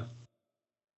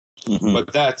 Mm-hmm.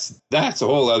 But that's a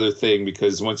whole other thing,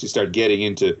 because once you start getting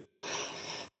into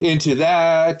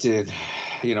that, and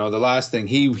the last thing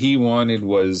he wanted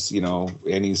was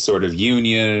any sort of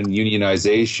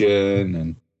unionization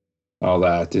and all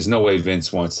that. There's no way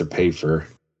Vince wants to pay for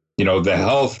the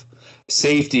health,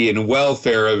 safety, and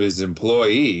welfare of his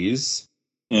employees.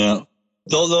 Yeah,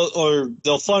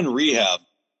 they'll fund rehab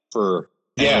for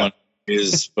anyone who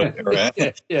is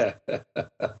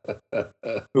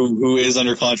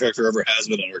under contract or ever has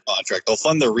been under contract. They'll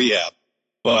fund their rehab,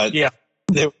 but they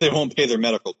won't pay their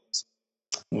medical bills.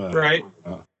 Well, right.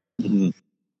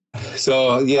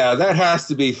 So yeah, that has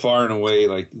to be far and away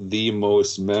like the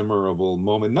most memorable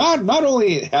moment. Not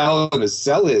only Hell in a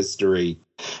Cell history,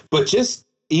 but just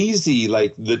easy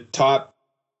like the top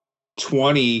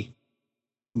 20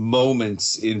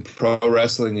 moments in pro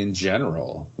wrestling in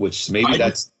general. Which maybe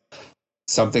that's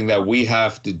something that we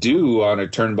have to do on a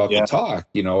Turnbuckle Talk,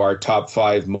 our top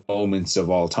 5 moments of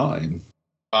all time.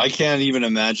 I can't even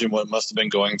imagine what must have been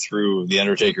going through the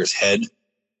Undertaker's head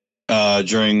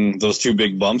during those 2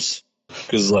 big bumps.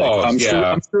 Because I'm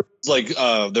sure it's like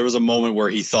there was a moment where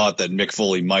he thought that Mick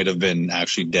Foley might have been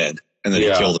actually dead, and then he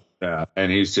killed him. Yeah,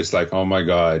 and he's just like, oh my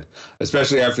God,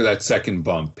 especially after that second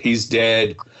bump. He's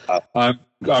dead. I'm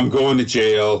going to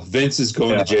jail. Vince is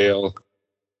going to jail.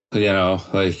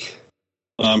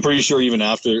 I'm pretty sure even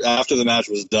after the match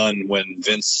was done, when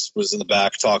Vince was in the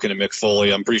back talking to Mick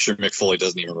Foley, I'm pretty sure Mick Foley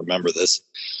doesn't even remember this.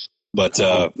 But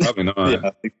probably not.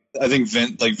 Yeah, I think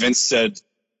Vince said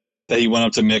that he went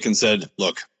up to Mick and said,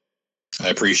 "Look, I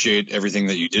appreciate everything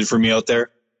that you did for me out there,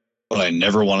 but I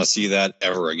never want to see that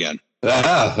ever again."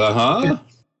 The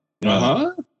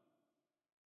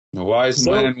wise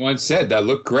man once said, "That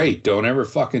looked great. Don't ever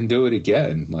fucking do it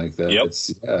again." Like that.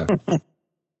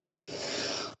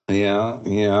 Yeah.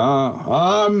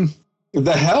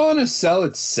 The Hell in a Cell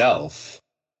itself.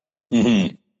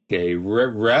 Mm-hmm. Okay,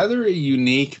 rather a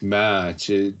unique match.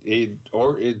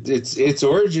 Its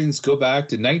origins go back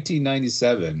to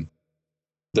 1997.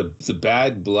 The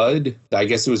Bad Blood. I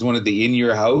guess it was one of the In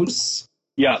Your House.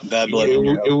 Yeah, Bad Blood.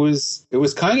 It was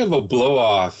kind of a blow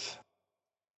off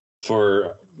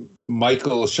for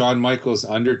Shawn Michaels'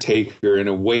 Undertaker in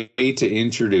a way to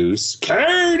introduce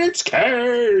Kane. It's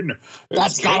Kane.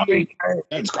 It's gotta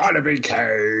be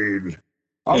Kane.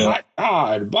 Oh Yeah. my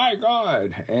God, by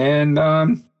God. And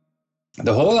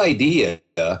the whole idea,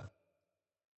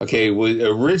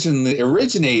 was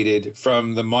originated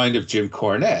from the mind of Jim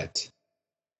Cornette.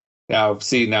 Now,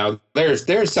 see,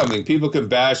 there's something. People can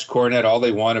bash Cornette all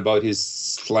they want about his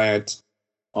slant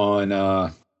on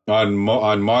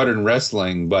modern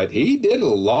wrestling, but he did a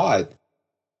lot,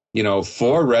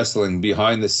 for wrestling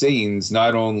behind the scenes,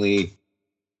 not only,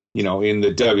 in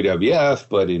the WWF,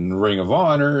 but in Ring of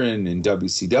Honor and in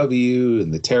WCW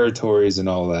and the territories and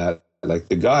all that. Like,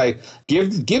 the guy,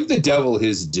 give the devil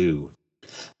his due.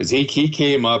 Because he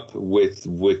came up with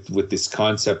this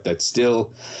concept that's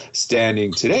still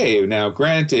standing today. Now,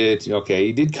 granted,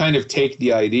 he did kind of take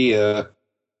the idea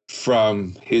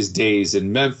from his days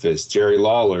in Memphis. Jerry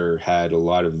Lawler had a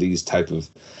lot of these type of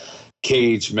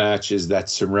cage matches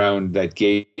that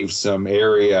gave some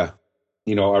area,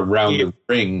 around the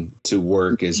ring to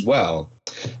work as well.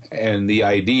 And the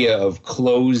idea of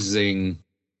closing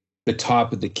the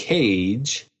top of the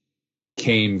cage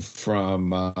came from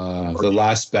the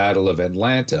last Battle of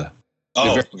Atlanta.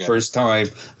 The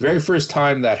very first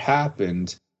time that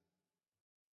happened,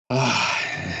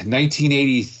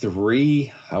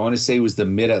 1983, I want to say it was the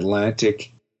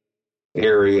Mid-Atlantic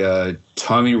area,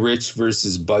 Tommy Rich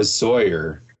versus Buzz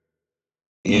Sawyer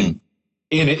in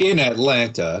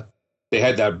Atlanta. They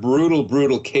had that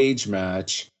brutal cage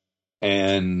match,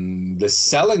 and the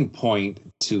selling point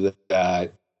to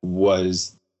that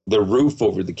was the roof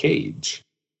over the cage.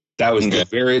 That was the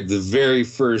very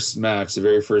first match, the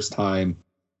very first time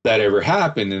that ever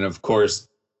happened. And of course,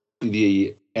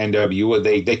 the NWO,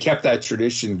 they kept that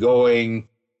tradition going.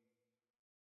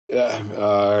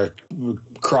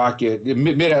 Crockett,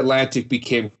 Mid-Atlantic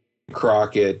became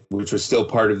Crockett, which was still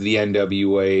part of the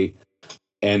NWA.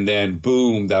 And then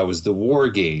boom, that was the War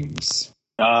Games.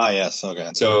 Yes,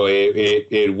 okay. So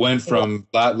it went from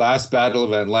last Battle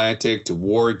of Atlantic to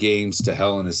War Games to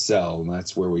Hell in a Cell, and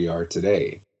that's where we are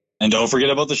today. And don't forget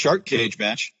about the Shark Cage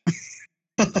match.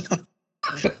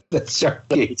 The Shark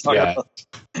Cage match.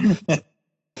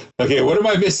 Okay, what am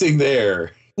I missing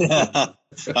there? I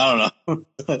don't know.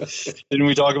 Didn't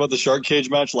we talk about the Shark Cage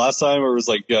match last time, where it was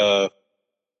like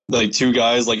two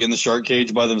guys like in the shark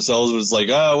cage by themselves? It was like,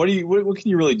 what can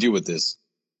you really do with this?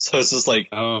 So it's just like,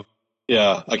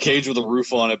 yeah, a cage with a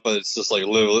roof on it, but it's just like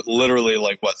literally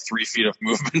like 3 feet of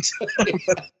movement.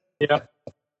 Yeah.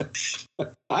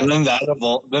 And then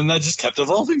that just kept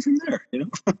evolving from there,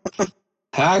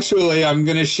 Actually, I'm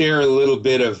going to share a little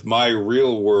bit of my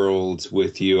real world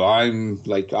with you. I'm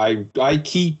like, I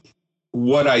keep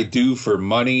what I do for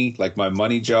money, like my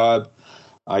money job.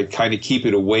 I kind of keep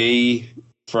it away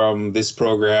from this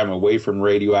program, away from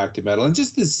Radioactive Metal, and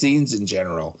just the scenes in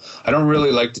general. I don't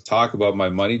really like to talk about my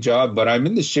money job, but I'm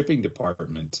in the shipping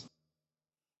department.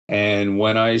 And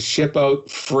when I ship out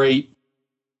freight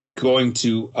going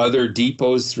to other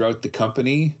depots throughout the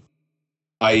company,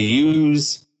 I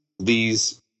use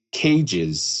these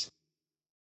cages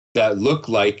that look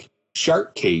like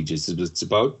shark cages. It's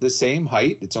about the same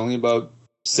height. It's only about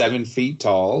 7 feet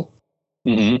tall.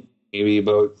 Mm-hmm. Maybe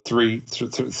about 3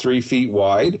 feet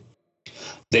wide.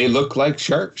 They look like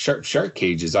shark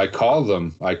cages. I call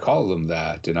them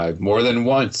that. And I've more than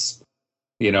once,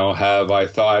 have I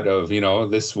thought of,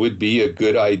 this would be a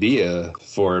good idea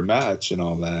for a match and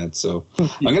all that. So I'm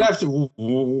gonna have to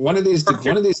one of these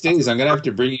days I'm gonna have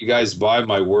to bring you guys by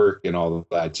my work and all of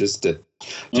that just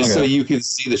so you can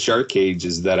see the shark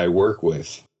cages that I work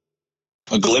with.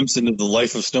 A glimpse into the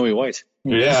life of Snowy White.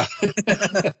 Yeah.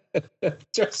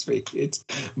 Trust me, it's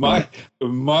my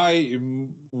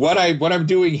what I'm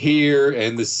doing here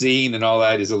and the scene and all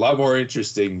that is a lot more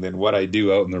interesting than what I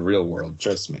do out in the real world.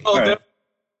 Trust me. Oh, right.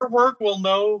 Our work will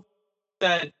know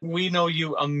that we know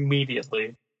you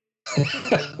immediately.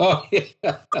 Oh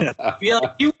yeah.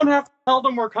 Yeah, you won't have to tell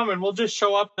them we're coming. We'll just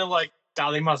show up. They're like,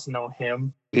 "Oh, they must know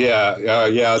him." Yeah.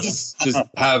 Just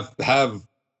have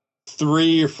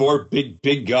 3 or 4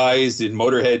 big guys in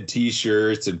Motorhead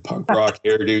t-shirts and punk rock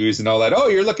hairdos and all that. Oh,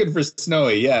 you're looking for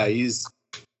Snowy? Yeah, his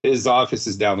office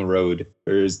is down the road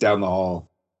or is down the hall.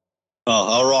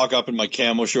 I'll rock up in my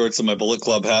camo shorts and my Bullet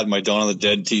Club hat and my Dawn of the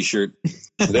Dead t-shirt.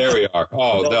 There we are.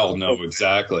 Oh, they'll know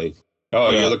exactly. Oh,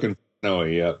 yeah. You're looking for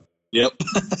Snowy? Yep.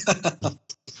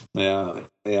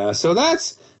 Yeah. So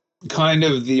that's kind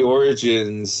of the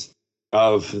origins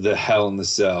of the Hell in the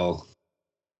Cell.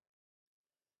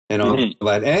 And all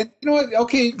that. And you know what?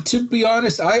 Okay, to be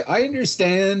honest, I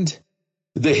understand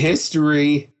the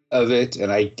history of it,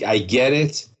 and I get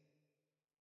it.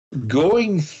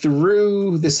 Going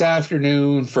through this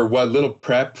afternoon for what little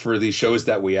prep for the shows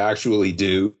that we actually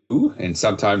do, and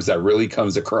sometimes that really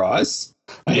comes across,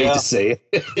 I hate to say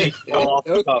it.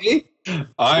 Okay.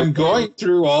 I'm going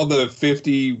through all the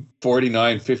 50,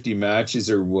 49, 50 matches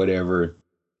or whatever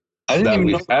I didn't that even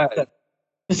we've know had. that.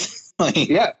 Like,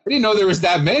 Yeah, I didn't know there was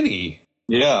that many.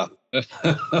 yeah.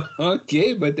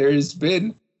 Okay, but there has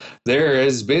been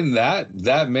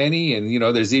that many,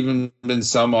 and there's even been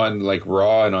some on like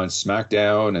Raw and on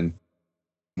SmackDown and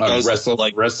on Guys,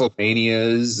 like-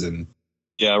 WrestleManias and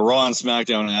Yeah, Raw and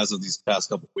SmackDown as of these past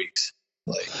couple weeks.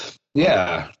 Like,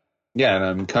 yeah, and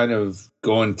I'm kind of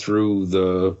going through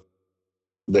the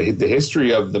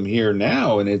history of them here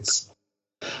now, and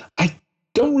I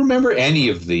don't remember any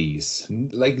of these.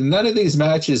 Like, none of these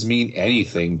matches mean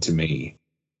anything to me.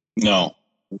 no,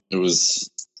 it was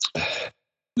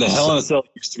the Hell in a Cell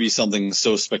used to be something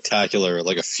so spectacular,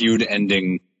 like a feud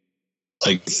ending,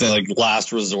 like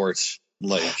last resort.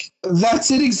 Like,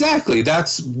 That's it exactly.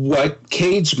 That's what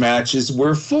cage matches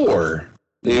were for.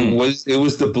 It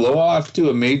was the blow off to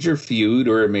a major feud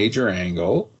or a major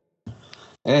angle,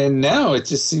 and now it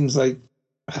just seems like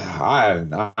I don't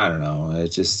know.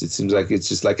 It seems like it's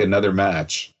just like another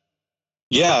match.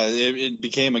 yeah, it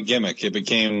became a gimmick. It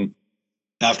became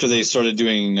after they started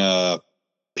doing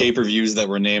pay-per-views that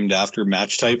were named after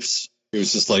match types. It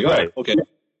was just like, Right. oh, okay.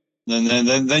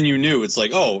 Then you knew it's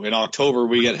like, oh, in October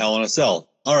we get Hell in a Cell.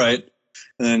 All right.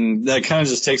 And then that kind of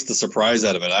just takes the surprise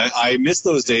out of it. I miss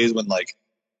those days when like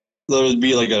there would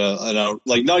be like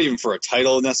like not even for a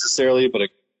title necessarily, but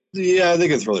they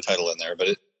could throw the title in there.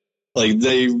 But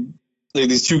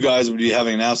these two guys would be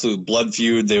having an absolute blood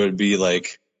feud. They would be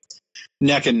like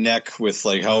neck and neck with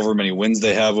like however many wins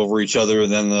they have over each other.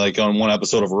 And then like on one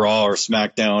episode of Raw or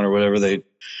SmackDown or whatever, they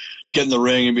get in the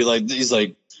ring and be like, it's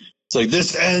like,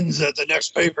 this ends at the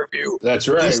next pay-per-view. That's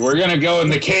right. We're gonna go in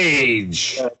the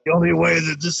cage. The only way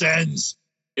that this ends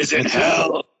is in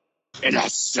hell in a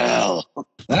cell.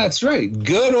 That's right.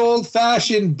 Good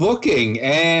old-fashioned booking,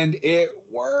 and it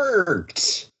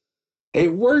worked.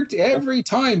 It worked every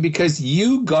time because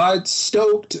you got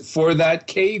stoked for that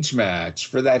cage match,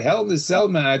 for that Hell in a Cell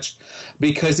match,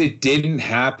 because it didn't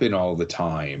happen all the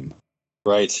time.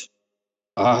 Right.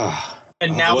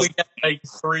 And now we get like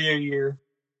 3 a year.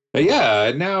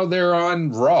 Yeah, now they're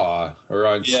on Raw or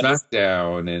on Yes.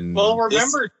 SmackDown, and Well,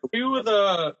 remember, 2 of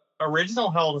the original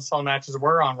Hell in a Cell matches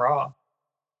were on Raw.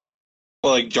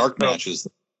 Well, like dark matches,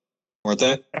 weren't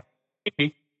they?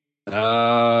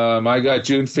 I got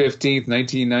June 15th,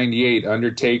 1998,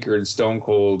 Undertaker and Stone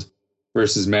Cold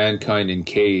versus Mankind in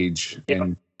Cage,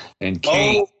 and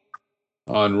Kane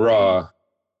on Raw.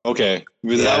 Okay.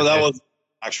 Yeah. That was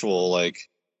actual, like,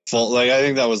 full, like, I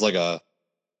think that was like a,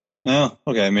 oh,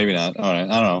 okay, maybe not. All right.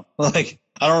 I don't know. Like,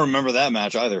 I don't remember that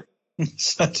match either.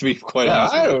 To be quite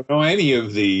honest. I don't know any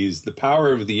of these. The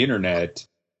power of the internet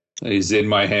is in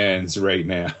my hands right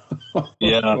now.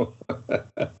 Yeah.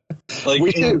 Like,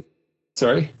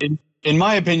 Sorry? in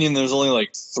my opinion, there's only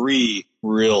like 3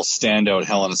 real standout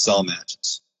Hell in a Cell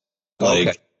matches.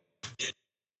 Like,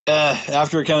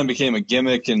 after it kind of became a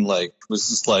gimmick and like was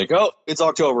just like, oh, it's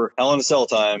October, Hell in a Cell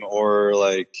time, or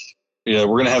like, we're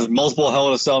gonna have multiple Hell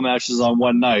in a Cell matches on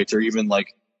one night, or even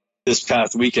like this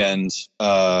past weekend,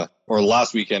 or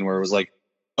last weekend, where it was like,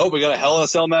 oh, we got a Hell in a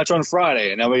Cell match on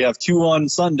Friday, and now we have 2 on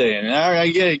Sunday,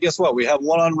 and guess what? We have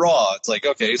 1 on Raw. It's like,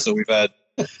 okay, so we've had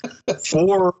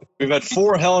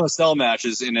 4 Hell in a Cell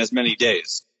matches in as many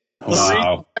days.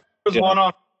 Wow. Was one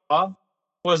on Raw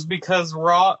was because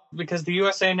the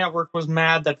USA Network was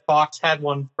mad that Fox had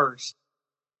one first.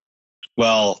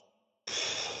 Well,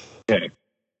 okay,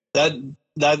 that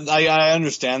I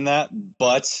understand that,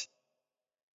 but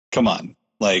come on,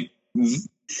 like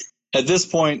at this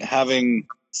point, having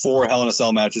 4 Hell in a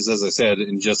Cell matches, as I said,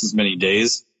 in just as many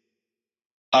days,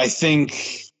 I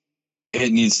think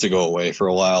it needs to go away for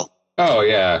a while. Oh,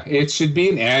 yeah. It should be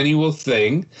an annual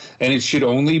thing, and it should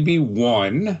only be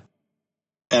one.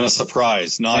 And a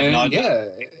surprise, not yeah.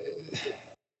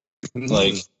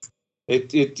 like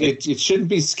it shouldn't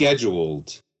be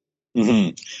scheduled.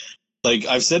 Mm-hmm. Like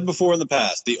I've said before in the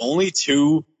past, the only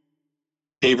 2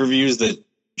 pay-per-views that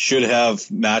should have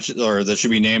matches or that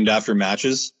should be named after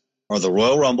matches are the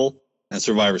Royal Rumble and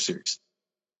Survivor Series.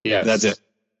 Yeah, that's it.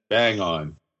 Bang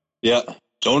on. Yeah,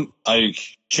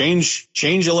 change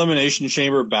Elimination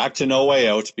Chamber back to No Way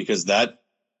Out, because that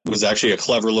was actually a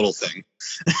clever little thing,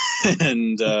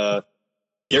 and get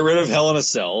rid of Hell in a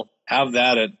Cell. Have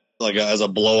that at like as a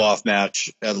blow-off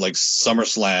match at like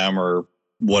SummerSlam or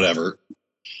whatever.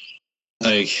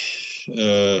 Like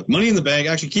Money in the Bank.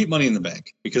 Actually, keep Money in the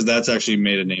Bank, because that's actually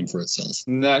made a name for itself.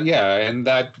 Yeah, and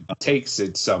that takes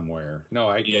it somewhere. No,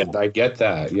 I get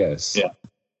that. Yes. Yeah.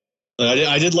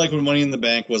 I did like when Money in the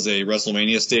Bank was a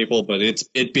WrestleMania staple, but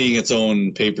it being its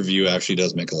own pay-per-view actually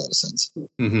does make a lot of sense.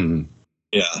 Mm-hmm.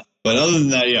 Yeah. But other than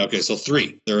that, yeah, okay, so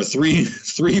 3. There are three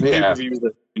pay-per-views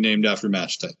that are named after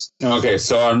match types. Okay,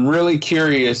 so I'm really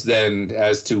curious then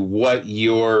as to what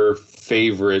your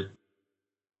favorite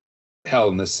Hell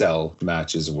in a Cell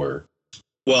matches were.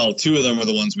 Well, 2 of them are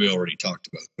the ones we already talked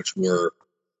about, which were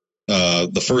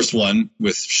the first one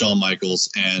with Shawn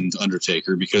Michaels and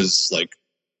Undertaker, because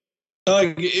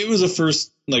it was a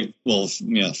first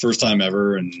time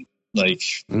ever, and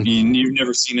you've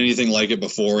never seen anything like it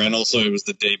before, and also it was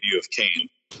the debut of Kane,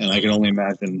 and I can only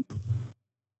imagine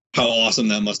how awesome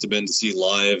that must have been to see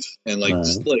live, and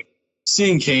just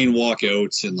seeing Kane walk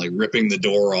out and ripping the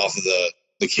door off of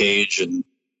the cage, and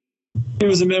it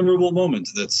was a memorable moment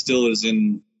that still is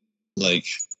in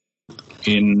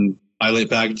highlight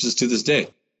packages to this day.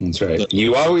 That's right. So,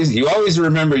 you always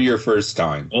remember your first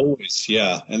time. Always,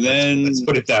 yeah. And then let's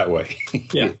put it that way.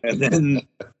 Yeah. And then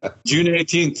June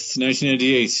 18th,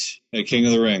 1988, at King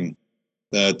of the Ring.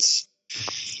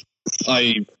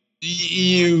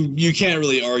 You can't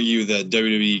really argue that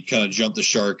WWE kind of jumped the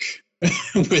shark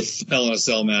with Hell in a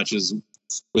Cell matches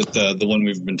with the one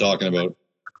we've been talking about.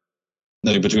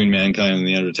 Between Mankind and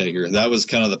The Undertaker. That was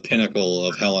kind of the pinnacle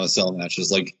of Hell in a Cell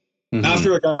matches.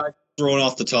 After a guy thrown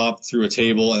off the top through a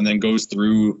table and then goes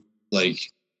through,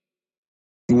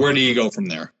 where do you go from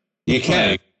there? You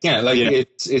can't.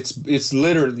 It's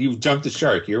literally, you've jumped the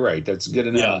shark. You're right. That's good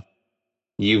enough.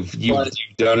 Yeah. You've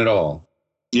done it all.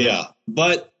 Yeah.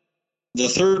 But the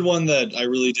third one that I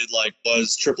really did like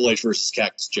was Triple H versus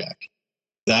Cactus Jack.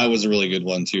 That was a really good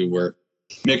one, too, where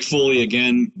Mick Foley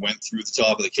again went through the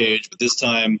top of the cage, but this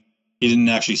time he didn't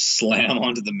actually slam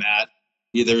onto the mat.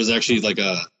 There was actually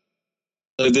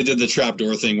they did the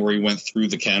trapdoor thing where he went through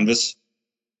the canvas.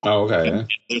 Oh, okay.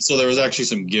 And so there was actually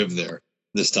some give there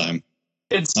this time.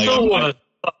 It's still one.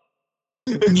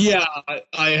 Yeah,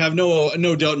 I have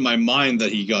no doubt in my mind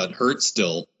that he got hurt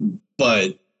still,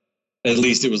 but at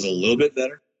least it was a little bit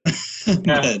better.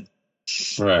 Yeah.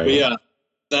 Right. But yeah,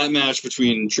 that match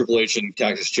between Triple H and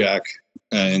Cactus Jack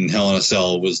in Hell in a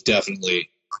Cell was definitely,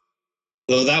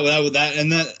 though that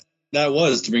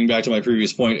was, to bring back to my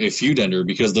previous point, a feud ender,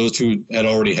 because those two had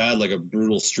already had a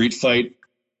brutal street fight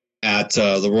at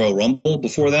the Royal Rumble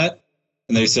before that,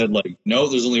 and they said no,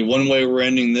 there's only one way we're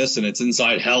ending this, and it's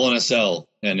inside Hell in a Cell.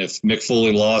 And if Mick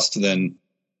Foley lost, then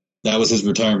that was his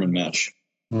retirement match.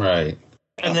 Right.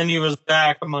 And then he was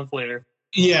back a month later.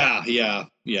 Yeah, I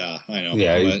know.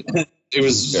 Yeah, but it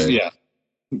was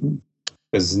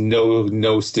because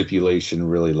no stipulation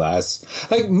really lasts.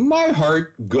 My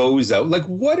heart goes out.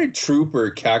 what a trooper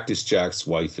Cactus Jack's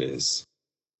wife is.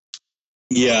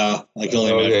 Yeah,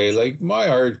 my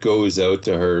heart goes out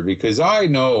to her, because I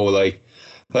know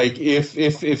if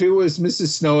it was Mrs.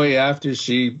 Snowy after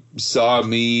she saw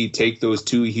me take those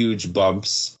 2 huge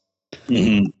bumps,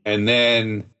 mm-hmm. and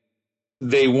then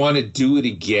they want to do it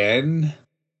again,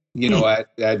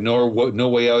 at No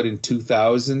Way Out in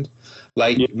 2000.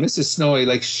 Mrs.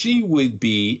 Snowy, she would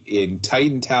be in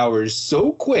Titan Towers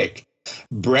so quick,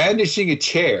 brandishing a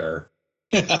chair,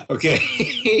 okay,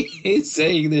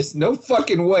 saying there's no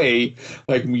fucking way,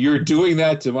 you're doing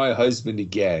that to my husband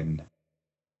again.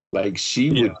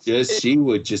 She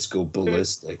would just go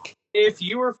ballistic. If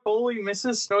you were Foley,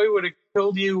 Mrs. Snowy would have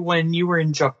killed you when you were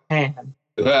in Japan.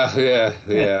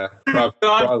 Yeah.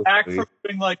 Got back from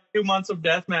doing 2 months of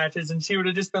death matches, and she would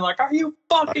have just been like, "Are you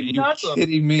fucking nuts? Are you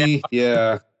kidding me?"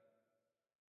 Yeah.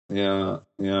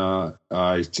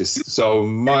 I just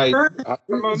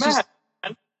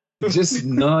just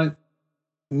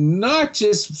not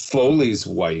just Foley's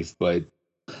wife, but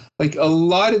a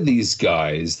lot of these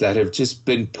guys that have just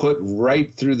been put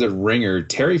right through the ringer.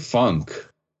 Terry Funk,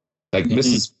 mm-hmm.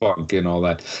 Mrs. Funk, and all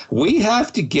that. We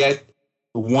have to get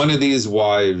one of these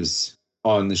wives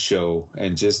on the show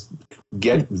and just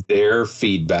get their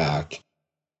feedback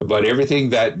about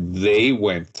everything that they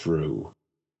went through.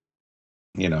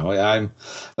 I'm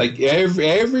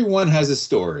everyone has a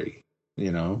story,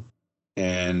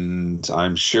 and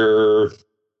I'm sure,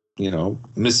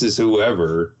 Mrs.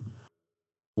 Whoever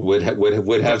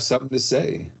would have something to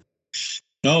say.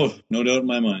 No doubt in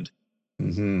my mind.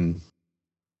 Mm-hmm.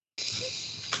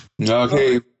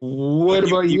 Okay, what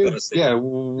about you? Yeah,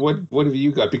 what have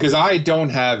you got? Because I don't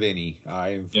have any.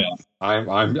 I'm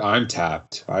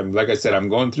tapped. Like I said, I'm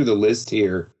going through the list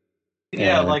here.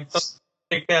 Yeah, the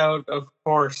pick out, of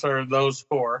course, are those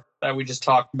 4 that we just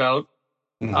talked about.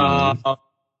 Mm-hmm.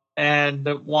 And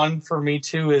the one for me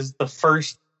too is the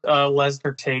first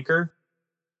Lesnar Taker.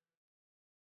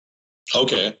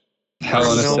 Okay.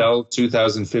 Hell in a Cell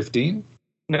 2015?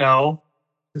 No.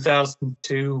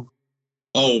 2002.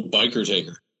 Oh, Biker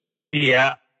Taker.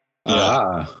 Yeah,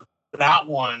 Ah. that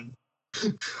one.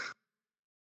 That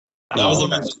was the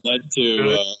one that led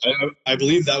to. I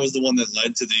believe that was the one that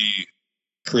led to the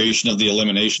creation of the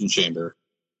Elimination Chamber.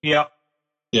 Yep.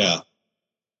 Yeah.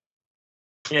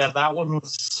 Yeah, that one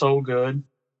was so good.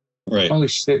 Right. Holy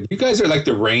shit. You guys are like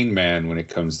the Rain Man when it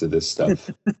comes to this stuff.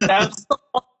 That's the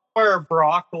one where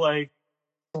Brock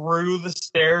threw the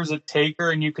stairs at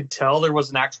Taker, and you could tell there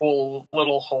was an actual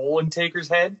little hole in Taker's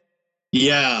head.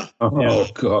 Yeah. Oh,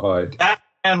 God. That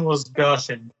man was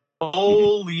gushing.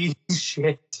 Holy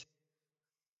shit.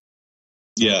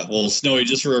 Yeah. Well, Snowy,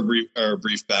 just for a brief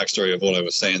backstory of what I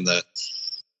was saying, that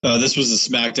this was a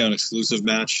SmackDown exclusive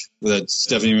match that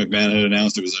Stephanie McMahon had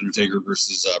announced. It was Undertaker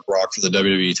versus Brock for the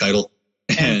WWE title.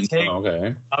 And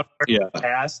Okay.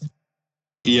 Passed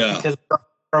yeah. because Brock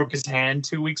broke his hand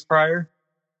 2 weeks prior.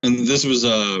 And this was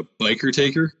a Biker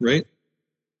Taker, right?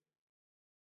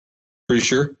 Pretty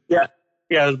sure? Yeah,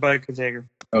 it was Biker Taker.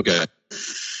 Okay.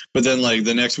 But then,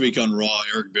 the next week on Raw,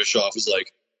 Eric Bischoff was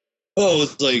like, oh,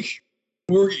 it's like,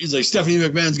 he's like, Stephanie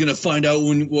McMahon's going to find out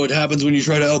what happens when you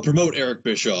try to out-promote Eric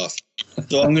Bischoff.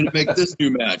 So I'm going to make this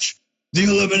new match, the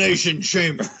Elimination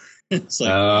Chamber. It's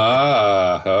like,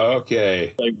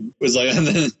 okay.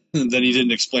 and then he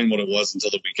didn't explain what it was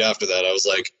until the week after that. I was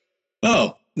like,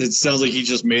 oh, it sounds like he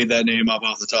just made that name up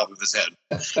off the top of his head.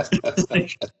 Because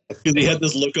he had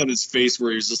this look on his face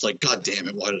where he was just like, God damn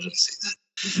it, why did I say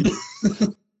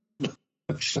that?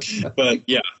 But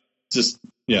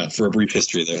yeah, for a brief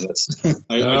history there. That's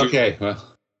okay.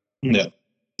 Well, yeah.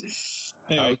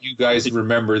 How you guys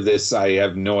remember this, I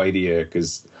have no idea,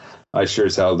 because I sure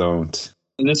as hell don't.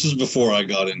 And this was before I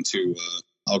got into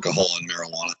alcohol and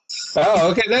marijuana.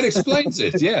 Oh, okay, that explains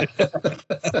it. Yeah.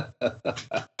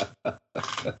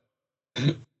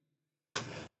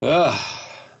 All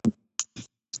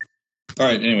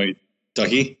right. Anyway,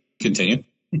 Ducky, continue.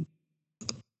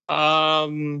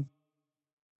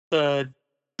 The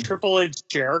Triple H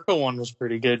Jericho one was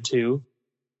pretty good too.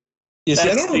 Yes,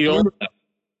 I don't remember that.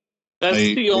 That's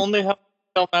the only Hell in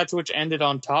a Cell match which ended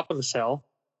on top of the cell.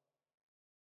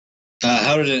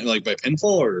 How did it, by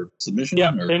pinfall or submission?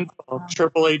 Yeah, or? pinfall.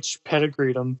 Triple H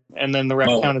pedigreed him, and then the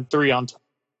ref counted 3 on top.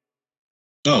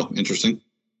 Oh, interesting.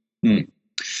 Yeah,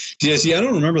 see, I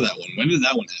don't remember that one. When did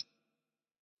that one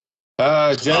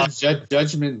happen?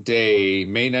 Judgment Day,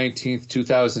 May 19th,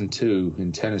 2002,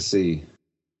 in Tennessee.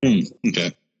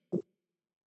 Okay.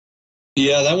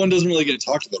 Yeah, that one doesn't really get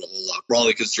talked about a whole lot,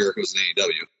 probably because Jericho's in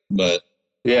AEW. But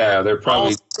yeah, they're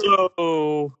probably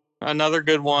also another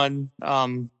good one.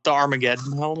 The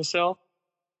Armageddon Hell in a Cell.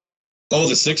 Oh,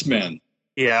 the 6-man.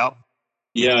 Yeah.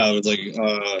 Yeah, it was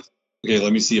okay,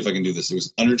 let me see if I can do this. It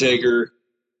was Undertaker,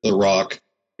 The Rock.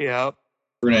 Yeah.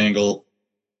 Kurt Angle.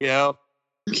 Yeah.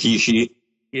 Rikishi.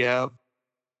 Yeah.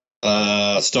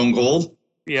 Stone Cold.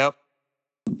 Yep.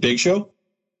 Big Show.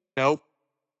 Nope.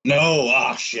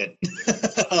 No, shit.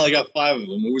 I got 5 of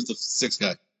them. Who was the 6th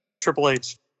guy? Triple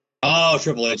H. Oh,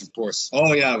 Triple H, of course.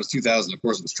 Oh, yeah, it was 2000. Of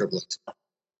course it was Triple H.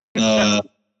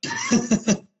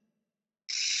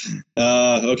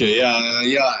 Okay,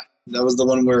 yeah. That was the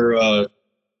one where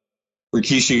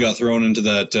Rikishi got thrown into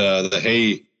that the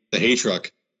hay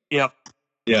truck. Yep.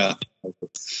 Yeah.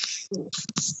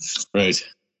 Right.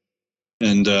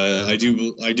 And I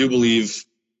do believe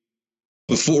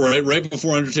right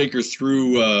before Undertaker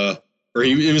threw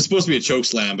it was supposed to be a choke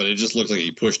slam, but it just looked like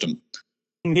he pushed him.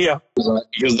 Yeah.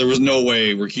 Because there was no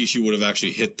way Rikishi would have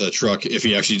actually hit the truck if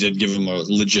he actually did give him a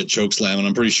legit choke slam, and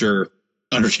I'm pretty sure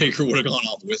Undertaker would have gone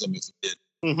off with him if he did.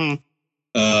 Mm-hmm.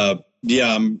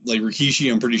 Yeah,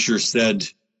 Rikishi, I'm pretty sure said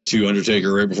to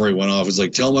Undertaker right before he went off, was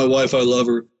like, "Tell my wife I love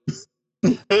her."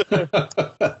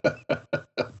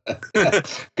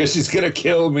 Because she's gonna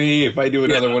kill me if I do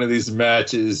another one of these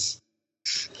matches.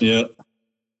 Yeah.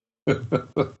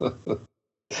 That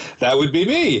would be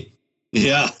me.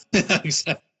 Yeah,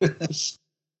 exactly.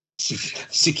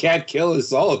 She can't kill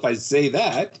us all if I say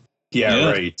that.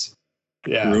 Yeah. Right.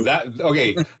 Yeah. True.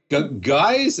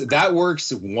 Guys, that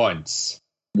works once.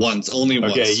 Only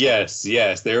once. Okay,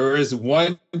 yes. There was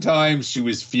one time she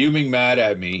was fuming mad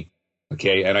at me.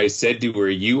 Okay, and I said to her,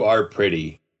 "You are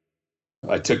pretty."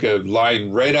 I took a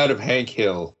line right out of Hank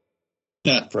Hill.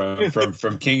 Yeah.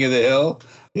 From King of the Hill.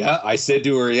 Yeah, I said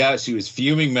to her, she was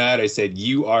fuming mad. I said,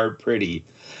 "You are pretty."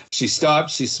 She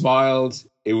stopped, she smiled.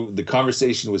 The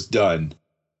conversation was done.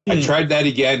 I tried that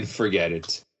again, forget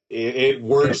it. It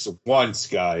works once,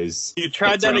 guys. You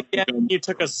tried that again, you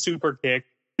took a super kick.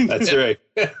 That's right.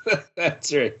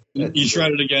 That's right. You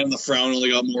tried it again, the frown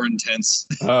only got more intense.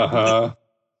 Uh-huh.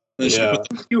 Yeah.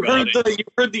 You heard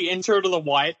the intro to the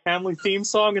Wyatt family theme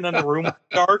song, and then the room was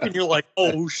dark, and you're like,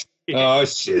 oh shit. Oh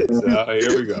shit!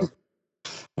 Here we go.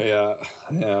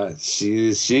 Yeah.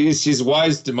 She's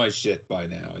wise to my shit by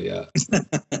now. Yeah.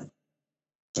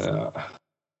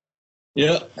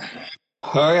 Yeah.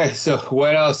 Okay, so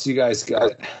what else you guys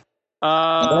got?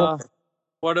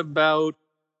 What about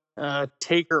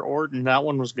Taker Orton? That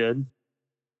one was good.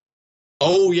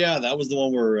 Oh yeah, that was the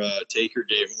one where Taker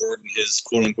gave Orton his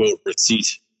quote unquote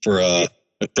receipt for a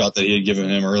shot that he had given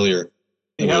him earlier.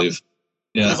 I believe.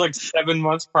 Yeah. It was like 7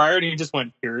 months prior, and he just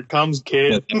went, "Here it comes,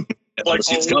 kid." Yeah, like,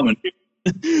 receipt's coming.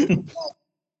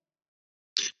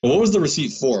 What was the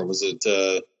receipt for? Was it?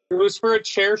 It was for a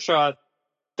chair shot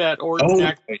that Orton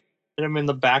actually hit him in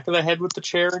the back of the head with the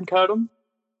chair and cut him.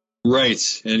 Right,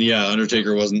 and yeah,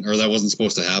 Undertaker that wasn't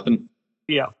supposed to happen.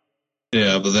 Yeah.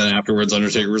 Yeah, but then afterwards,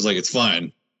 Undertaker was like, "It's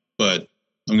fine, but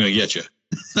I'm gonna get you.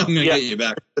 I'm gonna get you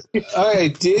back." All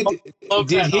right, did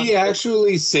he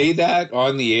actually say that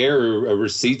on the air? A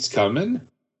receipt's coming?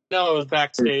 No, it was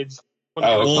backstage.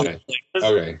 Okay.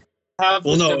 Okay.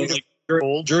 Well, no, it was like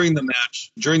during the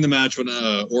match when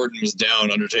Orton was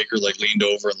down, Undertaker like leaned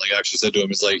over and like actually said to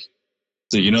him, "It's like,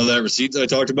 so you know that receipt that I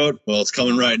talked about? Well, it's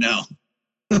coming right now."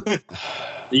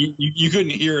 you couldn't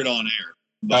hear it on air.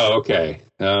 But, okay.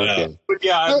 Okay. But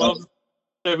yeah, I love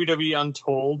WWE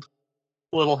Untold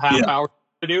little half hour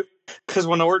to do, because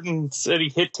when Orton said he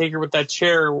hit Taker with that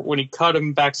chair when he cut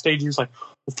him backstage, he was like,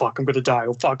 "Oh fuck, I'm gonna die!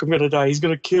 Oh fuck, I'm gonna die! He's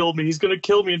gonna kill me! He's gonna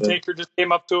kill me!" And Taker just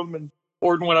came up to him, and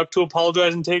Orton went up to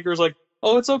apologize, and Taker was like,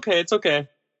 "Oh, it's okay, it's okay.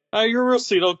 You're real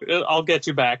sweet. I'll get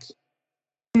you back."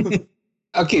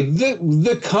 Okay,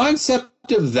 the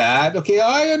concept of that. Okay,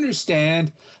 I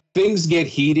understand. Things get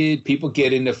heated. People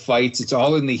get into fights. It's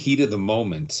all in the heat of the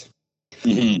moment.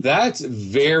 Mm-hmm. That's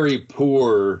very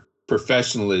poor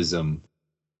professionalism.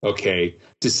 Okay,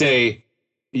 to say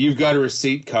you've got a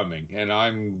receipt coming and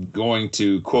I'm going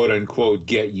to quote unquote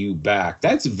get you back.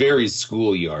 That's very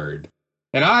schoolyard.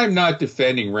 And I'm not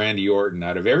defending Randy Orton.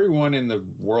 Out of everyone in the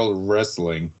world of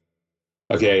wrestling,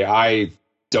 okay, I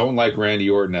don't like Randy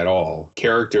Orton at all,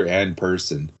 character and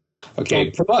person.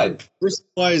 Okay, but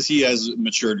person-wise, he has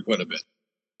matured quite a bit.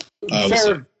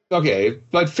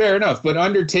 Fair enough. But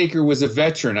Undertaker was a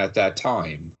veteran at that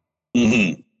time.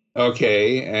 Mm-hmm.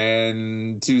 Okay,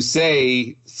 and to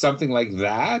say something like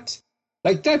that's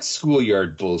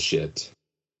schoolyard bullshit.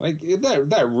 Like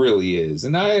that really is.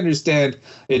 And I understand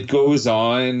it goes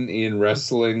on in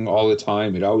wrestling all the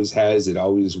time. It always has. It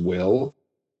always will.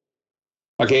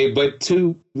 Okay, but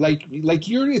to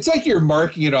it's like you're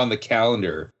marking it on the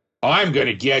calendar. I'm going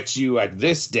to get you at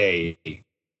this day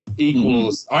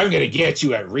equals I'm going to get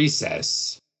you at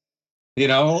recess. You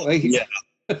know? Like, yeah.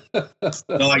 No,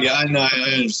 I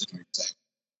understand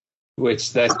what you're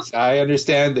saying. Which I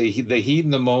understand the heat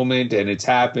in the moment, and it's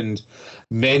happened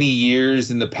many years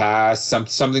in the past.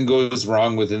 Something goes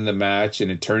wrong within the match,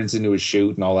 and it turns into a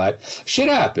shoot and all that. Shit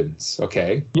happens,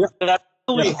 okay? Yeah, that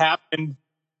actually happened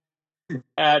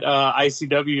at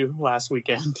ICW last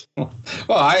weekend. Well,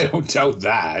 I don't doubt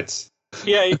that.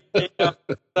 Yeah,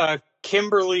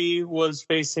 Kimberly was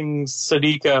facing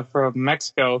Sadika from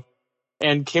Mexico,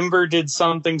 and Kimber did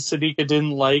something Sadika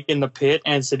didn't like in the pit,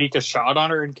 and Sadika shot on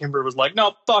her, and Kimber was like,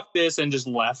 "No, fuck this," and just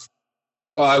left.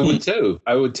 Well, I would too.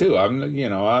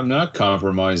 I'm not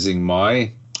compromising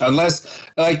unless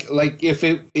if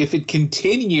it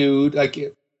continued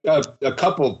a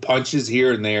couple punches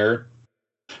here and there.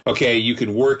 Okay, you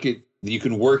can work it. You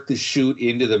can work the shoot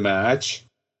into the match,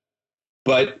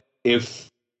 but if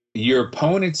your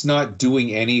opponent's not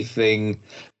doing anything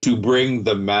to bring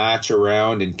the match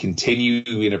around and continue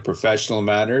in a professional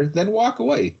manner, then walk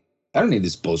away. I don't need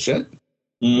this bullshit.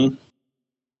 Mm-hmm.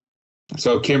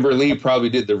 So Kimberly probably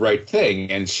did the right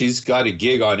thing, and she's got a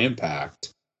gig on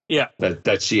Impact. Yeah,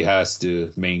 that she has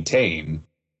to maintain.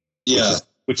 Yeah,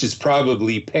 which is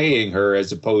probably paying her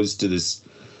as opposed to this.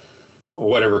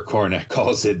 Whatever Cornette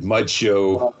calls it, mud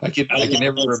show. I can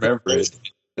never remember it.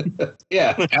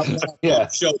 Yeah.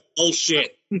 Show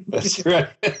bullshit. That's right.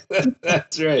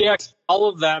 That's right. Yeah, all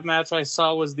of that match I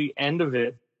saw was the end of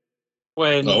it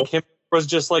when Kim was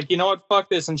just like, you know what, fuck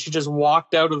this, and she just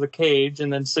walked out of the cage,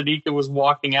 and then Sadika was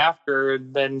walking after her,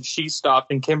 and then she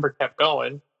stopped, and Kimber kept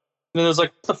going. And then it was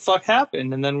like, what the fuck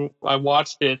happened? And then I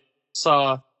watched it,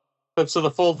 saw clips of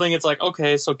the full thing. It's like,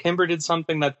 okay, so Kimber did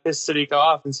something that pissed Sadika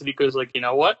off, and Sadika was like, you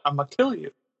know what? I'm gonna kill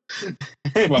you.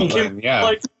 Well, then, yeah.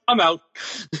 Like, I'm out.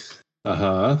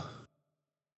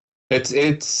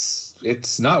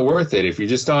 It's not worth it if you're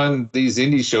just on these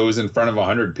indie shows in front of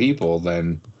 100 people.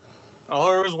 Then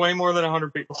there was way more than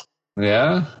 100 people.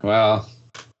 Yeah, well,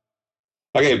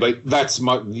 Okay, but that's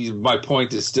my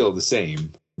point is still the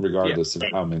same, regardless of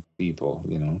how many people,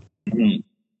 you know. Mhm.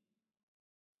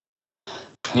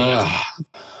 Yeah.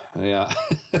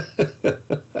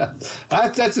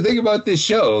 That's the thing about this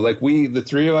show. Like the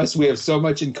three of us, we have so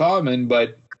much in common,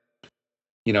 but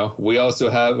you know, we also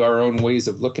have our own ways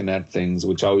of looking at things,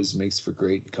 which always makes for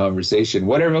great conversation.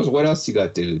 What else you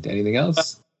got, dude? Anything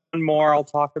else? One more I'll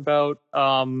talk about.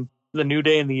 The New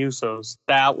Day and the Usos.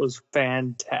 That was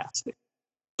fantastic.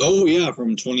 Oh yeah,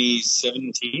 from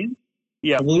 2017.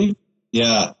 Yeah, I believe.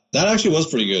 Yeah, that actually was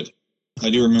pretty good. I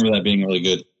do remember that being really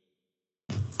good.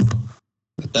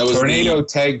 That was Tornado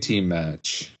tag team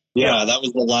match. Yeah, that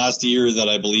was the last year that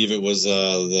I believe it was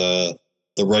the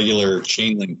regular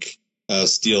chain link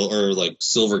steel or like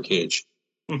silver cage.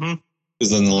 Mm-hmm.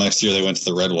 Because then the next year they went to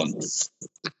the red one.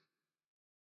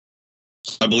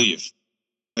 I believe.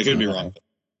 I could be wrong.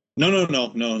 No,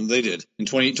 they did. In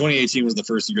 2018 was the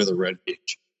first year of the red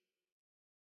cage.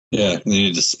 Yeah, they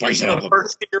needed to spice it up. The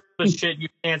first year of the shit you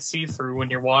can't see through when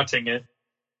you're watching it.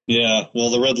 Yeah, well,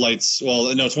 the red lights.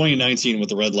 Well, no, 2019 with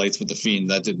the red lights with the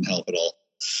Fiend, that didn't help at all.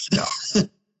 No.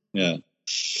 Yeah,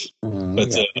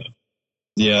 but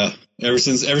yeah, ever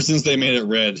since they made it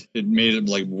red, it made it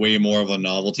like way more of a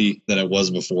novelty than it was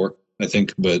before, I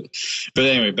think. But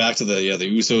anyway, back to the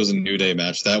Usos and New Day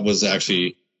match. That was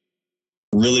actually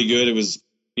really good. It was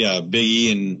Big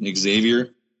E and Xavier.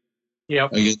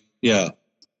 Yep. Yeah.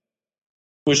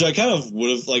 Which I kind of would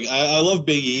have, like, I love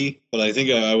Big E, but I think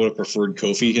I would have preferred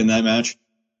Kofi in that match.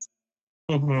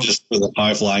 Mm-hmm. Just for the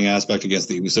high-flying aspect against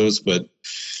the Usos.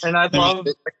 And I love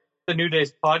the New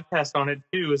Day's podcast on it,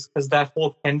 too, is because that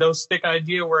whole kendo stick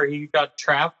idea where he got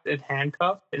trapped and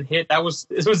handcuffed and hit, it was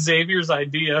Xavier's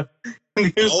idea. And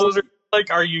the Usos are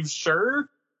like, are you sure?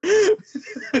 Yeah,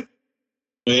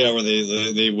 where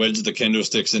they wedged the kendo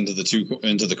sticks into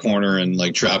the corner and,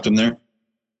 like, trapped him there?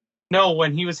 No,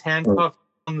 when he was handcuffed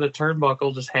on the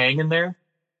turnbuckle, just hanging there.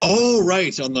 Oh,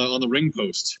 right, on the ring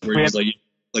post where he was like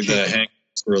the hang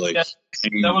were like. Yeah,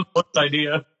 hanging. that was Book's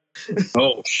idea.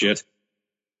 Oh shit!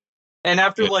 And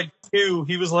after like 2,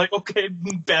 he was like, "Okay,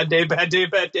 bad day,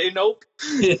 nope."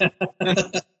 Yeah.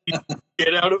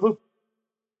 Get out of him.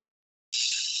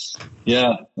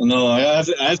 Yeah, no, I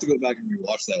have to go back and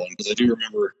rewatch that one because I do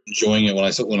remember enjoying it when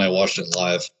I watched it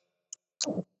live.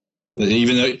 But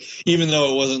even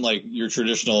though it wasn't like your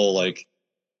traditional like,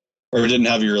 or it didn't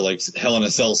have your like Hell in a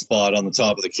Cell spot on the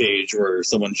top of the cage where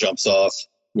someone jumps off,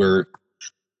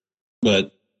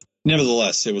 but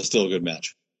nevertheless, it was still a good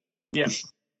match. Yeah.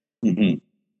 Mm-hmm.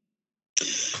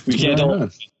 We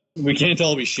can't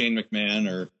all be Shane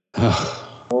McMahon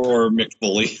or Mick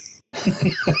Foley.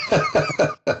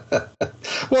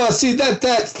 Well, see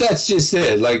that's just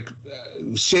it. Like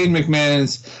Shane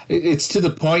McMahon's, it's to the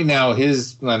point now.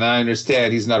 And I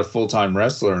understand he's not a full-time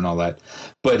wrestler and all that,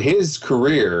 but his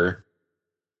career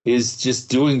is just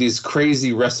doing these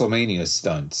crazy WrestleMania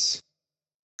stunts.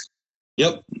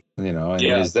 Yep. You know, and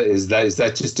is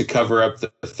that just to cover up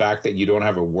the fact that you don't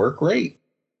have a work rate?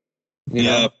 You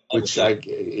know, which it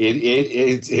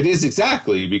is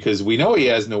exactly because we know he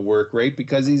has no work rate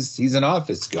because he's an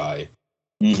office guy.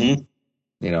 Mm-hmm.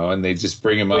 You know, and they just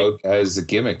bring him out as a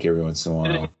gimmick every once in a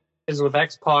while. Is with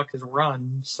X-Pac his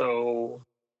run, so.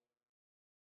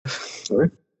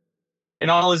 Sorry. And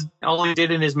all he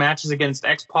did in his matches against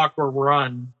X-Pac were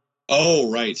run.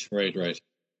 Oh, right.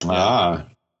 Ah.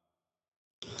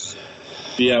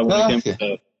 Yeah, when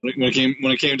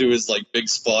it came to his like big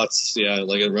spots,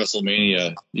 like at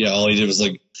WrestleMania, all he did was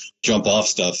like jump off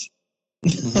stuff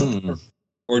Mm-hmm.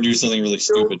 or do something really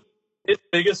stupid. His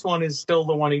biggest one is still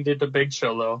the one he did to Big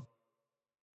Show, though.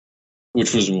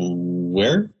 Which was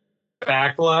where?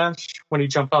 Backlash when he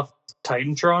jumped off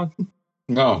Titantron.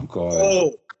 Oh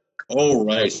God. Oh,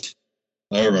 right.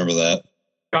 I remember that.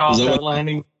 God, that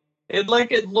landing. It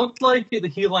looked like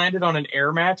he landed on an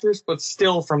air mattress, but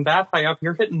still, from that high up,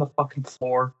 you're hitting the fucking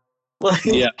floor. Like,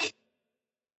 yeah.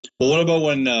 Well, what about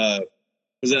when I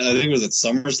think it was at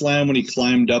SummerSlam when he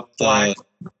climbed up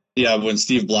when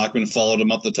Steve Blackman followed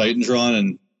him up the Titantron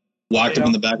and whacked him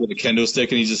in the back with a kendo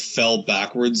stick and he just fell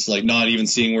backwards, like not even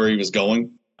seeing where he was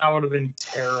going. That would have been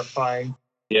terrifying.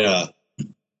 Yeah.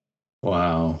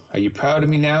 Wow. Are you proud of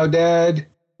me now, Dad?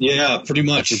 Yeah, pretty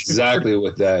much. That's exactly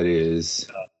what that is.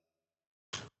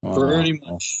 Wow. Pretty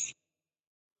much.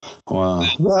 Wow.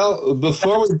 Well,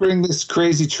 before we bring this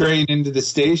crazy train into the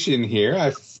station here,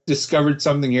 I've discovered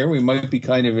something here we might be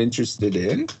kind of interested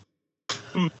in.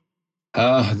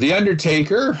 The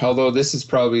Undertaker, although this is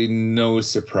probably no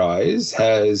surprise,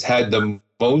 has had the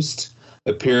most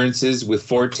appearances with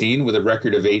 14 with a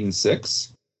record of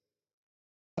 8-6.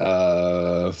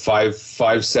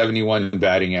 571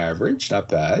 batting average. Not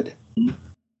bad.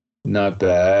 Not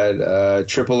bad.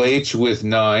 Triple H with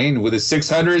 9 with a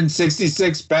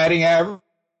 666 batting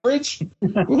average.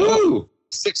 Woo!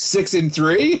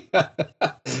 6-3.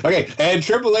 Okay, and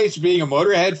Triple H being a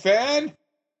Motorhead fan.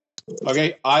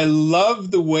 Okay, I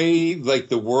love the way like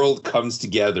the world comes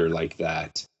together like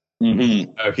that.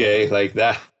 Mm-hmm. Okay, like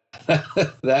that.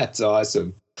 That's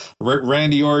awesome.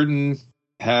 Randy Orton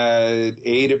had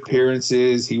 8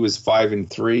 appearances. He was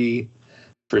 5-3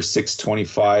 for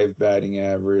 625 batting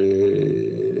average.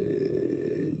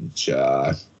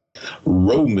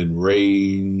 Roman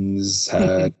Reigns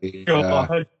had.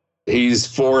 He's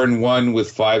 4-1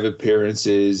 with 5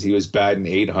 appearances. He was batting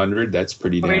 800. That's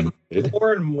pretty damn good.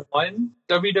 4-1.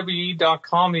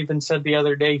 WWE.com even said the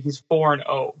other day he's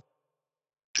 4-0.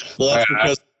 Well, that's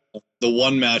because the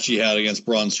one match he had against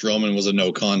Braun Strowman was a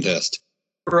no contest.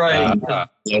 Right.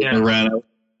 Ran out.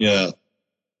 Yeah.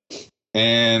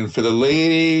 And for the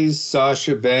ladies,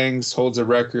 Sasha Banks holds a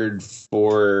record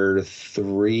for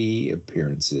 3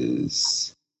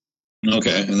 appearances.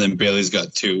 Okay, and then Bailey's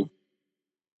got 2.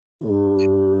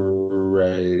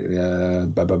 Right. Yeah.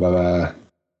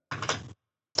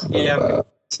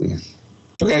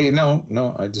 Okay.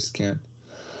 No. I just can't.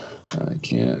 I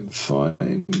can't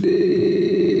find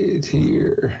it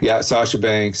here. Yeah, Sasha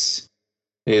Banks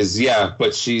is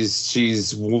but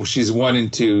she's 1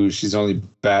 and 2. She's only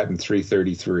batting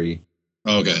 333.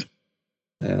 Okay.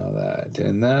 And all that,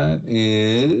 and that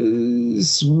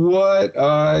is what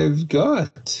I've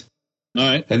got. All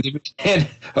right. And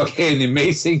the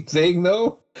amazing thing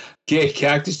though,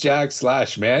 Cactus Jack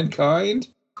 / Mankind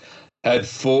had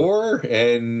 4,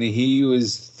 and he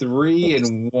was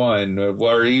 3-1,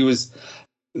 where he was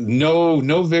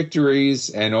no victories,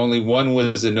 and only 1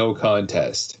 was a no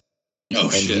contest. Oh,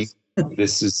 and shit.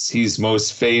 He's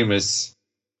most famous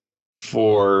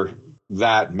for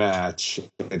that match,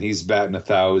 and he's batting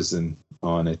 1,000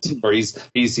 on it, or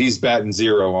he's batting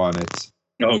 0 on it.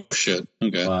 Oh, shit.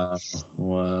 Okay.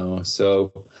 Wow.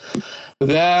 So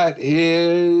that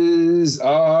is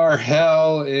our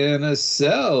Hell in a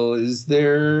Cell. Is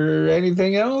there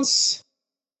anything else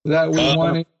that we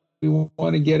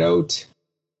want to get out?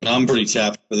 I'm pretty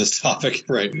tapped for this topic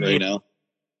right now.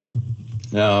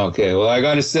 No, okay. Well, I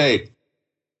got to say,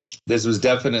 this was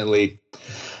definitely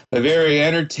a very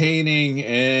entertaining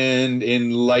and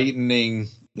enlightening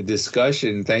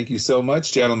discussion. Thank you so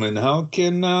much, gentlemen. How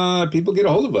can people get a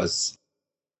hold of us?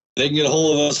 They can get a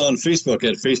hold of us on Facebook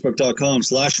at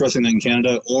facebook.com/Wrestling Night in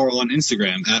Canada, or on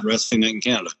Instagram at Wrestling Night in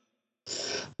Canada.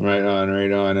 Right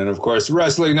on. And of course,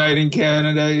 Wrestling Night in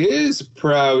Canada is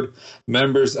proud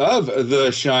members of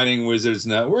the Shining Wizards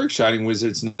Network,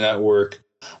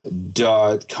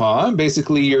 shiningwizardsnetwork.com.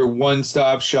 Basically, your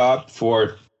one-stop shop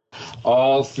for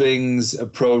all things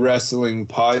pro wrestling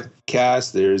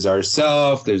podcast. There's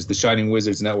ourselves, there's the Shining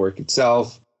Wizards Network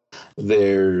itself,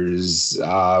 there's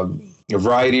a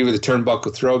variety of the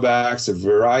Turnbuckle throwbacks, a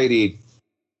variety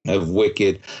of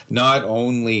wicked, not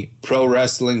only pro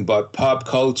wrestling, but pop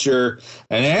culture.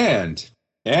 And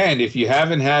if you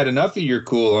haven't had enough of your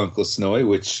cool Uncle Snowy,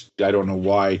 which I don't know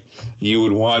why you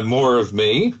would want more of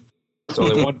me, there's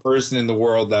only one person in the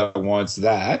world that wants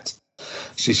that.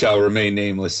 She shall remain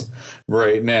nameless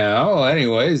right now.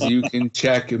 Anyways, you can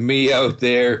check me out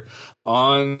there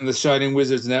on the Shining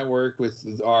Wizards Network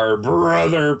with our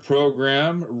brother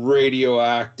program,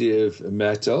 Radioactive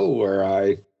Metal, where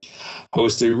I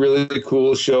host a really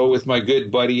cool show with my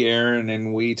good buddy Aaron,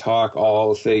 and we talk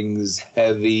all things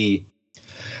heavy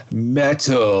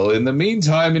metal. In the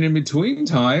meantime and in between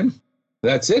time,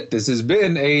 that's it. This has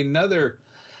been another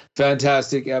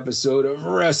fantastic episode of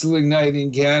Wrestling Night in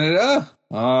Canada.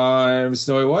 I'm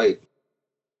Snowy White.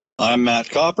 I'm Matt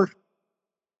Copper.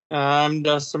 I'm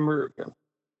Dustin Maruka.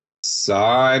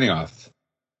 Signing off.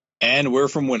 And we're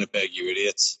from Winnipeg, you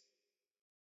idiots.